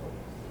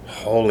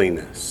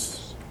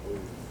holiness.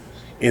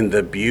 In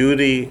the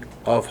beauty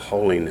of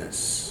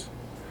holiness.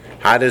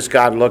 How does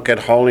God look at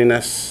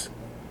holiness?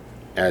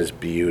 As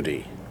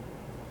beauty.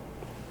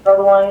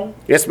 Brother Wayne,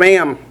 Yes,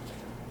 ma'am.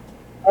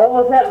 what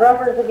was that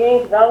reference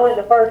again? Because I went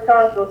to 1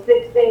 Chronicles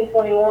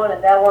 16:21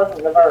 and that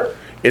wasn't the verse.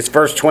 It's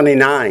verse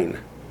 29.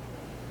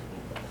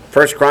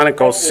 1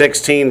 Chronicles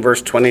 16,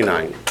 verse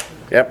 29.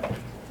 Yep.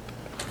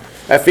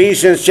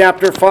 Ephesians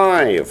chapter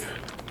 5.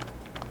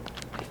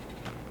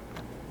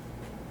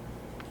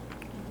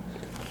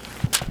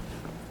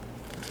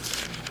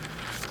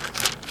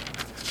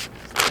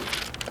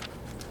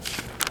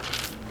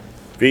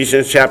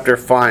 Ephesians chapter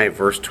 5,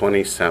 verse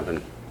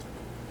 27.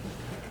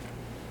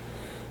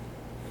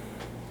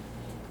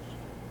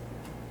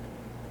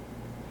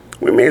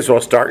 We may as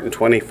well start in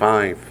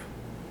 25.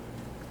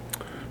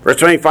 Verse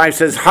 25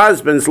 says,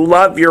 Husbands,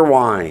 love your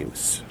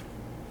wives,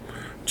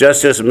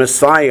 just as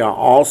Messiah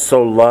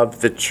also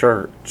loved the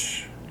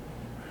church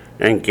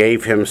and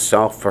gave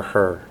himself for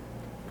her,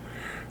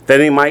 that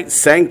he might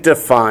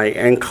sanctify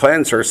and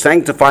cleanse her.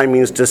 Sanctify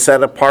means to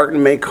set apart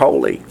and make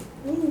holy,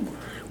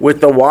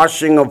 with the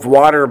washing of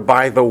water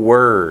by the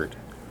word.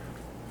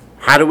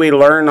 How do we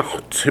learn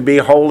to be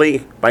holy?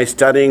 By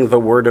studying the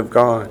word of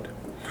God.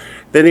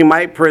 That he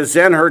might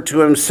present her to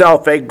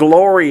himself a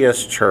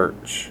glorious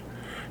church,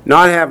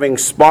 not having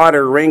spot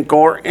or wrinkle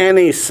or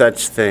any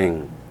such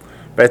thing,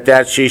 but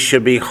that she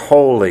should be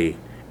holy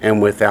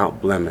and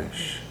without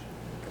blemish.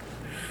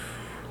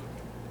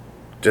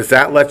 Does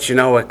that let you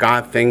know what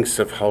God thinks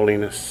of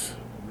holiness?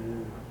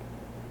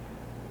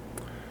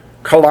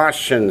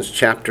 Colossians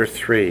chapter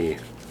 3.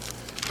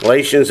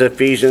 Galatians,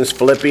 Ephesians,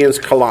 Philippians,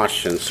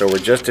 Colossians. So we're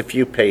just a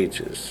few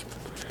pages.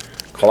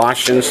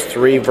 Colossians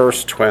 3,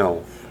 verse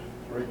 12.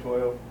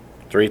 3:12.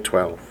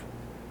 3:12.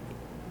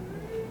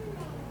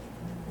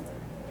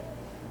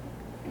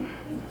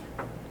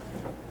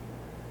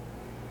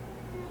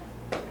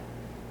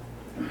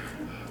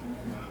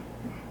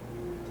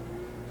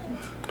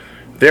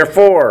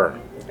 Therefore,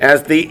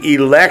 as the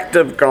elect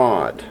of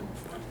God,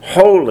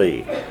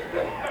 holy,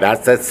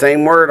 that's that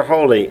same word,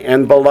 holy,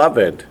 and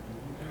beloved,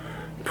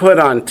 put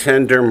on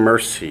tender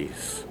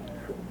mercies,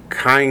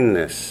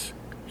 kindness,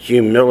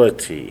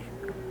 humility,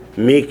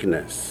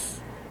 meekness,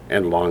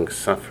 and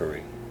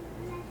long-suffering.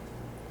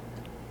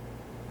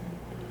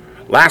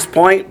 Last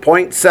point,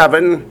 point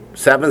 7.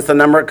 7's the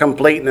number of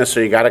completeness, so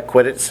you got to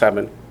quit at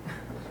 7.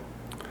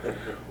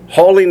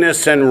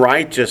 Holiness and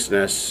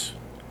righteousness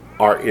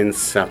are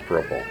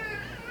inseparable.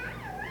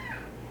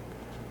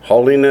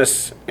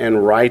 Holiness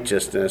and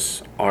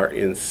righteousness are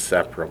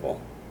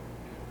inseparable.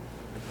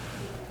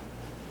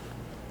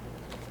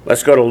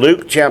 Let's go to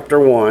Luke chapter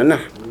 1.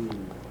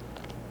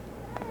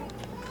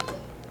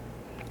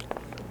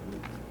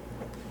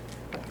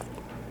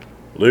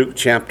 Luke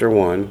chapter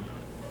 1,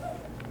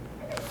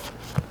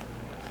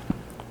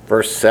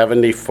 verse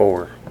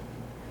 74.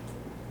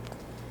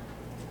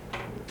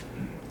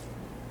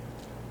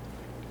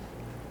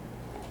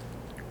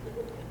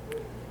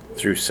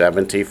 Through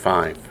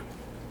 75.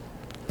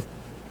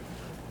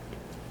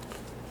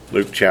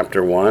 Luke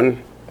chapter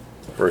 1,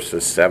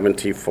 verses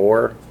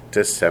 74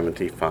 to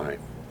 75.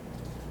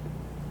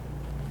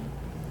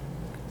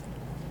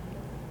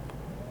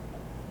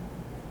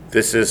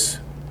 This is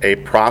a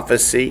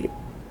prophecy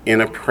in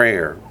a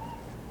prayer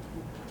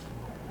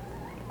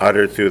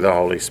uttered through the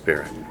Holy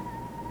Spirit,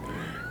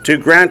 to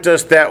grant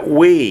us that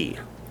we,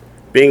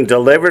 being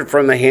delivered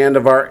from the hand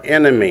of our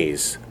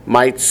enemies,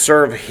 might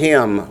serve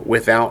him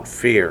without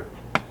fear,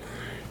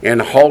 in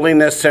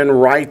holiness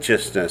and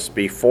righteousness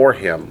before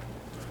him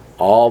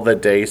all the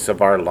days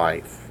of our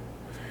life.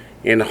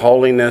 In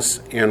holiness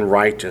and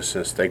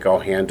righteousness, they go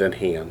hand in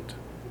hand.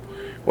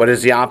 What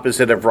is the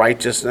opposite of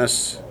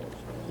righteousness?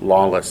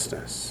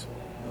 Lawlessness.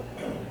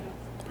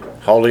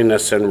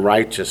 Holiness and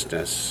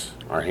righteousness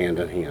are hand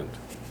in hand.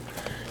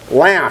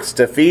 Last,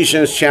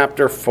 Ephesians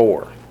chapter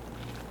 4.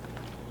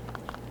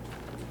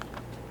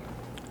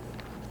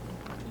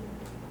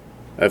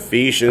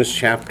 Ephesians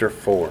chapter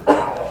 4.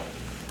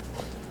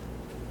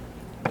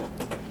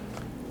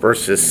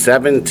 Verses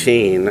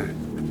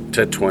 17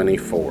 to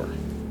 24.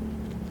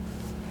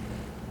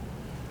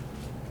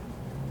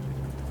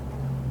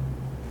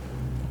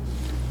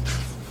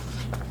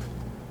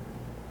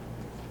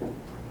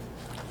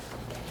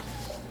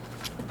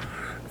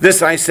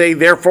 This I say,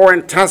 therefore,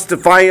 and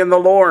testify in the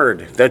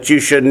Lord, that you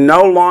should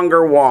no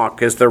longer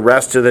walk as the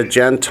rest of the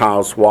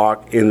Gentiles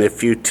walk in the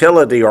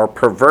futility or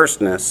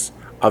perverseness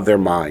of their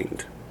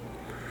mind,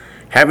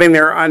 having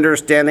their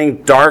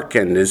understanding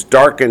darkened. Is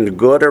darkened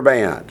good or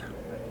bad?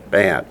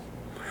 Bad.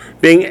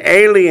 Being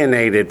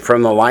alienated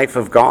from the life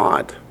of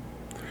God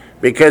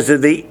because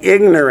of the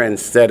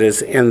ignorance that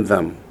is in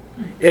them.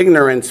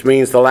 Ignorance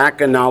means the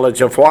lack of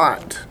knowledge of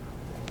what?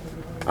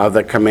 Of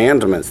the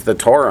commandments, the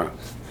Torah.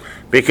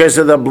 Because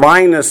of the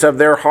blindness of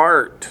their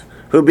heart,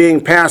 who being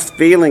past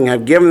feeling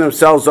have given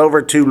themselves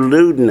over to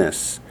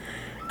lewdness,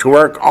 to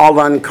work all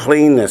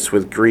uncleanness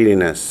with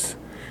greediness.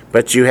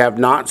 But you have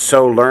not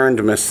so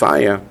learned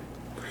Messiah.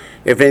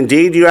 If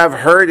indeed you have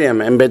heard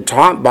him and been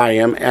taught by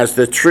him, as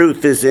the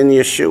truth is in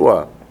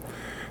Yeshua,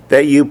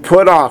 that you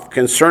put off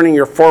concerning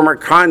your former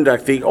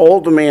conduct the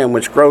old man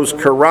which grows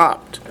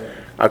corrupt,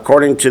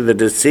 according to the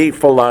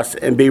deceitful lust,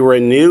 and be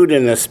renewed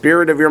in the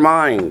spirit of your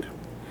mind,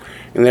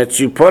 and that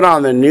you put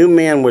on the new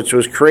man which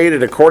was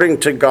created according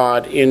to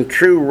God in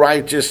true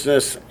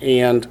righteousness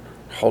and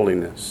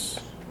holiness.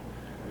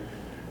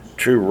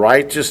 True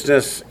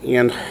righteousness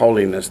and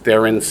holiness,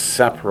 they're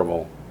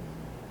inseparable.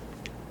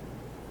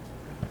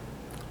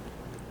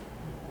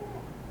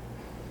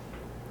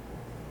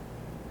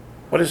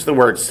 What does the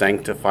word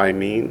sanctify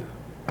mean?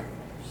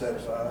 Set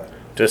aside,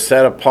 To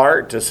set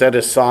apart, to set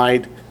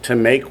aside, to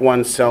make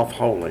oneself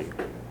holy.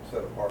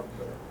 set apart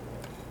there.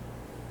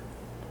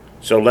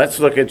 So let's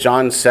look at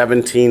John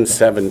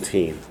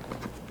 17:17.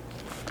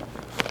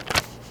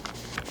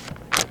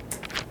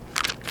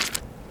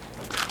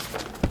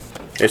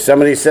 If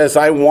somebody says,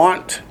 I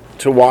want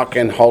to walk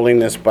in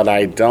holiness, but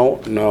I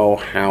don't know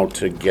how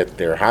to get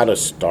there, how to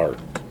start,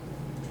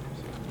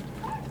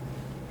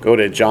 go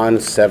to John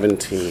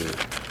 17.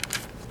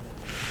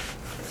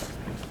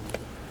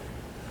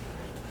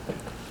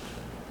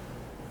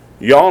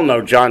 You all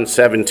know John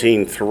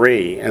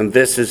 17:3, and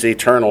this is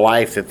eternal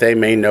life, that they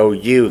may know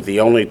you, the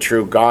only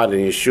true God,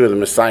 and Yeshua the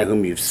Messiah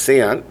whom you've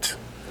sent,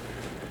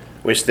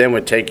 which then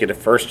would take you to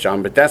 1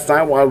 John, but that's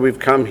not why we've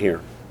come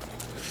here.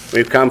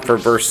 We've come for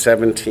verse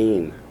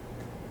 17.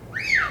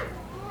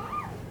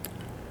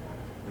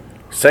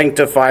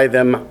 Sanctify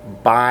them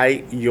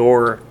by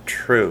your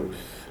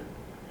truth.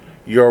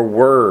 Your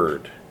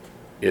word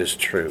is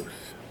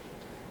truth.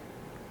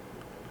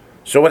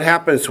 So what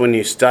happens when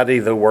you study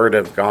the word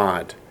of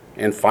God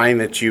and find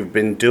that you've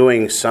been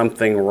doing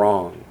something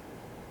wrong?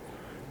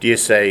 Do you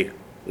say,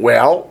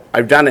 well,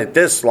 I've done it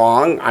this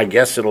long, I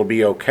guess it'll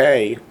be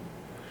okay?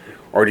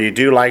 Or do you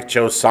do like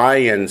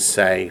Josiah and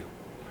say,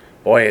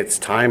 boy, it's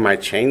time I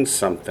changed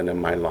something in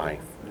my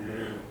life?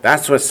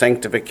 That's what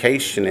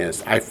sanctification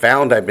is. I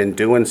found I've been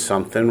doing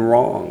something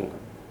wrong.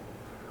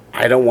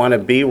 I don't want to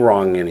be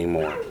wrong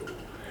anymore.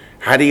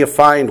 How do you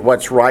find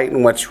what's right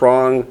and what's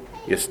wrong?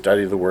 You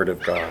study the Word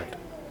of God.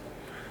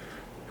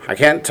 I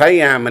can't tell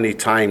you how many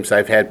times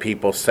I've had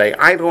people say,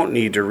 I don't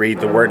need to read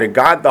the Word of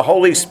God. The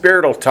Holy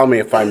Spirit will tell me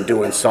if I'm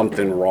doing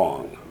something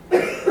wrong.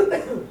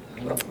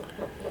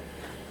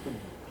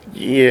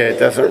 Yeah, it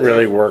doesn't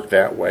really work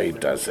that way,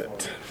 does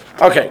it?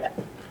 Okay,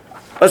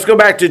 let's go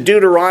back to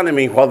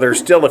Deuteronomy while there's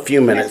still a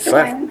few minutes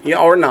left. Yeah,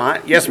 or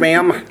not. Yes,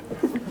 ma'am.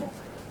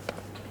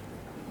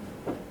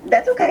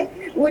 That's okay.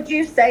 Would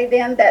you say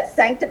then that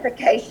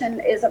sanctification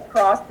is a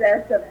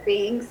process of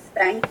being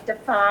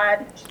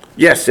sanctified?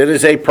 Yes, it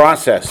is a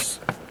process.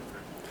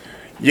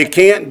 You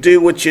can't do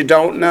what you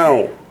don't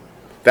know.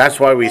 That's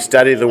why we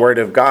study the Word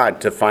of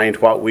God, to find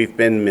what we've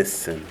been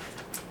missing.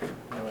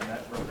 And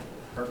that,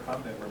 her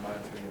comment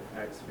reminds me of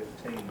Acts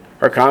 15.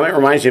 Her comment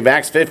reminds you of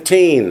Acts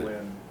 15.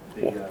 When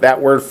the, That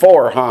word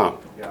for, huh?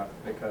 yeah,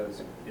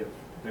 because if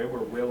they were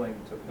willing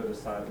to put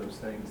aside those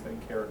things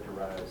that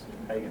characterize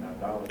pagan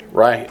idolatry,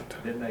 Right.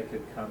 then they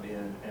could come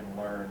in and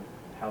learn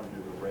how to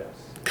do the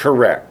rest.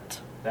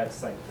 Correct. That's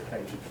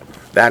sanctification.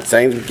 That's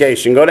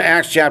sanctification. Go to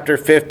Acts chapter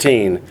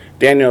 15.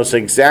 Daniel's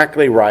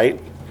exactly right.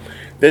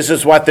 This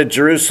is what the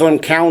Jerusalem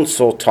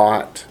Council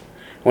taught.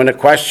 When a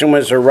question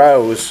was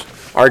arose,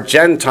 are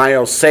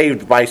Gentiles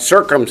saved by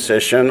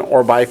circumcision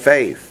or by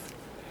faith?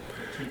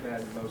 Too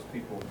bad most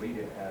people read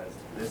it as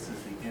this is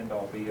the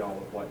end-all be-all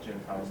of what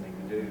Gentiles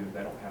need to do.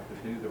 They don't have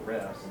to do the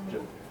rest,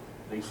 just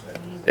these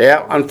things.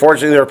 Yeah,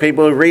 unfortunately there are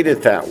people who read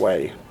it that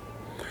way.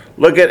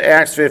 Look at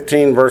Acts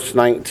 15 verse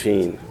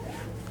 19.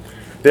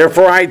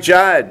 Therefore I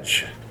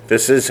judge,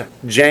 this is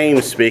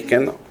James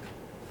speaking.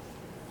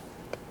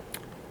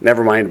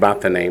 Never mind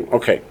about the name.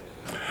 Okay.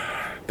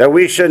 that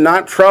we should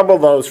not trouble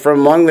those from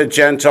among the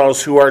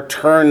Gentiles who are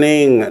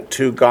turning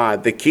to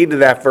God. The key to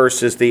that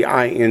verse is the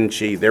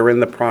ing. They're in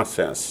the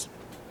process.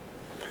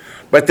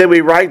 But that we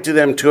write to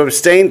them to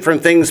abstain from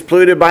things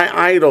polluted by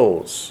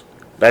idols.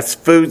 That's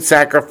food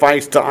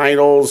sacrificed to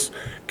idols,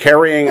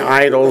 carrying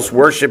idols,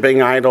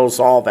 worshiping idols,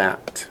 all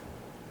that.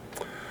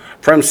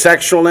 From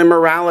sexual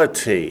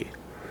immorality.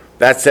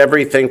 That's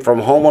everything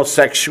from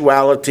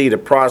homosexuality to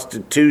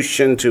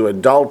prostitution to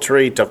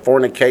adultery to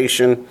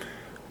fornication.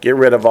 Get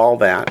rid of all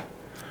that.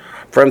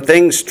 From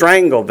things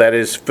strangled, that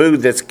is food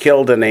that's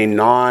killed in a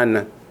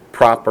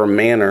non-proper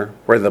manner,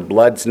 where the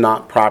blood's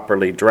not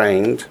properly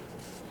drained.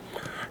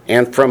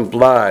 And from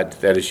blood,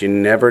 that is, you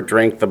never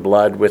drink the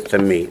blood with the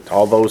meat.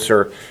 All those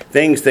are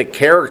things that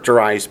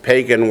characterize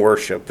pagan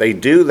worship. They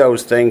do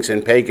those things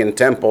in pagan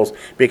temples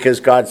because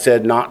God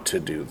said not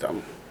to do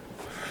them.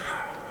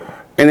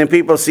 And then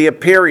people see a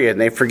period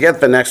and they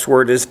forget the next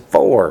word is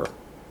for.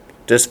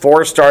 Does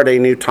for start a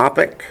new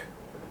topic?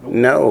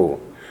 No.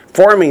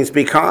 For means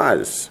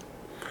because.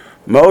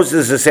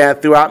 Moses has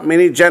had throughout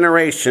many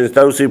generations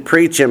those who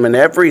preach him in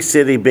every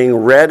city, being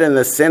read in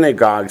the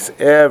synagogues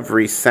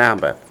every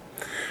Sabbath.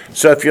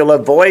 So if you'll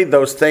avoid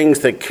those things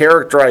that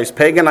characterize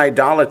pagan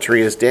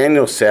idolatry, as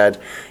Daniel said,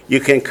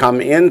 you can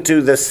come into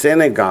the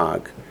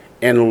synagogue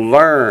and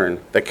learn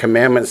the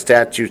commandments,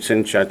 statutes,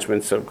 and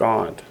judgments of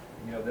God.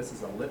 You know, this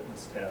is a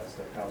litmus test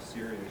of how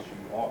serious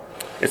you are.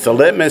 It's a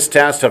litmus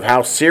test of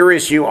how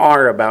serious you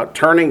are about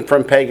turning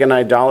from pagan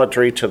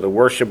idolatry to the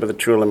worship of the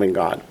true living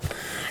God.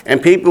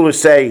 And people who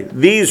say,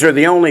 these are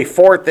the only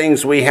 4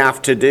 things we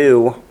have to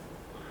do,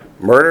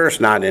 murder's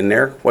not in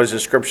there. What does the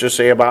scripture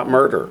say about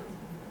murder?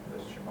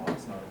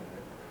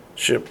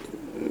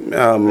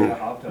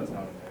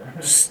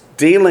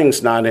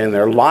 Stealing's not in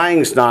there.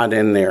 Lying's not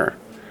in there.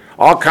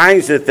 All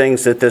kinds of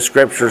things that the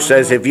scripture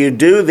says, if you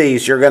do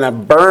these, you're going to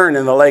burn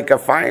in the lake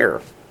of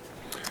fire.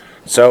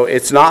 So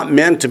it's not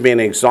meant to be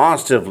an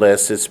exhaustive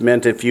list. It's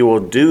meant if you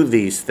will do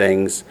these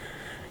things,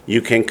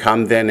 you can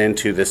come then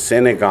into the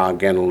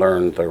synagogue and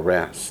learn the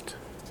rest.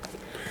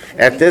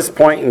 At this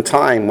point in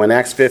time, when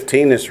Acts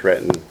 15 is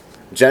written,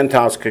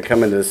 Gentiles could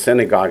come into the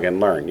synagogue and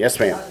learn.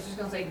 Yes, ma'am? I was just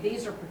going to say,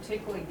 these are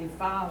particularly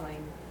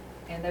defiling,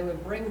 and they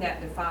would bring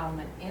that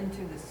defilement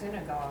into the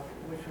synagogue,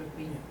 which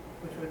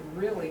would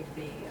really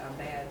be a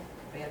bad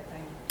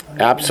thing.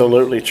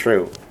 Absolutely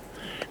true.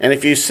 And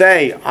if you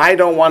say, I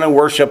don't want to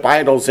worship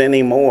idols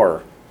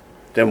anymore,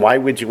 then why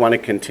would you want to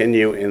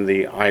continue in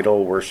the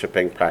idol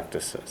worshiping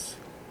practices?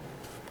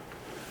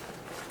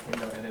 You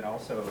know, and it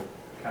also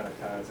kind of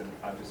ties, and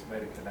I just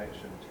made a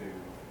connection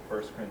to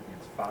 1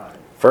 Corinthians 5.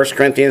 1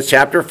 Corinthians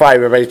chapter 5.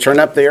 Everybody turn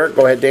up there.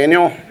 Go ahead,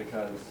 Daniel.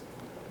 Because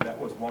that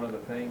was one of the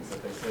things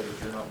that they said,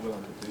 if you're not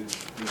willing to do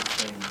these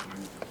things,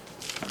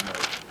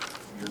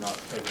 you're not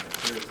taking it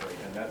seriously.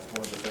 And that's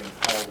one of the things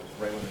Paul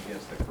was railing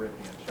against the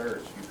Corinthian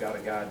church. You've got a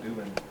guy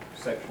doing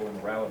sexual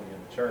immorality in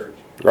the church.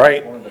 Right.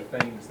 It's one of the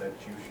things that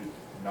you should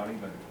not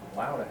even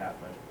allow to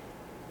happen.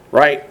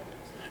 Right.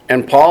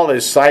 And Paul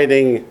is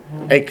citing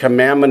a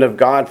commandment of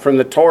God from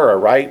the Torah,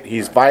 right?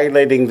 He's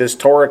violating this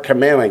Torah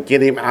commandment.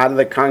 Get him out of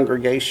the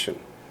congregation.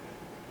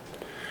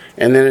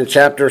 And then in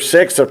chapter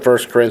 6 of 1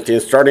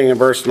 Corinthians, starting in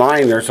verse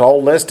 9, there's a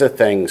whole list of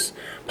things.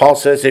 Paul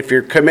says, if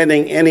you're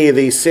committing any of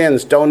these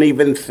sins, don't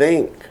even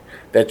think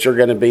that you're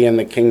going to be in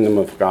the kingdom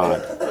of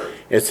God.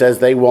 It says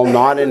they will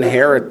not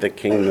inherit the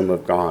kingdom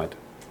of God.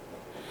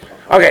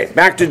 Okay,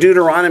 back to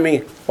Deuteronomy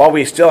while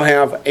we still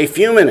have a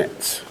few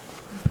minutes.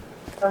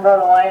 And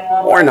Brother Wayne, one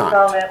Or more not.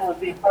 comment would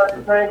be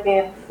 1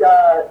 Corinthians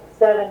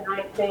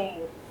 7:19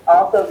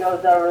 also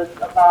goes over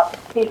about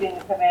keeping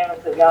the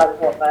commandments of God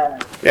is what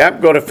matters.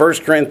 Yep, go to 1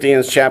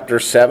 Corinthians chapter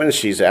 7.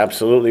 She's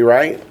absolutely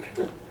right.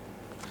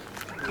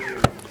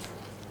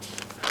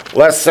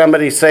 Lest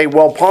somebody say,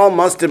 well, Paul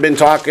must have been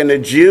talking to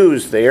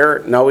Jews there.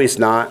 No, he's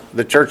not.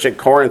 The church at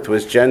Corinth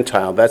was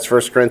Gentile. That's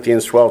 1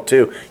 Corinthians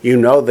 12:2. You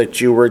know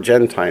that you were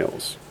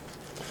Gentiles.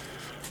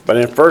 But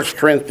in 1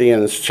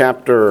 Corinthians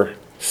chapter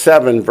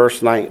 7,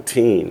 verse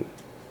 19,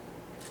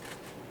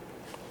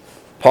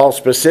 Paul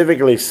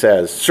specifically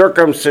says,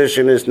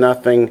 circumcision is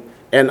nothing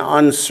and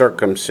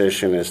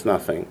uncircumcision is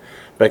nothing,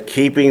 but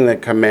keeping the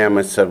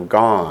commandments of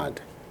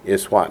God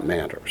is what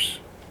matters.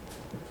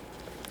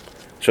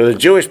 So the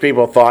Jewish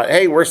people thought,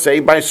 hey, we're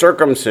saved by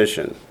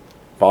circumcision.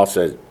 Paul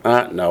says,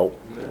 no.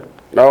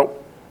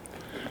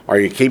 Are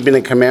you keeping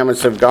the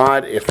commandments of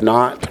God? If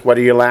not, what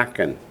are you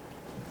lacking?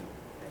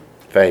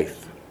 Faith.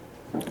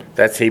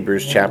 That's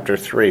Hebrews chapter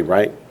 3,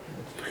 right?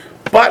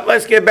 But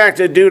let's get back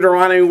to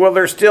Deuteronomy. Well,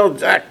 there's still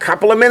a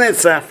couple of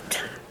minutes left.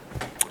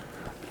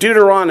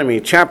 Deuteronomy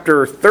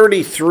chapter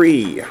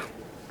 33.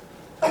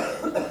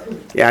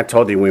 Yeah, I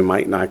told you we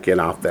might not get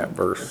off that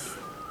verse.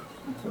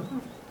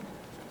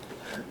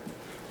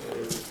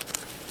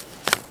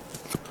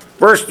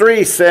 Verse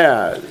 3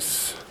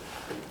 says,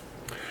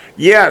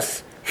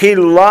 yes, he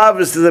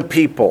loves the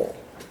people.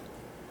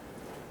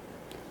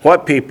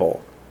 What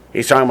people?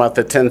 He's talking about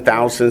the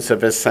 10,000s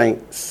of his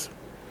saints.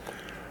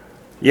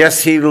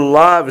 Yes, he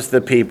loves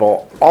the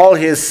people. All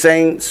his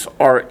saints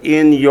are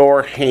in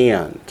your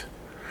hand.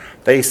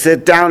 They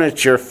sit down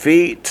at your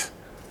feet.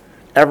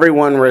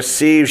 Everyone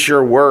receives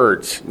your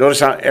words. Notice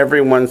how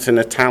everyone's in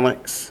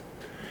italics.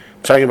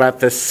 Talking about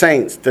the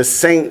saints. The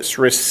saints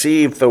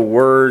receive the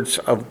words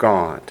of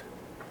God.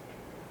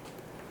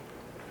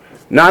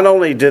 Not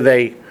only do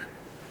they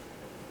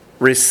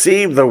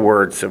receive the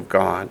words of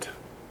God,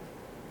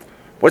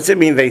 what's it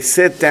mean? They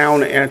sit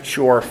down at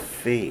your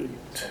feet.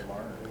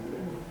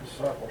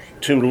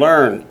 To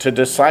learn, to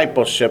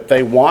discipleship.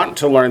 They want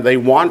to learn. They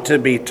want to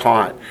be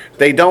taught.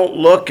 They don't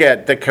look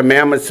at the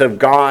commandments of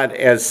God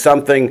as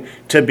something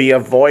to be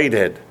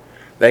avoided.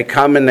 They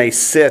come and they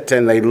sit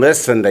and they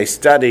listen, they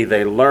study,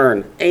 they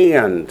learn.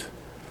 And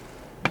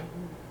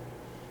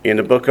in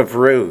the book of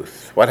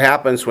Ruth, what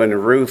happens when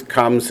Ruth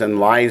comes and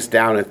lies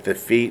down at the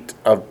feet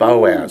of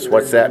Boaz?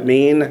 What's that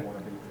mean?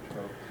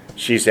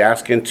 She's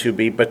asking to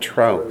be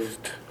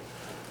betrothed.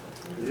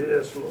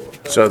 Yes, Lord.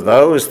 So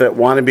those that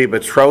want to be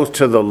betrothed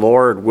to the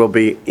Lord will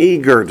be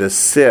eager to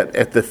sit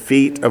at the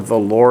feet of the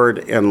Lord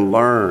and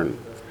learn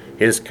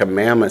His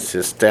commandments,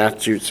 His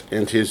statutes,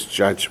 and His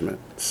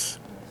judgments.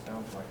 It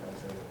sounds like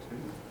Isaiah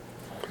 2.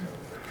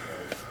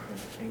 In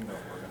the kingdom,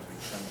 we're going to be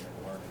coming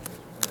and learning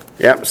His word.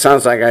 Yep,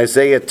 sounds like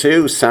Isaiah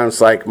 2,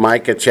 sounds like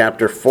Micah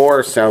chapter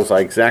 4, sounds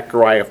like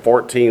Zechariah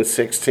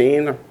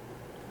 14:16.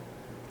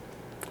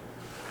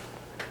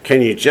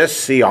 Can you just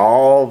see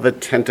all the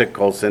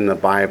tentacles in the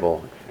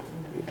Bible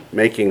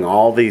making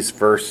all these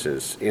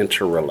verses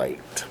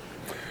interrelate?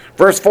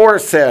 Verse 4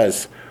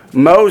 says,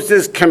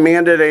 Moses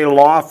commanded a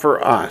law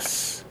for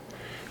us,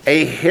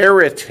 a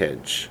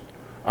heritage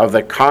of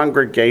the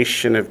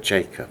congregation of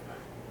Jacob.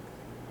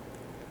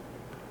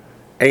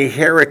 A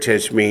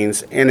heritage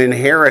means an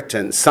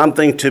inheritance,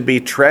 something to be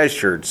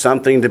treasured,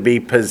 something to be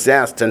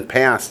possessed and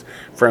passed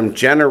from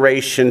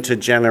generation to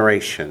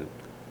generation.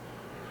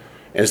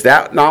 Is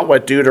that not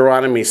what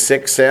Deuteronomy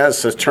 6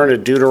 says? Let's turn to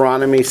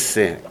Deuteronomy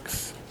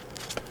 6.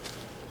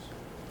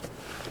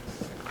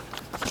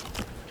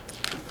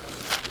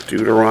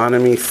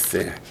 Deuteronomy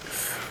 6.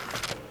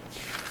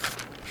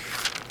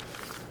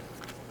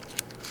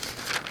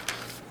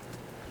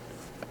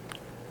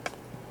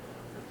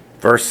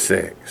 Verse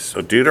 6.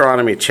 So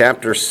Deuteronomy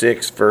chapter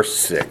 6, verse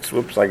 6.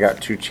 Whoops, I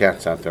got two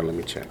chats out there. Let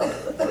me check.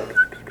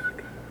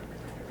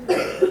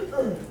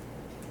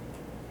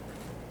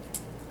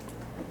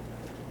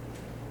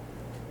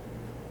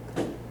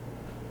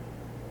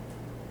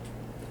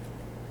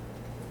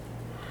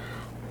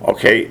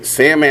 Okay,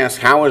 Sam asked,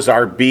 how is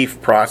our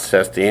beef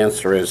processed? The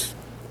answer is,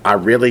 I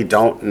really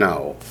don't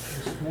know.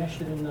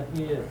 Smash it in the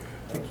head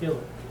to kill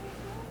it.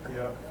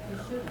 Yeah.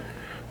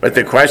 But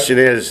the question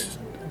is,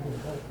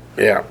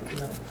 yeah,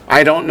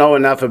 I don't know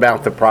enough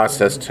about the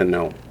process to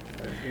know.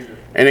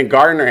 And then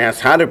Gardner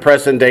asks, how do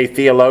present-day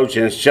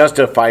theologians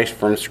justify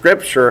from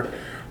Scripture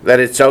that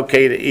it's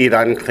okay to eat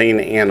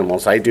unclean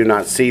animals? I do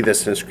not see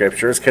this in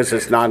Scripture. It's because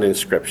it's not in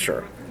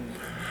Scripture.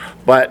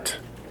 But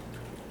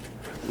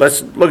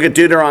let's look at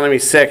Deuteronomy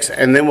 6,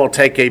 and then we'll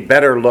take a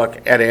better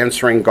look at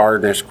answering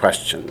Gardner's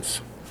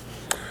questions.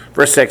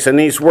 Verse 6, and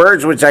these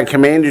words which I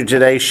command you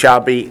today shall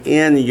be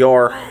in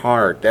your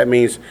heart. That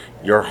means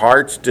your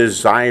heart's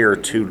desire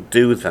to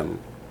do them.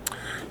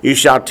 You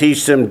shall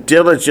teach them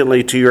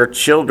diligently to your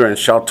children,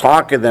 shall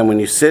talk of them when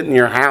you sit in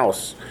your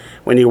house,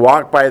 when you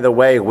walk by the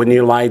way, when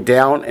you lie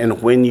down,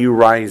 and when you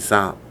rise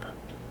up.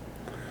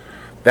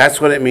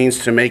 That's what it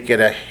means to make it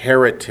a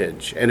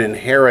heritage, an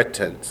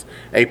inheritance,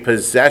 a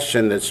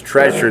possession that's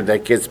treasured,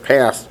 that gets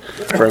passed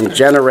from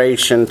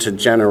generation to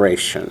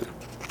generation.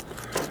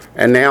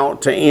 And now,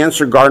 to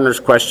answer Gardner's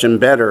question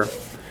better,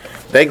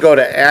 they go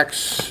to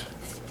Acts,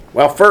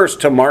 well,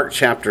 first to Mark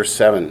chapter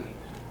 7.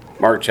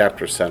 Mark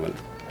chapter 7.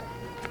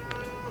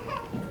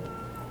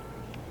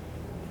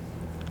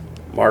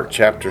 Mark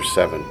chapter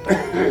 7.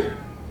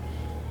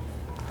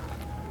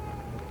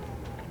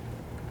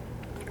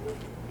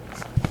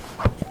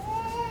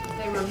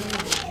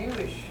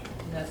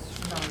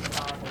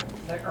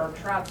 Or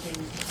try to,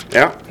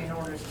 Yeah. in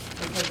order,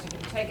 because if you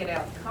take it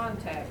out of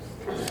context,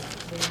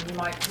 then you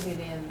might put it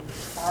in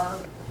our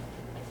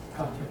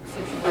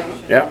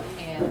situation. Yeah.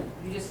 And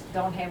you just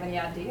don't have any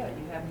idea.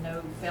 You have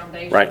no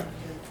foundation Right.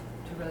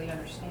 to really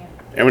understand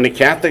it. And when the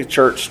Catholic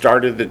Church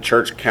started the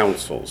church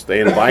councils, they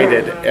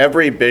invited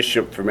every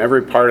bishop from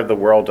every part of the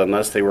world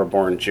unless they were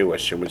born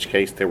Jewish, in which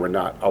case they were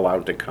not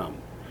allowed to come.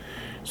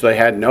 So they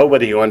had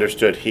nobody who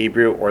understood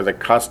Hebrew or the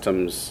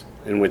customs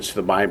in which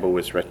the Bible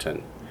was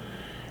written.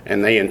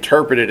 And they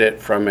interpreted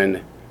it from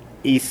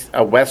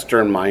a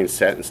Western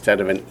mindset instead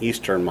of an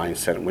Eastern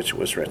mindset in which it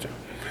was written.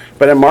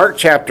 But in Mark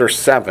chapter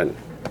 7,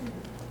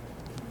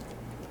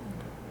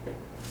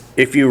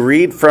 if you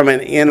read from an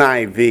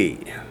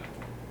NIV,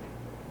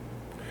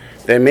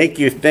 they make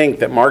you think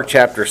that Mark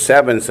chapter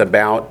 7 is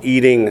about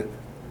eating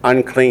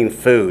unclean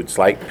foods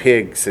like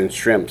pigs and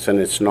shrimps, and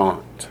it's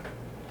not.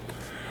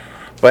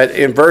 But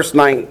in verse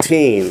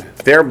 19,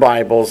 their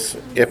Bibles,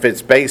 if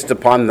it's based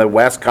upon the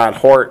Westcott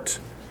Hort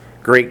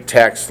Greek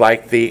text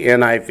like the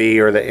NIV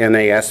or the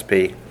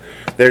NASB,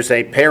 there's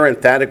a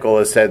parenthetical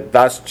that said,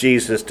 thus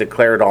Jesus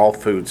declared all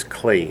foods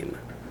clean.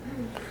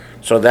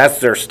 So that's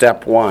their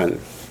step one.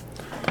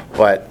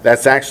 But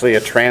that's actually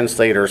a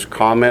translator's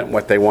comment,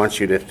 what they want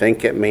you to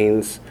think it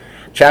means.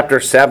 Chapter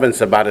 7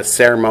 is about a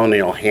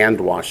ceremonial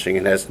hand washing.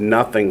 It has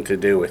nothing to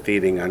do with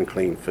eating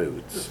unclean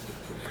foods.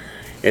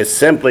 It's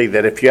simply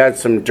that if you had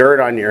some dirt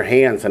on your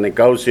hands and it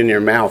goes in your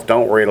mouth,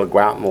 don't worry, it'll go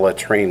out in the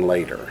latrine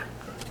later.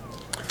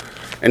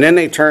 And then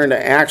they turn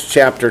to Acts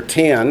chapter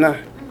 10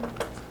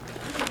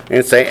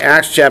 and say,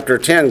 Acts chapter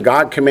 10,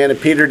 God commanded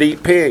Peter to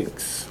eat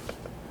pigs.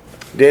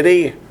 Did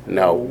he?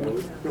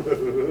 No.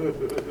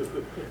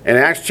 In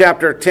Acts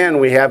chapter 10,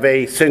 we have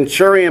a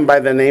centurion by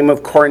the name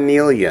of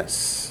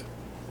Cornelius.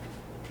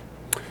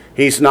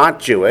 He's not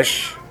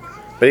Jewish,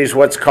 but he's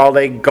what's called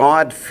a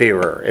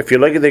God-fearer. If you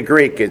look at the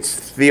Greek,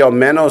 it's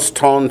theomenos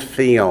ton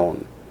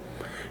theon.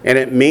 And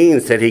it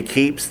means that he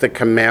keeps the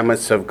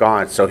commandments of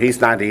God, so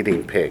he's not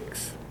eating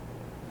pigs.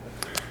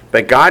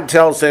 But God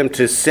tells him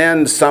to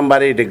send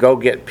somebody to go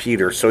get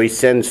Peter, so he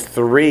sends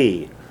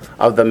 3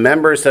 of the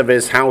members of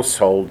his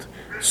household,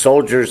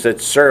 soldiers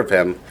that serve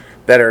him,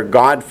 that are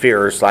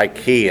God-fearers like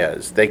he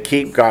is. They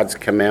keep God's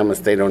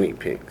commandments, they don't eat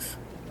pigs.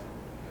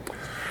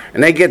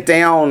 And they get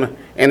down,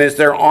 and as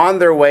they're on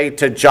their way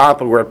to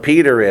Joppa, where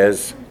Peter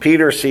is,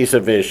 Peter sees a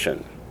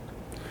vision.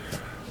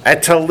 A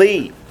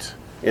tallit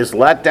is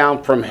let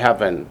down from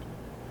heaven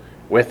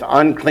with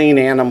unclean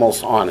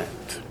animals on it.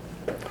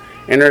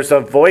 And there's a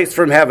voice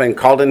from heaven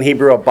called in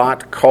Hebrew a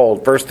bat kol.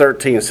 Verse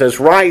 13 says,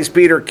 "Rise,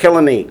 Peter, kill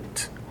and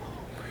eat."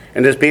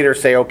 And does Peter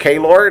say, "Okay,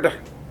 Lord"?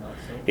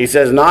 He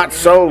says, "Not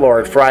so,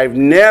 Lord, for I've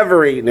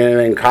never eaten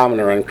anything common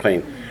or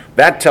unclean."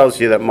 That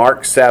tells you that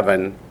Mark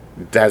 7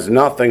 has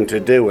nothing to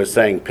do with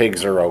saying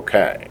pigs are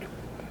okay.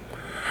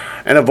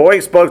 And a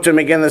voice spoke to him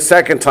again the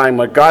second time,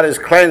 "What God has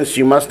cleansed,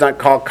 you must not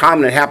call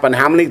common." It happened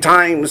how many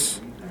times?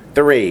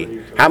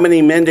 3. How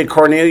many men did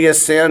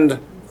Cornelius send?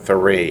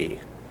 3.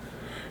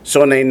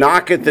 So when they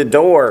knock at the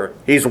door,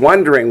 he's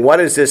wondering, what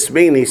does this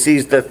mean? He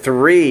sees the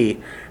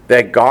 3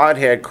 that God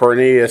had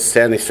Cornelius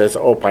send. He says,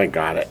 "Oh, I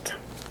got it."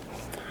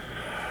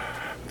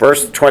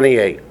 Verse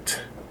 28.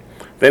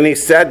 Then he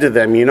said to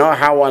them, "You know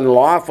how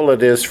unlawful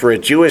it is for a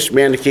Jewish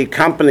man to keep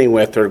company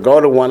with or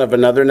go to one of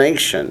another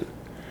nation.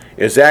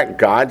 Is that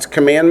God's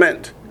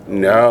commandment?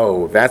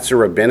 No, that's a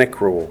rabbinic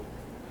rule.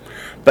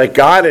 But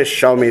God has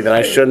shown me that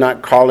I should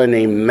not call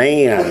any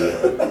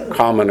man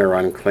common or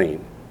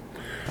unclean."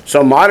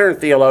 So modern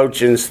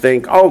theologians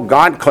think, oh,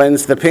 God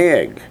cleansed the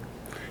pig.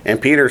 And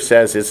Peter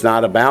says it's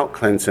not about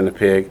cleansing the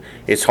pig.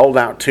 It's hold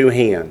out 2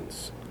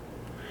 hands.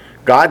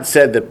 God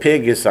said the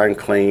pig is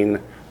unclean.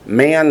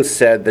 Man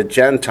said the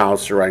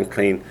Gentiles are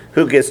unclean.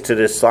 Who gets to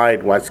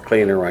decide what's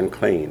clean or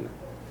unclean?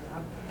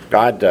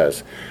 God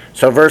does.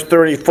 So verse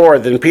 34,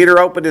 then Peter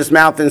opened his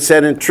mouth and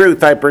said, "In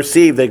truth, I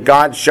perceive that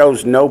God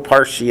shows no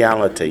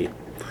partiality.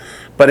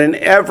 But in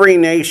every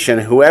nation,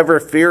 whoever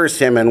fears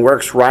him and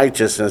works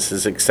righteousness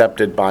is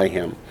accepted by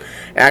him."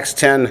 Acts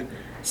 10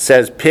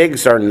 says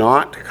pigs are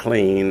not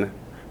clean,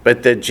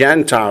 but the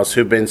Gentiles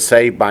who've been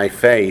saved by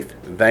faith,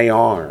 they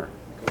are.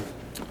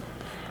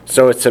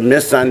 So it's a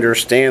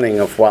misunderstanding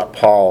of what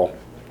Paul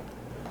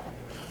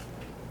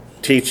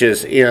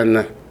teaches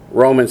in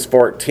Romans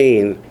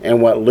 14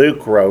 and what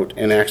Luke wrote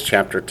in Acts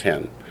chapter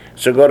 10.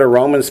 So go to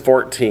Romans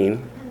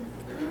 14.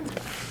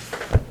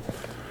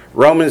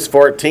 Romans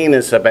 14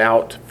 is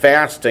about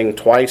fasting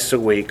twice a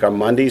week on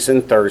Mondays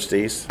and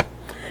Thursdays.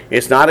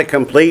 It's not a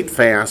complete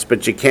fast,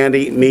 but you can't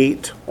eat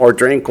meat or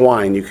drink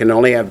wine. You can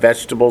only have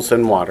vegetables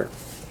and water.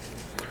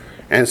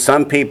 And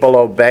some people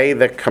obey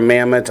the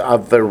commandment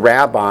of the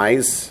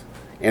rabbis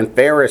and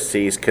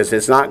Pharisees because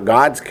it's not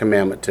God's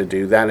commandment to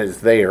do that, it's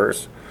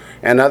theirs.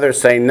 And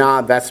others say,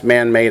 nah, that's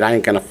man-made, I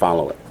ain't going to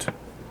follow it.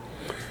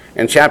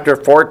 And chapter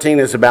 14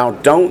 is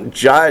about don't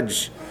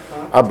judge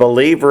a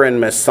believer in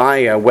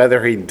Messiah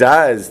whether he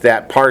does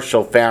that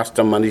partial fast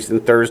on Mondays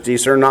and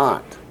Thursdays or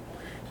not.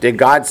 Did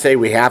God say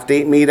we have to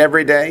eat meat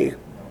every day?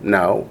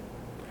 No.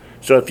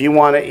 So if you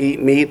want to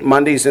eat meat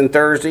Mondays and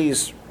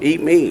Thursdays,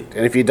 eat meat.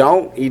 And if you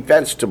don't, eat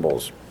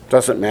vegetables.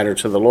 Doesn't matter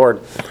to the Lord.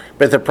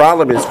 But the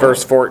problem is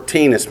verse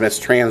 14 is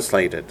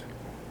mistranslated.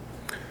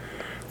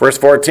 Verse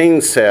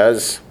 14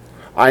 says,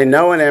 "I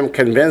know and am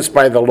convinced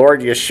by the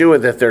Lord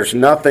Yeshua that there's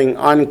nothing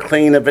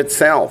unclean of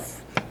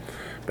itself.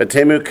 But to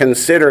him who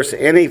considers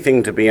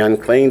anything to be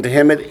unclean, to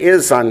him it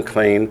is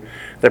unclean."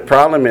 The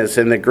problem is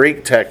in the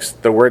Greek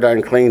text, the word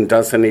unclean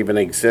doesn't even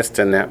exist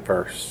in that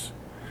verse.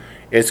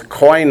 It's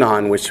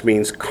koinon, which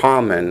means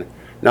common,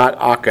 not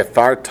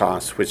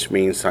akathartos, which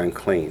means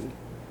unclean.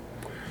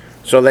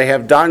 So they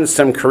have done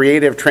some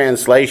creative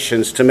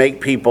translations to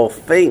make people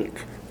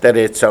think that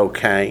it's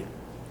okay,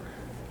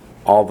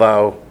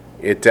 although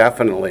it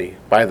definitely,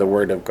 by the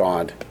word of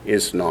God,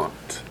 is not.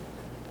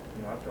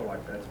 You know, I feel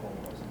like that's one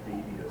of the most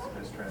devious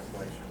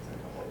mistranslations in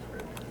the whole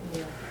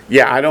Scripture.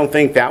 Yeah, I don't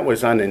think that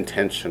was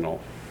unintentional.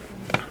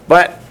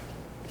 But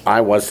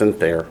I wasn't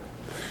there.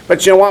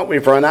 But you know what?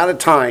 We've run out of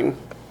time.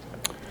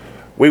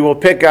 We will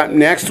pick up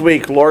next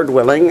week, Lord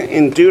willing,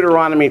 in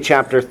Deuteronomy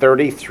chapter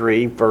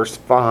 33, verse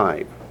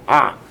 5.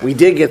 We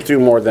did get through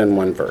more than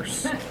one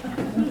verse.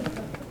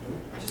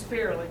 Just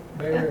barely.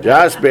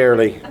 Just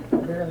barely.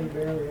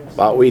 Barely.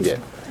 But we did.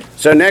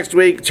 So next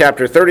week,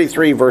 chapter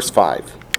 33, verse 5.